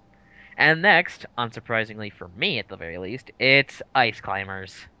 And next, unsurprisingly for me at the very least, it's Ice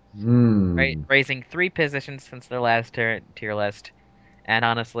Climbers. Right, raising 3 positions since their last tier list, and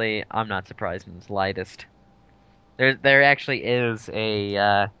honestly, I'm not surprised in the slightest. There actually is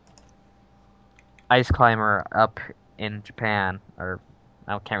a Ice Climber up in Japan, or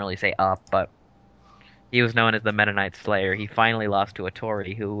I can't really say up, but he was known as the Meta Knight Slayer. He finally lost to a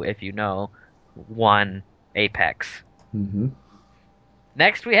Tori, who, if you know, won Apex. Mm-hmm.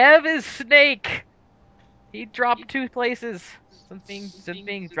 Next we have is Snake. He dropped 2 places since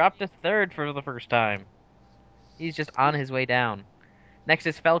being dropped to 3rd for the first time. He's just on his way down. Next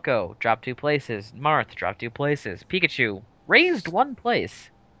is Falco, dropped 2 places. Marth, dropped 2 places. Pikachu, raised 1 place.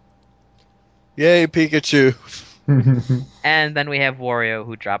 Yay, Pikachu! And then we have Wario,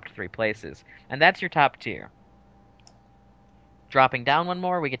 who dropped 3 places. And that's your top tier. Dropping down 1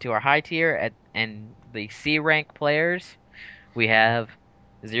 more, we get to our high tier, and the C rank players. We have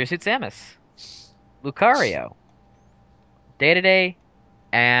Zero Suit Samus, Lucario, Day-to-Day,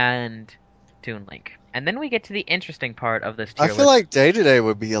 and Toon Link. And then we get to the interesting part of this tier list. I feel like Day-to-Day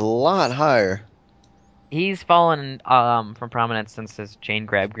would be a lot higher. He's fallen from prominence since his chain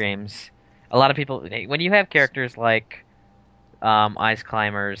grab games. A lot of people, when you have characters like Ice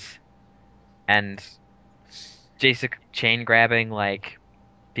Climbers and basic chain grabbing like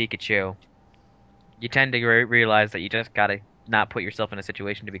Pikachu, you tend to realize that you just gotta not put yourself in a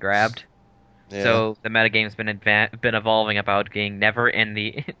situation to be grabbed. Yeah. So the metagame's been evolving about being never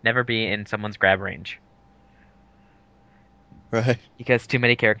be in someone's grab range. Right. Because too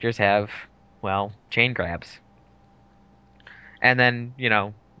many characters have, well, chain grabs. And then,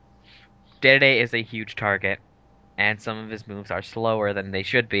 Day-to-Day is a huge target, and some of his moves are slower than they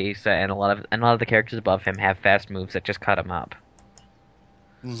should be, and a lot of the characters above him have fast moves that just cut him up.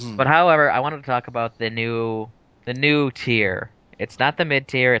 Mm-hmm. But however, I wanted to talk about the new tier. It's not the mid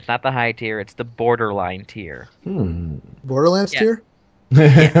tier, it's not the high tier, it's the borderline tier. Borderlands tier?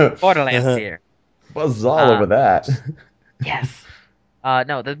 Yeah, Borderlands tier. Buzz all over that. Yes.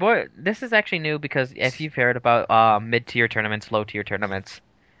 No, this is actually new because if you've heard about mid-tier tournaments, low-tier tournaments,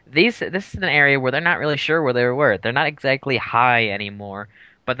 this is an area where they're not really sure where they were. They're not exactly high anymore,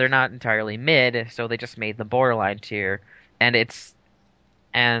 but they're not entirely mid, so they just made the borderline tier, and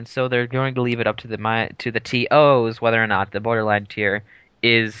so they're going to leave it up to the TOs whether or not the borderline tier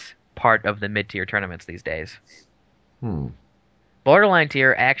is part of the mid-tier tournaments these days. Borderline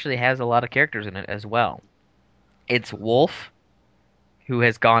tier actually has a lot of characters in it as well. It's Wolf, who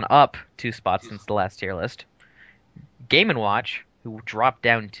has gone up 2 spots since the last tier list. Game & Watch, who dropped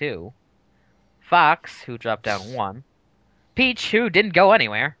down 2. Fox, who dropped down 1. Peach, who didn't go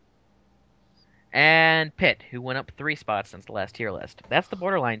anywhere. And Pit, who went up 3 spots since the last tier list. That's the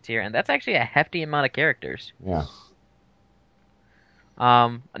borderline tier, and that's actually a hefty amount of characters. Yeah.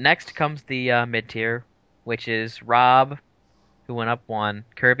 Next comes the mid-tier, which is Rob, who went up 1.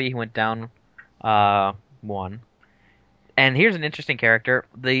 Kirby, who went down 1. And here's an interesting character,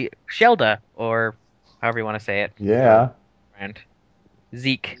 the Shelda, or however you want to say it. Yeah. And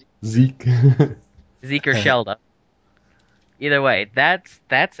Zeke. Zeke or Shelda. Either way, that's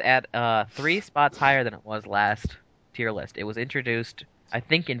at 3 spots higher than it was last tier list. It was introduced, I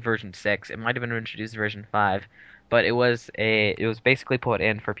think, in version 6. It might have been introduced in version 5, but it was basically put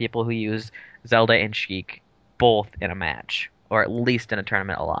in for people who use Zelda and Sheik both in a match, or at least in a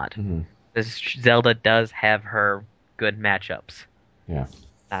tournament a lot. Mm-hmm. This Zelda does have her good matchups. Yeah.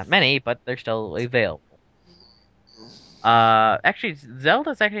 Not many, but they're still available. Actually,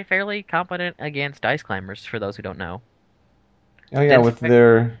 Zelda's actually fairly competent against Ice Climbers, for those who don't know. Oh yeah, that would make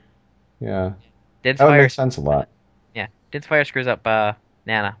sense a lot. Yeah, Dinspire screws up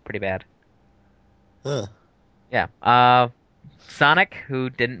Nana pretty bad. Huh. Yeah. Sonic, who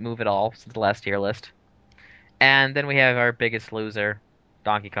didn't move at all since the last tier list. And then we have our biggest loser,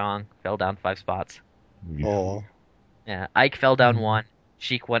 Donkey Kong, fell down 5 spots. Oh. Yeah, Ike fell down 1,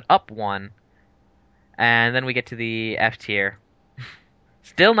 Sheik went up 1, and then we get to the F tier.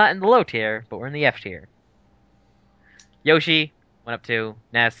 Still not in the low tier, but we're in the F tier. Yoshi went up 2,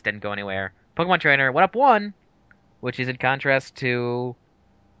 Ness didn't go anywhere. Pokemon Trainer went up 1, which is in contrast to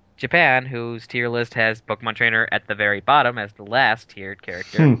Japan, whose tier list has Pokemon Trainer at the very bottom as the last tiered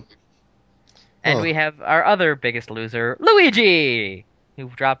character. And we have our other biggest loser, Luigi, who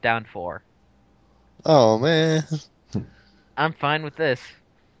dropped down 4. Oh, man. I'm fine with this.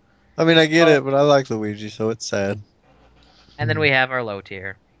 I mean, I get it, but I like Luigi, so it's sad. And then we have our low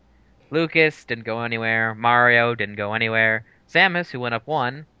tier. Lucas didn't go anywhere. Mario didn't go anywhere. Samus, who went up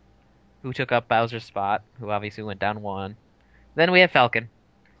 1, who took up Bowser's spot, who obviously went down 1. Then we have Falcon.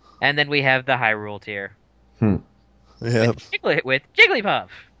 And then we have the Hyrule tier. Yep. With Jigglypuff.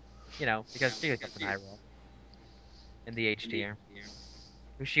 You know, because Jigglypuff's in Hyrule. In the H tier.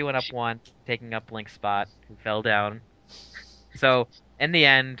 Who she went up 1, taking up Link's spot, who fell down. So, in the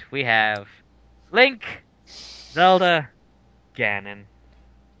end, we have Link, Zelda, Ganon.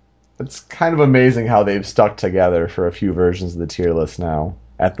 It's kind of amazing how they've stuck together for a few versions of the tier list now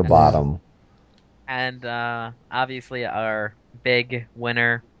at the bottom. And obviously our big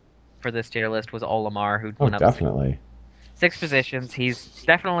winner for this tier list was Olimar, who went up definitely. 6 positions. He's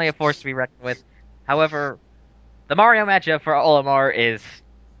definitely a force to be reckoned with. However, the Mario matchup for Olimar is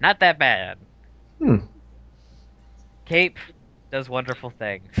not that bad. Cape does wonderful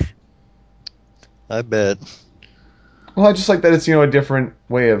things. I bet. Well, I just like that it's a different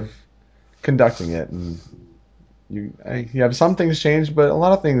way of conducting it, and you have some things change, but a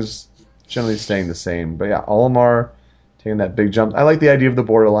lot of things generally staying the same. But yeah, Olimar taking that big jump. I like the idea of the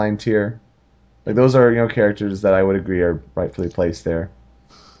borderline tier. Like those are characters that I would agree are rightfully placed there.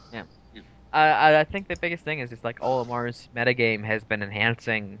 Yeah. I think the biggest thing is just like Olimar's metagame has been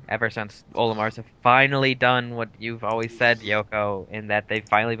enhancing ever since Olimar's have finally done what you've always said, Yoko, in that they've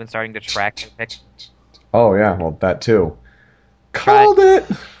finally been starting to track their picks. Oh yeah, well that too. Called it.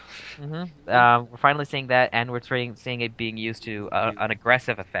 We're finally seeing that, and we're seeing it being used to an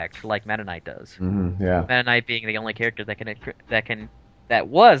aggressive effect, like Meta Knight does. Yeah. Meta Knight being the only character that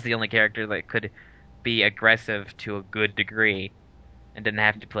was the only character that could be aggressive to a good degree, and didn't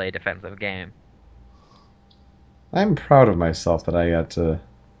have to play a defensive game. I'm proud of myself that I got to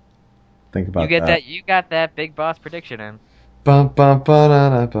think about that. You got that big boss prediction in.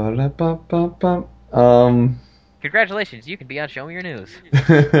 Congratulations, you can be on Show Me Your News.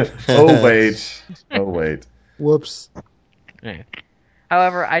 Oh wait. Whoops. Yeah.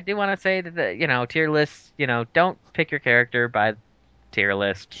 However, I do want to say that tier lists, don't pick your character by tier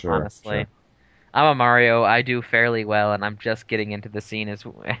list. Sure, honestly, sure. I'm a Mario. I do fairly well, and I'm just getting into the scene as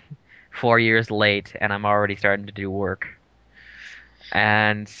 4 years late, and I'm already starting to do work.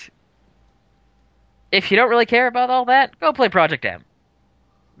 And if you don't really care about all that, go play Project M.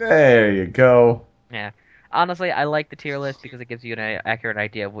 There you go. Yeah. Honestly, I like the tier list because it gives you an accurate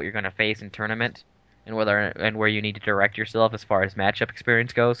idea of what you're going to face in tournament and where you need to direct yourself as far as matchup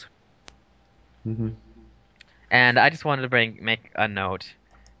experience goes. Mm-hmm. And I just wanted to make a note.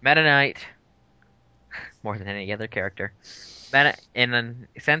 Meta Knight, more than any other character,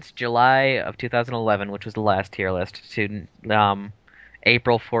 since July of 2011, which was the last tier list, to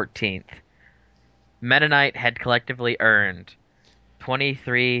April 14th, Meta Knight had collectively earned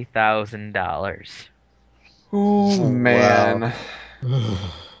 $23,000. Oh man. Wow.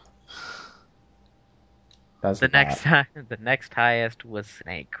 That's the next highest was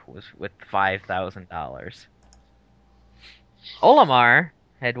Snake, was with $5,000. Olimar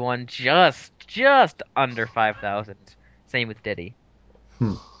had won just under 5,000. Same with Diddy.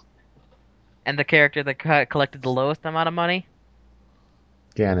 And the character that collected the lowest amount of money?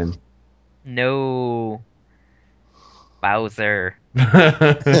 Ganon. No. Bowser.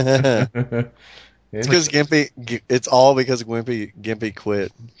 It's because Gimpy. It's all because Gimpy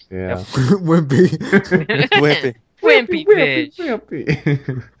quit. Yeah. Wimpy. Wimpy. Wimpy fish.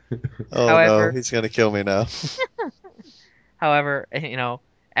 Wimpy. Oh However- no, he's gonna kill me now. However,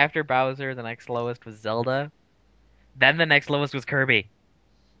 after Bowser, the next lowest was Zelda. Then the next lowest was Kirby.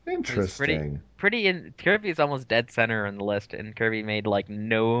 Interesting. Kirby is almost dead center on the list, and Kirby made like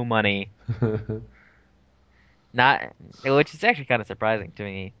no money. Which is actually kind of surprising to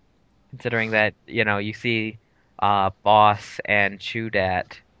me, considering that you see Boss and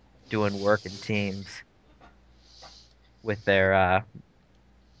Chudat doing work in teams with their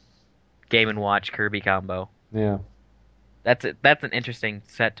Game & Watch Kirby combo. Yeah. That's an interesting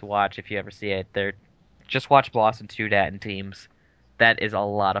set to watch if you ever see it. Just watch Boss and Chudat in teams. That is a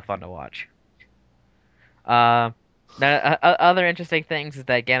lot of fun to watch. Other interesting things is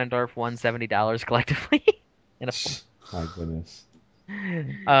that Ganondorf won $70 collectively. in a, My goodness.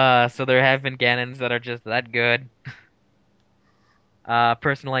 so there have been Ganons that are just that good.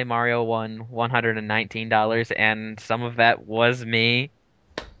 Personally, Mario won $119, and some of that was me.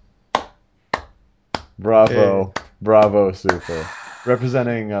 Bravo. Bravo, Super.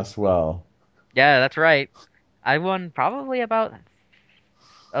 Representing us well. Yeah, that's right. I won probably about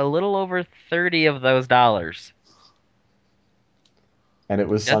a little over 30 of those dollars. And it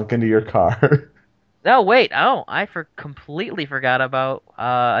was sunk into your car. No, wait. Oh, completely forgot about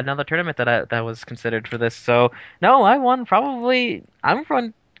another tournament that was considered for this. So, no, I won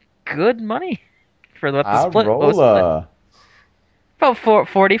good money for what the split was. Rolla. About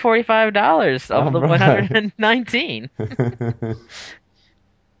 $45 of the Right. 119.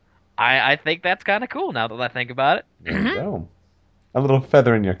 I think that's kind of cool now that I think about it. There you go. A little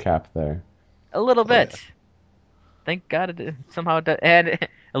feather in your cap there. A little bit. yeah. Thank God it somehow and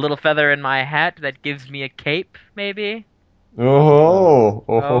a little feather in my hat that gives me a cape, maybe.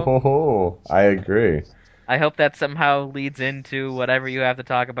 Oh. I agree. I hope that somehow leads into whatever you have to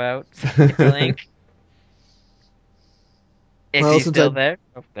talk about, Link. If Well, he's since still there.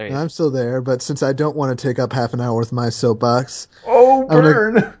 Oh, there he is. I'm still there, but since I don't want to take up half an hour with my soapbox, Oh, I'm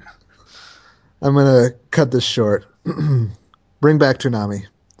burn! I'm gonna cut this short. Bring back Toonami.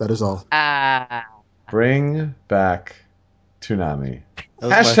 That is all. Bring back Toonami. That was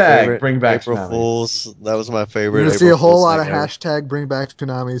my Hashtag favorite bring back April Toonami. Fools. That was my favorite. You're gonna April see a whole Fools lot of thing ever. hashtag Bring Back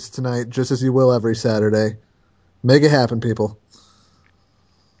Toonamis tonight, just as you will every Saturday. Make it happen, people.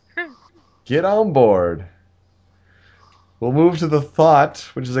 Get on board. We'll move to the thought,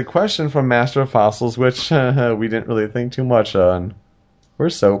 which is a question from Master of Fossils, which we didn't really think too much on. We're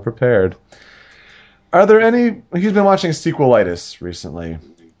so prepared. Are there any... He's been watching Sequelitis recently.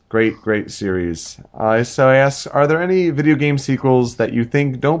 Great series. So I ask, are there any video game sequels that you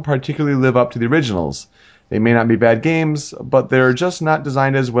think don't particularly live up to the originals? They may not be bad games, but they're just not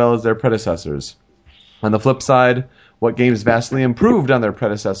designed as well as their predecessors. On the flip side, what games vastly improved on their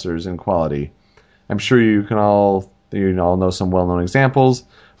predecessors in quality? I'm sure you all know some well-known examples,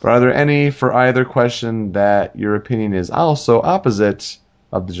 but are there any for either question that your opinion is also opposite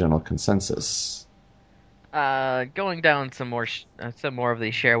of the general consensus? Going down some more of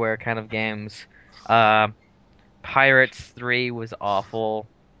the shareware kind of games. Pirates 3 was awful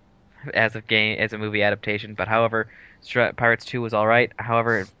as a movie adaptation, but however, Pirates 2 was all right.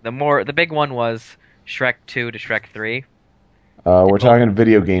 However, the big one was Shrek 2 to Shrek 3. We're talking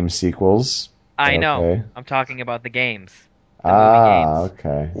video game sequels. I know. Okay. I'm talking about the games. The movie games.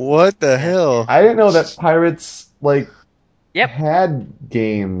 Okay. What the hell? I didn't know that Pirates Yep. had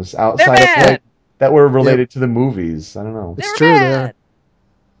games They're outside bad. of that were related to the movies. I don't know. It's They were true, bad.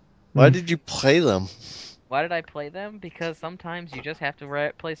 Why did you play them? Why did I play them? Because sometimes you just have to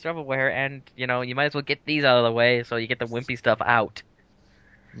play shovelware, and you might as well get these out of the way so you get the wimpy stuff out.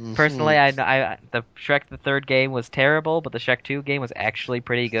 Mhm. Personally, the Shrek the third game was terrible, but the Shrek 2 game was actually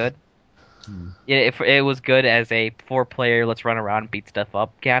pretty good. It was good as a 4-player, let's run around and beat stuff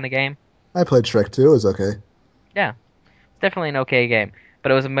up kind of game. I played Shrek 2. It was okay. Yeah, it's definitely an okay game, but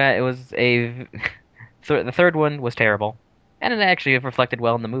the third one was terrible, and it actually reflected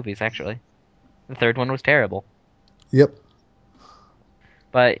well in the movies. Actually, the third one was terrible. Yep.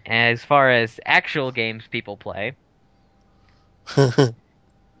 But as far as actual games people play,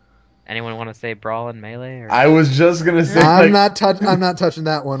 anyone want to say Brawl and Melee? Or... I was just gonna say I'm not touching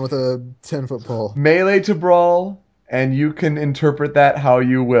that one with a 10-foot pole. Melee to Brawl, and you can interpret that how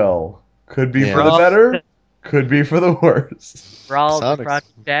you will. Could be Yeah. for the better, could be for the worse. Brawl Sonic. Rock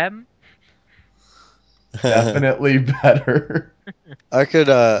Dem? Definitely better. I could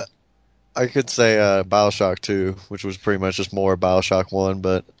say BioShock 2, which was pretty much just more BioShock 1,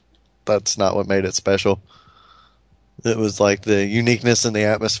 but that's not what made it special. It was like the uniqueness and the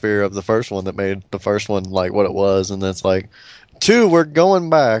atmosphere of the first one that made the first one like what it was, and then it's like 2, we're going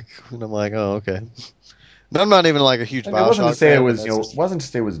back, and I'm like, oh, okay. And I'm not even like a huge I BioShock mean, it wasn't to say fan, it but was, that's just- wasn't to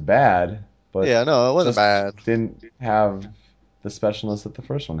say it was bad, but yeah, no, it wasn't just bad. didn't have the specialness that the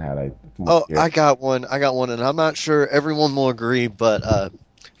first one had. I got one, and I'm not sure everyone will agree, but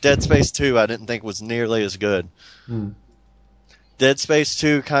Dead Space 2 I didn't think was nearly as good. Dead Space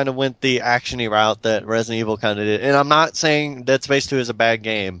 2 kind of went the action-y route that Resident Evil kind of did. And I'm not saying Dead Space 2 is a bad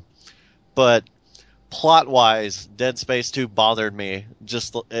game, but plot-wise, Dead Space 2 bothered me.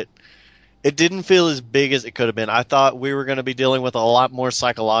 Just it didn't feel as big as it could have been. I thought we were going to be dealing with a lot more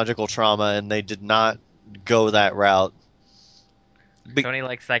psychological trauma, and they did not go that route. Tony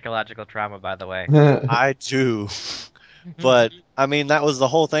likes psychological trauma, by the way. I do. But I mean, that was the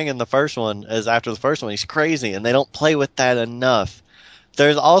whole thing in the first one, is after the first one, he's crazy, and they don't play with that enough.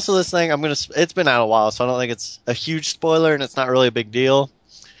 There's also this thing, it's been out a while, so I don't think it's a huge spoiler, and it's not really a big deal,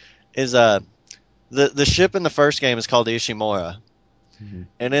 is, the ship in the first game is called the Ishimura. Mm-hmm.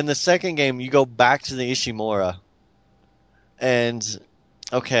 And in the second game, you go back to the Ishimura. And,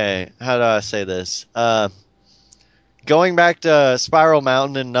 okay, how do I say this? Going back to Spiral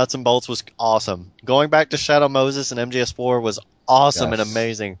Mountain and Nuts and Bolts was awesome. Going back to Shadow Moses and MGS4 was awesome and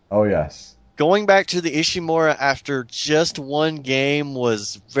amazing. Oh, yes. Going back to the Ishimura after just one game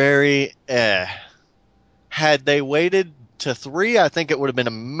was very Had they waited to 3, I think it would have been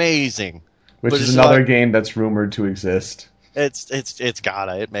amazing. Which is another game that's rumored to exist. It's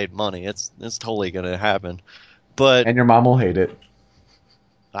gotta. It made money. It's totally gonna happen. But and your mom will hate it.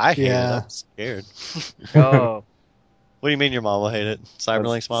 I hate it. I'm scared. Oh. What do you mean your mom will hate it?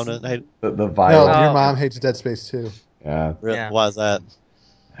 Cyberlink's mom doesn't hate it? The viral. No, your mom hates Dead Space 2. Yeah. Really? Yeah. Why is that?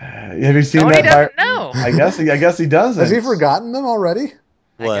 Have you seen Tony that? doesn't know. I guess he doesn't. Has he forgotten them already?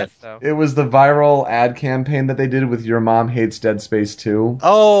 What? I guess so. It was the viral ad campaign that they did with Your Mom Hates Dead Space 2.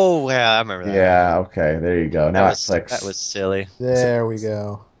 Oh, yeah, I remember that. Yeah, okay, there you go. Now it clicks. That was silly. There we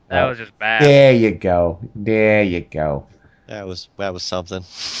go. That was just bad. There you go. There you go. That was something.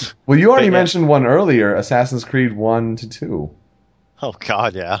 Well, you already But, yeah. mentioned one earlier, Assassin's Creed 1 to 2. Oh,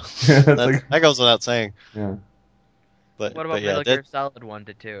 God, yeah. Like- that goes without saying. Yeah. But, What about but yeah, Metal Gear Solid 1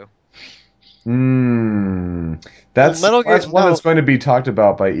 to 2? That's Well, Metal Gear- one that's going to be talked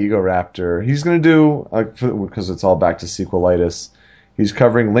about by Egoraptor. He's going to do, because it's all back to sequelitis, he's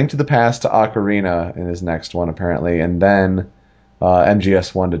covering Link to the Past to Ocarina in his next one, apparently, and then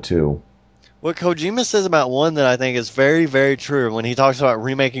MGS 1 to 2. What Kojima says about 1 that I think is very, very true, when he talks about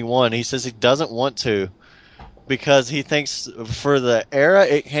remaking 1, he says he doesn't want to, because he thinks for the era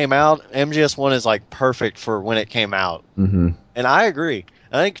it came out, MGS 1 is like perfect for when it came out. Mm-hmm. And I agree.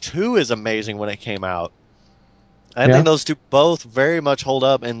 I think 2 is amazing when it came out. I think those two both very much hold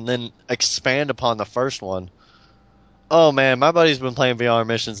up and then expand upon the first one. Oh man, my buddy's been playing VR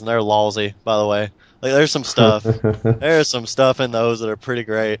missions and they're lousy, by the way. Like there's some stuff. There's some stuff in those that are pretty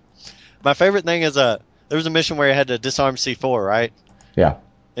great. My favorite thing is there was a mission where you had to disarm C4, right? Yeah.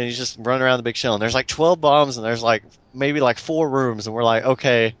 And you just run around the big shell and there's like 12 bombs and there's like maybe like 4 rooms and we're like,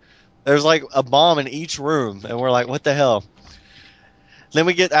 okay, there's like a bomb in each room and we're like, what the hell? Then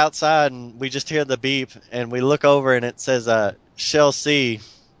we get outside and we just hear the beep and we look over and it says Shell C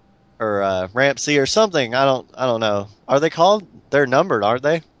or Ramp C or something. I don't know. Are they called? They're numbered, aren't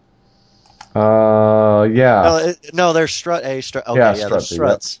they? Yeah. No, they're Strut A, Strut. Okay, yeah, they're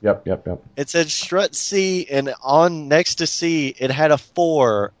struts. Yep. It said Strut C and on next to C it had a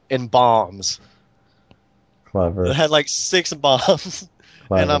 4 in bombs. Clever. It had like 6 bombs.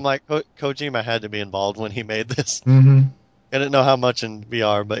 Clever. And I'm like, Kojima had to be involved when he made this. Mm-hmm. I didn't know how much in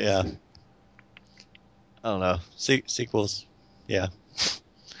VR, but yeah. I don't know. Sequels, yeah.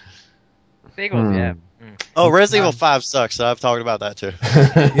 Sequels, yeah. Oh, Resident Evil 5 sucks, so I've talked about that too.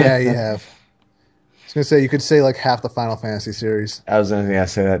 Yeah, you have. I was going to say, you could say like half the Final Fantasy series. I was going to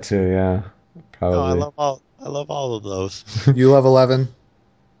say that too, yeah. Probably. No, I love all of those. You love 11.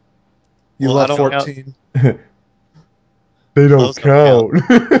 You Well, I love don't 14. They don't Those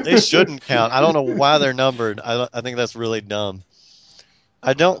count. They shouldn't count. I don't know why they're numbered. I think that's really dumb.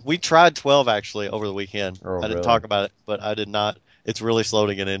 We tried 12 actually over the weekend. Oh, I didn't really? talk about it, but I did not. It's really slow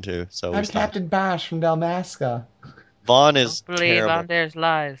to get into. So I'm Captain Bash from Dalmasca. Vaughn is Don't believe terrible. on there's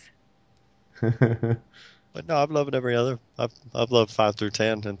lies. But no, I've loved every other. I've loved 5 through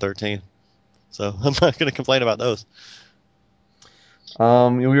 10 and 13. So I'm not going to complain about those.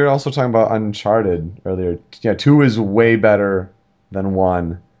 We were also talking about Uncharted earlier. Yeah, 2 is way better than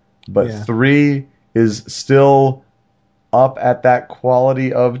 1, but Yeah. 3 is still up at that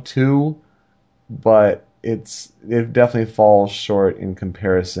quality of 2, but it definitely falls short in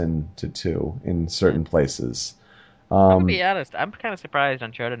comparison to 2 in certain places. I'm gonna be honest, I'm kind of surprised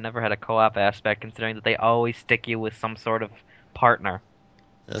Uncharted never had a co-op aspect, considering that they always stick you with some sort of partner.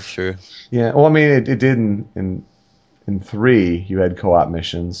 That's true. Yeah, well, I mean, it did in 3, you had co-op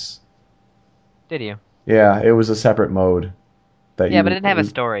missions. Did you? Yeah, it was a separate mode. But it didn't have a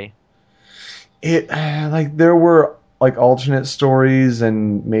story. It like there were like alternate stories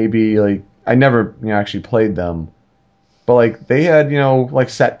and maybe like I never actually played them, but like they had like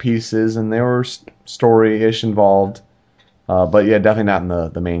set pieces and they were story-ish involved. But yeah, definitely not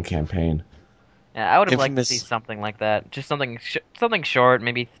in the main campaign. Yeah, I would have liked to Infamous- see something like that. Just something short,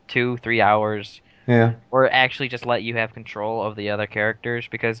 maybe 2-3 hours. Yeah. Or actually just let you have control of the other characters,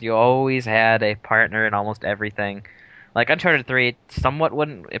 because you always had a partner in almost everything. Like Uncharted 3,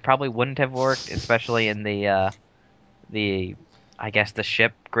 it probably wouldn't have worked, especially in the I guess the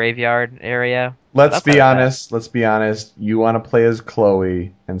ship graveyard area. Let's That's be not bad. honest. Let's be honest. You want to play as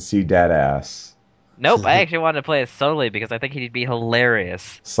Chloe and see dead ass. Nope, I actually wanted to play as Sully because I think he'd be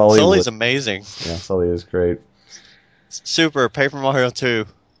hilarious. Sully's amazing. Yeah, Sully is great. Super. Paper Mario 2.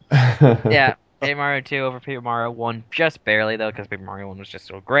 Yeah, Paper Mario 2 over Paper Mario 1, just barely though, because Paper Mario 1 was just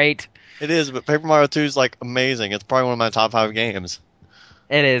so great. It is, but Paper Mario 2 is like amazing. It's probably one of my top 5 games.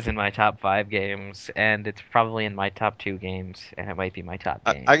 It is in my top 5 games, and it's probably in my top 2 games, and it might be my top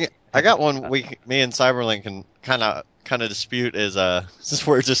game. I got one me and Cyberlink can kind of dispute is since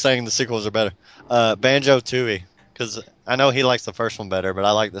we're just saying the sequels are better. Banjo-Tooie, because I know he likes the first one better, but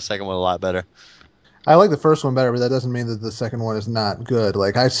I like the second one a lot better. I like the first one better, but that doesn't mean that the second one is not good.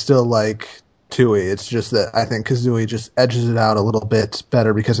 Like, I still like Tooie. It's just that I think Kazooie just edges it out a little bit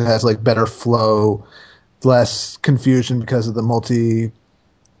better because it has like better flow, less confusion because of the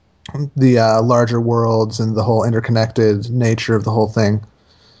larger worlds and the whole interconnected nature of the whole thing.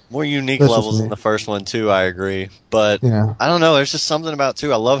 More unique That's levels in the first one too, I agree. But yeah. I don't know, there's just something about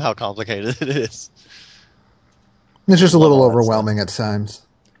 2. I love how complicated it is. It's just a little overwhelming at times.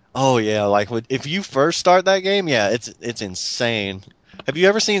 Oh yeah, like if you first start that game, yeah, it's insane. Have you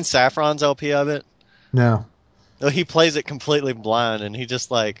ever seen Saffron's LP of it? No. He plays it completely blind, and he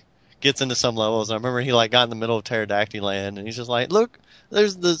just like gets into some levels. I remember he like got in the middle of Pterodactyl Land, and he's just like, "Look,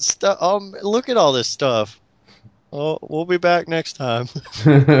 there's the stuff. Look at all this stuff. Oh, we'll be back next time."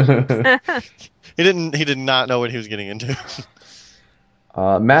 He did not know what he was getting into.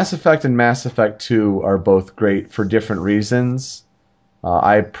 Mass Effect and Mass Effect 2 are both great for different reasons.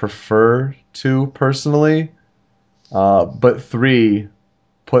 I prefer 2 personally, but 3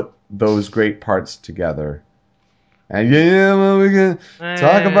 put those great parts together. And well, we can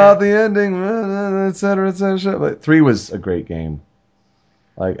talk about the ending, etc., etc. But 3 was a great game.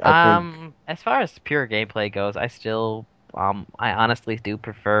 Like, I think, as far as pure gameplay goes, I still, I honestly do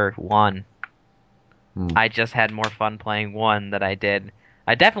prefer 1. I just had more fun playing 1 than I did.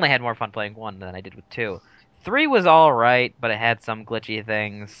 I definitely had more fun playing 1 than I did with 2. 3 was alright, but it had some glitchy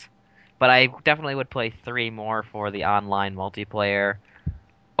things. But I definitely would play 3 more for the online multiplayer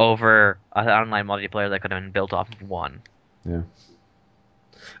over an online multiplayer that could have been built off of 1. Yeah.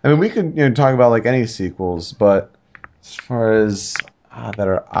 I mean, we could talk about like any sequels, but as far as that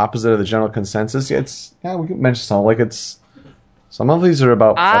are opposite of the general consensus, we can mention some. Like some of these are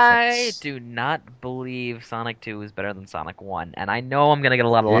about preference. I do not believe Sonic 2 is better than Sonic 1, and I know I'm gonna get a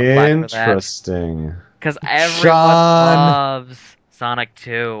lot of flack for that. Interesting. Because everyone loves Sonic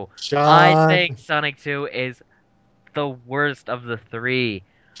 2. Sean. I think Sonic 2 is the worst of the 3.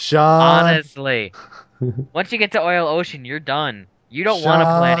 Sean. Honestly. Once you get to Oil Ocean, you're done. You don't want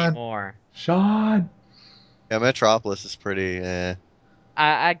to play anymore. Sean. Yeah, Metropolis is pretty.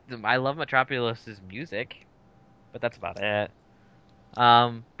 I love Metropolis's music, but that's about it.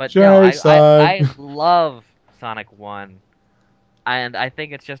 But no, I love Sonic 1. And I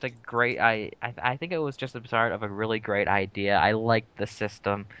think it's just a great. I think it was just the start of a really great idea. I liked the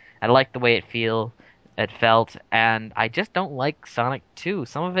system. I liked the way it felt, and I just don't like Sonic 2.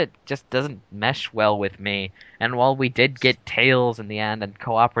 Some of it just doesn't mesh well with me. And while we did get Tails in the end and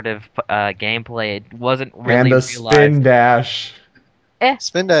cooperative gameplay, it wasn't really and the realized. spin dash.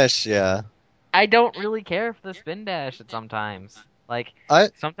 Spin dash, yeah. I don't really care for the spin dash sometimes. Like,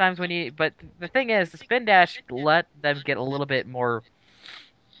 sometimes but the thing is, the spin dash let them get a little bit more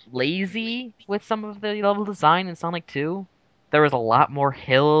lazy with some of the level design in Sonic 2. There was a lot more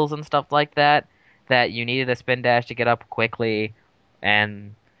hills and stuff like that you needed a spin dash to get up quickly,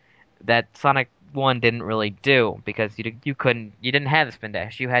 and that Sonic 1 didn't really do, because you didn't have the spin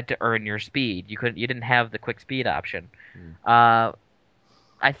dash. You had to earn your speed. You didn't have the quick speed option.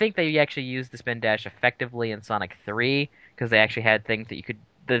 I think they actually used the spin dash effectively in Sonic 3, because they actually had things that you could.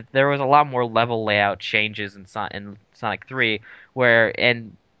 There was a lot more level layout changes in Sonic 3,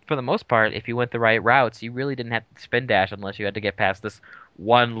 and for the most part, if you went the right routes, you really didn't have to spin dash unless you had to get past this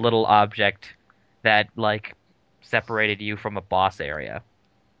one little object that like separated you from a boss area,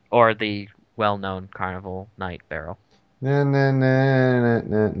 or the well-known Carnival Night Barrel. But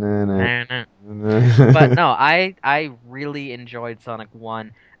no, I really enjoyed Sonic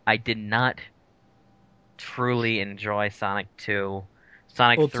 1. I did not truly enjoy Sonic 2.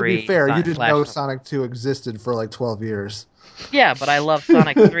 Sonic 3... to be fair, you didn't know Sonic 2 existed for like 12 years. Yeah, but I love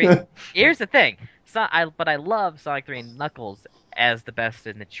Sonic 3. Here's the thing. But I love Sonic 3 and Knuckles as the best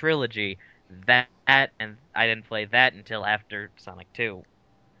in the trilogy. And I didn't play that until after Sonic 2.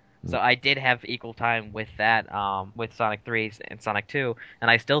 So I did have equal time with that, with Sonic 3 and Sonic 2, and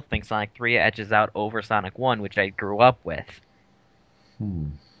I still think Sonic 3 edges out over Sonic 1, which I grew up with.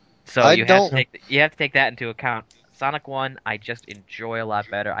 So you have to take that into account. Sonic 1, I just enjoy a lot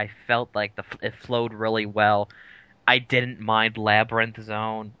better. I felt like it flowed really well. I didn't mind Labyrinth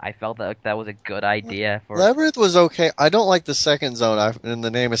Zone. I felt that that was a good idea for Labyrinth was okay. I don't like the second zone, and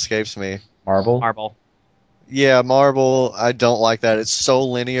the name escapes me. Marble. Yeah, Marble, I don't like that. It's so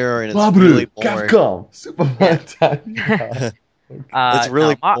linear, and it's really boring. Capcom, Super Mario Time. It's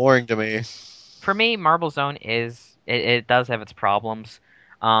really boring to me. For me, Marble Zone it does have its problems,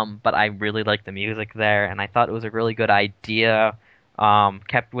 but I really like the music there, and I thought it was a really good idea.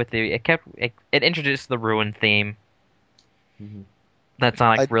 It introduced the Ruin theme. Mm-hmm.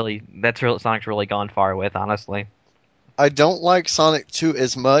 Sonic's really gone far with, honestly. I don't like Sonic 2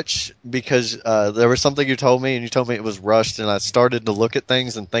 as much because there was something you told me, and you told me it was rushed, and I started to look at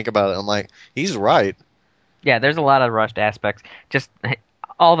things and think about it. I'm like, he's right. Yeah, there's a lot of rushed aspects. Just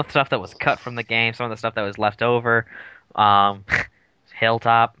all the stuff that was cut from the game, some of the stuff that was left over.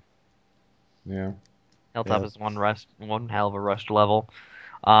 Hilltop. Yeah. Hilltop is one hell of a rushed level.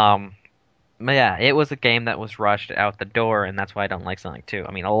 But yeah, it was a game that was rushed out the door, and that's why I don't like Sonic 2.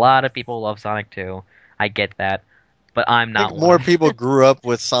 I mean, a lot of people love Sonic 2. I get that, but I'm not. I think more people grew up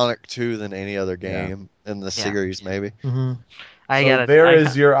with Sonic 2 than any other game in the series, maybe. Mm-hmm. There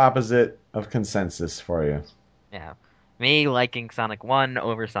is your opposite of consensus for you. Yeah, me liking Sonic 1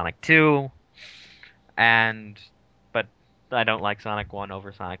 over Sonic 2, but I don't like Sonic 1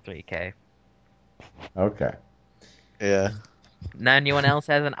 over Sonic 3K. Okay. Yeah. Anyone else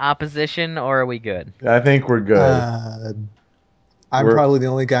has an opposition, or are we good? I think we're good. I'm probably the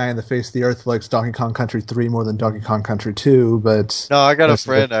only guy on the face of the earth who likes Donkey Kong Country 3 more than Donkey Kong Country 2, but... No, I got a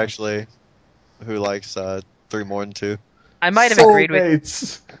friend, actually, who likes 3 more than 2. I might have agreed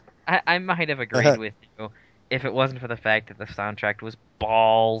with... I might have agreed with you if it wasn't for the fact that the soundtrack was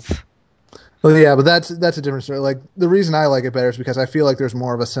balls. Well, yeah, but that's a different story. Like, the reason I like it better is because I feel like there's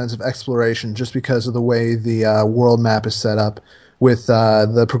more of a sense of exploration just because of the way the world map is set up with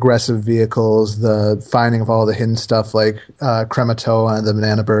the progressive vehicles, the finding of all the hidden stuff like Crematoa and the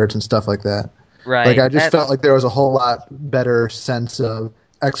banana birds and stuff like that. Right. Like, I just felt like there was a whole lot better sense of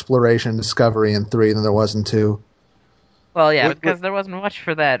exploration and discovery in 3 than there was in 2. Well, yeah, because there wasn't much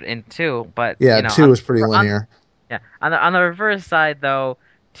for that in 2, but... Yeah, 2 was pretty linear. On the reverse side, though...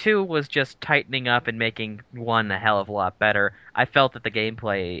 2 was just tightening up and making 1 a hell of a lot better. I felt that the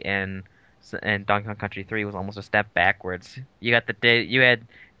gameplay in Donkey Kong Country 3 was almost a step backwards. You had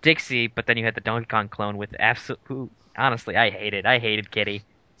Dixie, but then you had the Donkey Kong clone with absolute... Honestly, I hated Kitty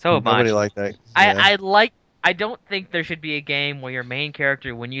so much. Nobody liked that. Yeah. I don't think there should be a game where your main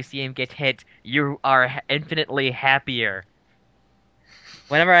character, when you see him get hit, you are infinitely happier.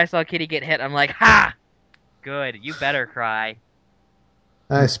 Whenever I saw Kitty get hit, I'm like, ha! Good, you better cry.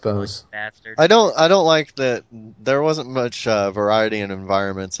 I suppose. Bastard. I don't like that there wasn't much variety in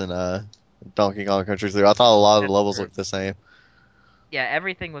environments in Donkey Kong Country 3. I thought a lot of the levels looked the same. Yeah,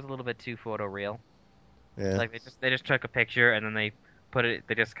 everything was a little bit too photoreal. Yeah. Like they just took a picture and then they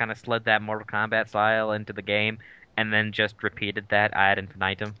just kind of slid that Mortal Kombat style into the game and then just repeated that ad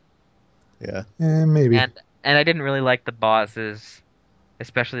infinitum. Yeah. Maybe. And I didn't really like the bosses,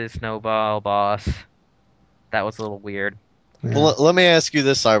 especially the Snowball boss. That was a little weird. Yeah. Well, let me ask you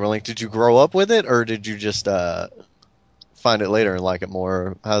this, Cyberlink. Did you grow up with it, or did you just find it later and like it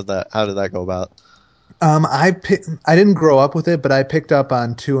more? How did that go about? I didn't grow up with it, but I picked up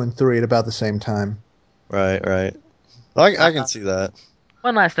on 2 and 3 at about the same time. Right. I can see that.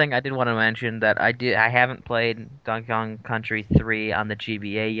 One last thing I did want to mention that I haven't played Donkey Kong Country 3 on the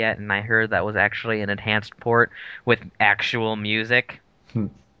GBA yet, and I heard that was actually an enhanced port with actual music.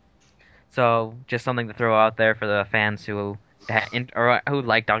 So just something to throw out there for the fans who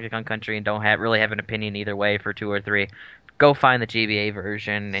like Donkey Kong Country and don't really have an opinion either way for 2 or 3. Go find the GBA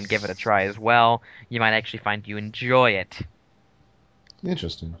version and give it a try as well. You might actually find you enjoy it.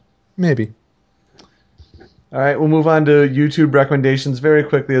 Interesting. Maybe. All right, we'll move on to YouTube recommendations very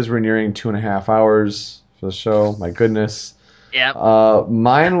quickly as we're nearing 2.5 hours for the show. My goodness. Yep.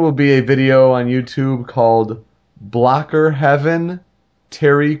 Mine will be a video on YouTube called Blocker Heaven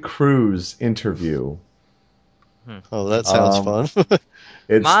Terry Crews Interview. Oh, that sounds fun.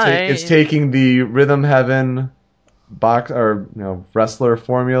 It's taking the Rhythm Heaven wrestler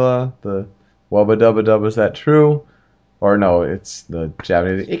formula. The Wubba Dubba Dubba, is that true? Or no, it's the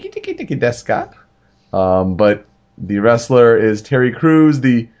Japanese Iki Tiki Tiki Deska. But the wrestler is Terry Crews,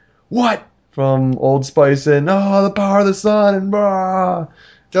 the what from Old Spice and the power of the sun and blah.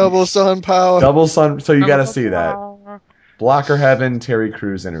 Double sun power. Double sun. So you got to see that. Blocker Heaven Terry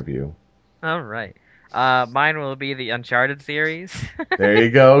Crews interview. All right. Mine will be the Uncharted series. There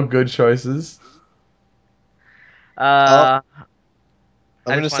you go. Good choices. I'm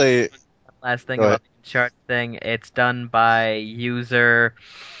going to say... Last thing about the chart thing. It's done by user.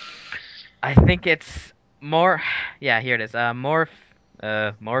 I think it's more. Yeah, here it is. Morphin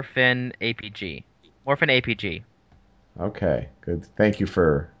APG. Morphin APG. Okay, good. Thank you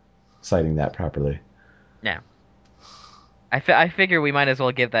for citing that properly. Yeah. I figure we might as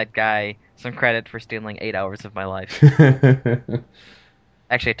well give that guy some credit for stealing 8 hours of my life.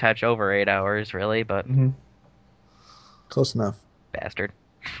 Actually, a touch over 8 hours, really, but Close enough. bastard.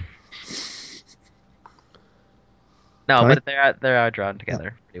 No, Tony? but they are drawn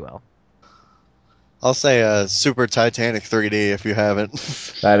together pretty well. I'll say Super Titanic 3D if you haven't.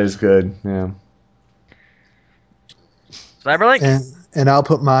 That is good. Yeah. Cyberlink. And I'll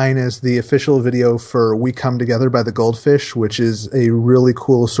put mine as the official video for We Come Together by the Goldfish, which is a really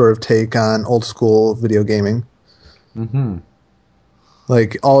cool sort of take on old school video gaming. Mm-hmm.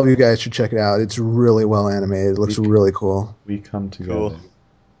 Like, all of you guys should check it out. It's really well animated. It looks really cool. We Come Together. Cool.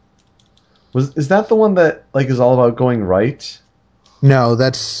 Is that the one that is all about going right? No,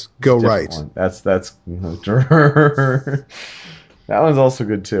 that's Go Right. One. That's that one's also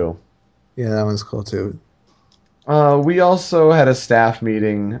good too. Yeah, that one's cool too. We also had a staff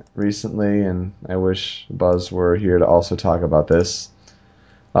meeting recently, and I wish Buzz were here to also talk about this.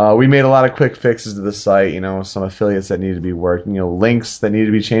 We made a lot of quick fixes to the site, some affiliates that need to be worked, links that need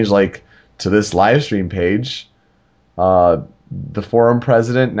to be changed, like to this live stream page. The forum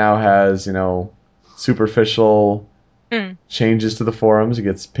president now has, superficial changes to the forums. He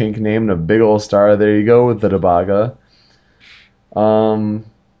gets pink name and a big old star. There you go with the Debaga.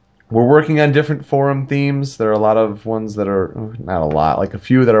 We're working on different forum themes. There are a lot of ones that are, not a lot, like a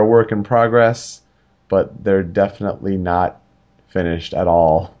few that are work in progress, but they're definitely not finished at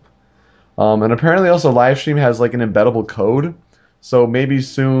all. And apparently also Livestream has like an embeddable code. So maybe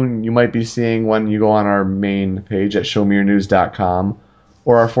soon you might be seeing when you go on our main page at showmeyournews.com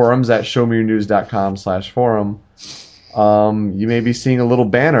or our forums at showmeyournews.com/forum. You may be seeing a little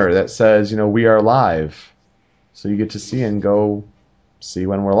banner that says, we are live. So you get to see and go see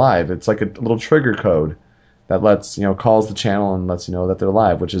when we're live. It's like a little trigger code that lets, calls the channel and lets you know that they're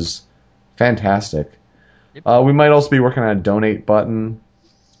live, which is fantastic. Yep. We might also be working on a donate button.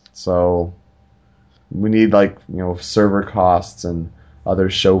 So we need server costs and other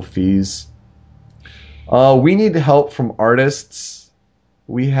show fees. We need help from artists.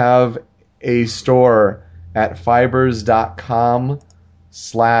 We have a store at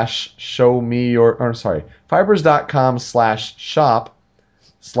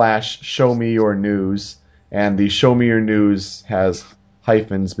fibers.com/shop/showmeyournews, and the Show Me Your News has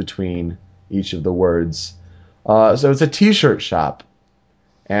hyphens between each of the words. So it's a t-shirt shop.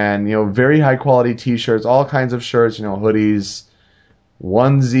 And, very high quality t-shirts, all kinds of shirts, hoodies,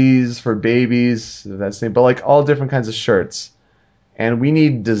 onesies for babies, that's the thing, but all different kinds of shirts. And we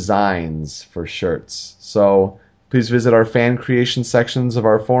need designs for shirts. So please visit our fan creation sections of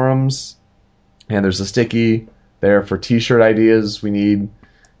our forums. And there's a sticky there for t-shirt ideas. We need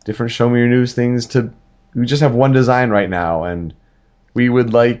different Show Me Your News things we just have one design right now. And we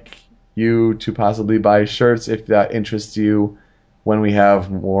would like you to possibly buy shirts if that interests you when we have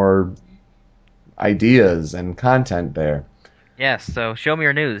more ideas and content there. Yes, so Show Me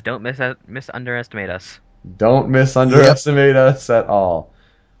Your News. Don't misunderestimate us. Don't misunderestimate us at all.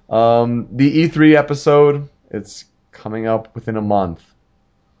 The E3 episode, it's coming up within a month.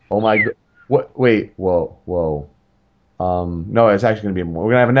 Oh my god. What? Wait, whoa. No, it's actually going to be more.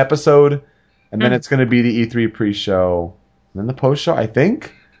 We're going to have an episode, and then it's going to be the E3 pre-show, and then the post-show, I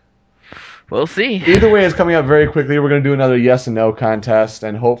think? We'll see. Either way, it's coming up very quickly. We're going to do another yes and no contest,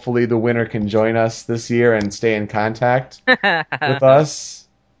 and hopefully the winner can join us this year and stay in contact with us.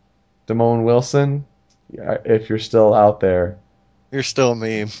 Damone Wilson, if you're still out there. You're still a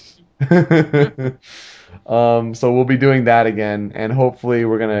meme. So we'll be doing that again, and hopefully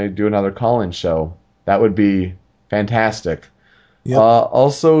we're going to do another call-in show. That would be fantastic. Yep.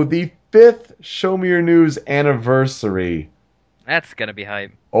 Also, the 5th Show Me Your News anniversary. That's gonna be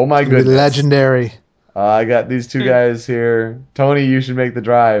hype. Oh my goodness. Legendary. I got these two guys here. Tony, you should make the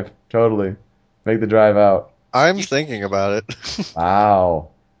drive. Totally. Make the drive out. I'm thinking about it. Wow.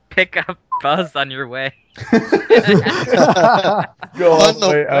 Pick up Buzz on your way. Go all On the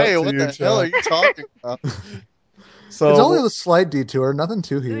way the out way, to what the Utah. hell are you talking about? So, It's only a slight detour, nothing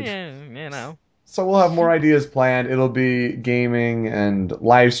too huge. Yeah, so we'll have more ideas planned. It'll be gaming and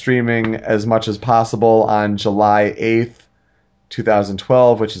live streaming as much as possible on July 8th,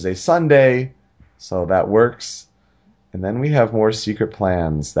 2012, which is a Sunday. So that works. And then we have more secret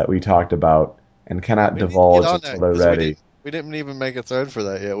plans that we talked about and cannot We need to divulge get on until that, they're 'cause ready. we didn't even make a thread for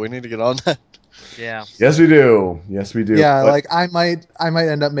that yet. We need to get on that. Yeah. Yes, we do. Yes, we do. Yeah, But- like I might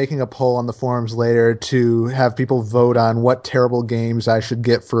end up making a poll on the forums later to have people vote on what terrible games I should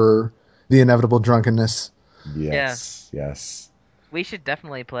get for the inevitable drunkenness. Yes. We should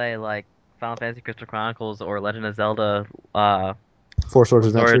definitely play like Final Fantasy Crystal Chronicles or Legend of Zelda Four Swords Swords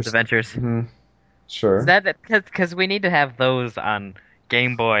Adventures. Adventures. Mhm. Sure. Because we need to have those on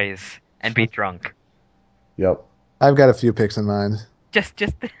Game Boys and be drunk. Yep. I've got a few picks in mind.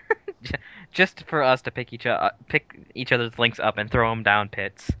 Just for us to pick each other's links up and throw them down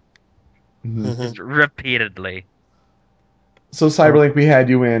pits Mhm. just repeatedly. So Cyberlink, we had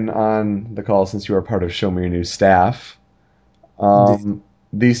you in on the call since you are part of Show Me Your News staff.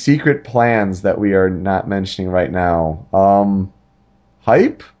 The secret plans that we are not mentioning right now.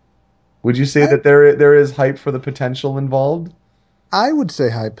 Hype? Would you say that there is hype for the potential involved? I would say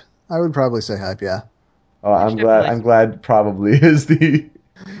hype. I would probably say hype, yeah. Oh, I'm glad probably is the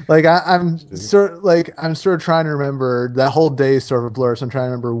Like I'm sort of trying to remember. That whole day is sort of a blur, so I'm trying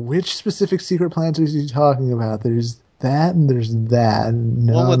to remember which specific secret plans is he talking about. There's that and there's that.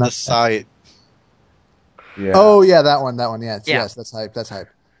 No, One with not the site. yeah. Oh yeah, that one. Yes, Yeah. yes, that's hype. That's hype.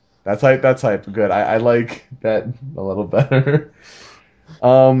 That's hype. Good. I like that a little better.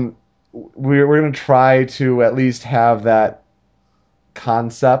 We're gonna try to at least have that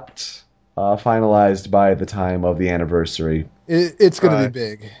concept finalized by the time of the anniversary. It's going to Right. be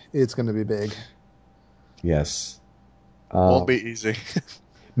big. It's going to be big. Yes. Won't be easy.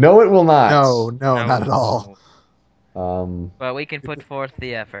 No, it will not. No, not at all. But we can put forth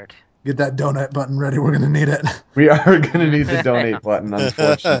the effort. Get that donate button ready. We're going to need it. We are gonna need the donate button,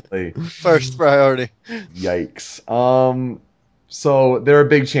 unfortunately. First priority. Yikes. So there are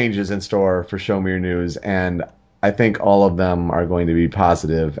big changes in store for Show Me Your News, and I think all of them are going to be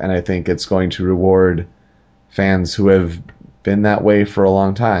positive, and I think it's going to reward fans who have been that way for a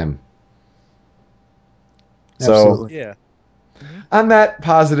long time. So, Absolutely. Yeah. on that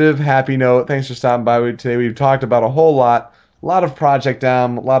positive, happy note, thanks for stopping by today. We've talked about a whole lot. A lot of Project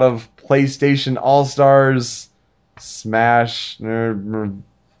M, a lot of PlayStation All-Stars, Smash, Cautious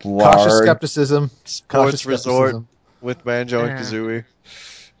Blarg. skepticism. Sports Cautious Resort skepticism. with Banjo and Yeah. Kazooie.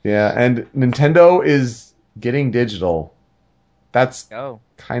 Yeah, and Nintendo is getting digital. That's Go.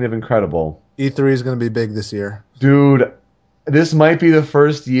 kind of incredible. E3 is going to be big this year. Dude, this might be the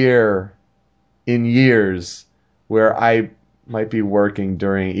first year in years where I might be working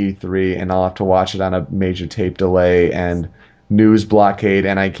during E3 and I'll have to watch it on a major tape delay and news blockade,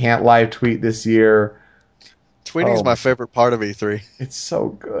 and I can't live tweet this year. Tweeting is Oh. my favorite part of E3. It's so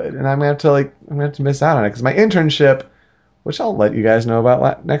good, and I'm gonna have to miss out on it because my internship, which I'll let you guys know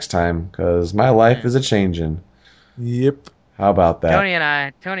about next time, because my life is a changing. Yep. How about that?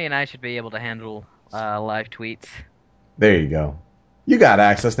 Tony and I should be able to handle live tweets. There you go. You got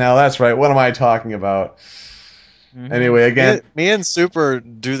access now. That's right. What am I talking about? Mhm. Anyway, again, Me and Super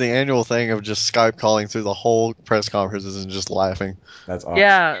do the annual thing of just Skype calling through the whole press conferences and just laughing. that's awesome.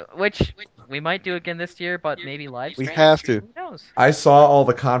 Yeah, which we might do again this year, but maybe live We stream? have to. Who knows? I saw all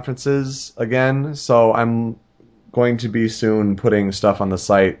the conferences again, so I'm going to be soon putting stuff on the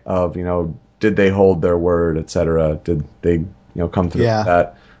site of, did they hold their word, etc. Did they, come through Yeah. with that?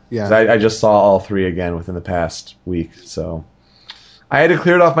 'Cause Yeah. I just saw all three again within the past week, so I had to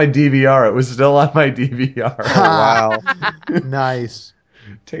clear it off my DVR. It was still on my DVR. Wow. Nice.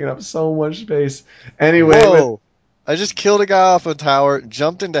 Taking up so much space. Anyway, Whoa! I just killed a guy off a tower,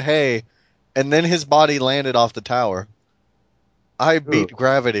 jumped into hay, and then his body landed off the tower. I beat Ooh.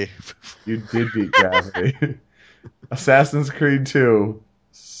 gravity. you did beat Gravity. Assassin's Creed 2.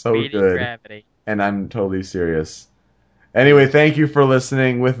 So Beating good. gravity. And I'm totally serious. Anyway, thank you for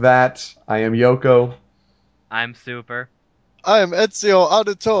listening. With that, I am Yoko I'm super. I am Ezio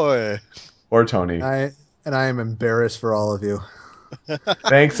Auditore. or Tony. I am embarrassed for all of you.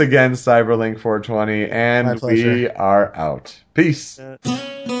 Thanks again, Cyberlink 420, My and pleasure. we are out. Peace.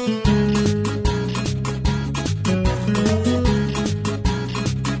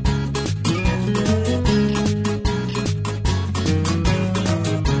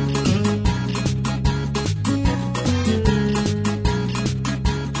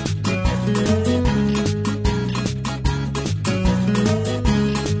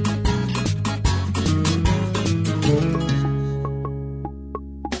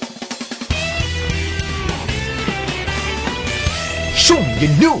 Show me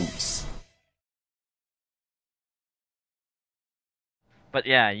your news. But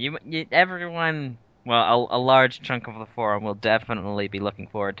yeah, everyone, well, a large chunk of the forum will definitely be looking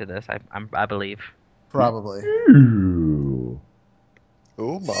forward to this. I believe. Probably. Ooh.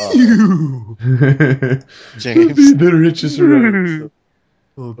 Oh my. To James. be the richest around.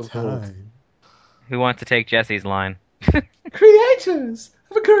 Oh, time. Who wants to take Jesse's line? Creators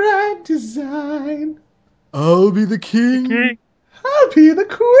of a grand design. I'll be the king. I'll be the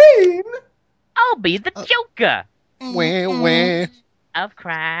queen. I'll be the Joker Wah. of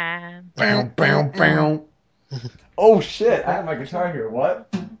crime. Bow, bow, bow. Oh shit! I have my guitar here.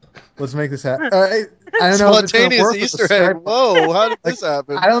 What? Let's make this happen. I don't know if it's gonna Spontaneous work with Easter the egg. Skype. Whoa, how did this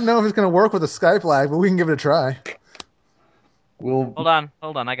happen? I don't know if it's going to work with a Skype lag, but we can give it a try. We'll. Hold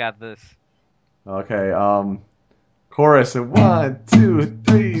on, I got this. Okay. Chorus and 1, 2,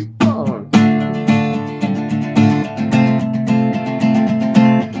 3, 4.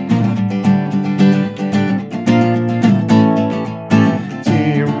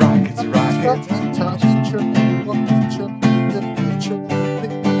 Team Rockets, Rockets.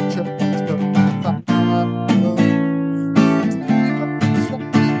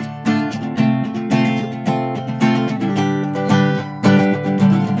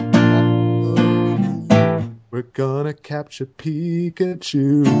 We're gonna capture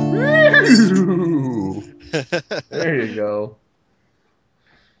Pikachu. There you go.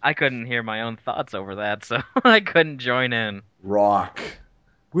 I couldn't hear my own thoughts over that, so I couldn't join in. Rock.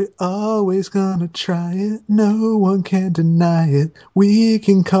 We're always gonna try it. No one can deny it. We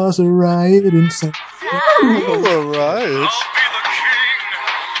can cause a riot inside. All right.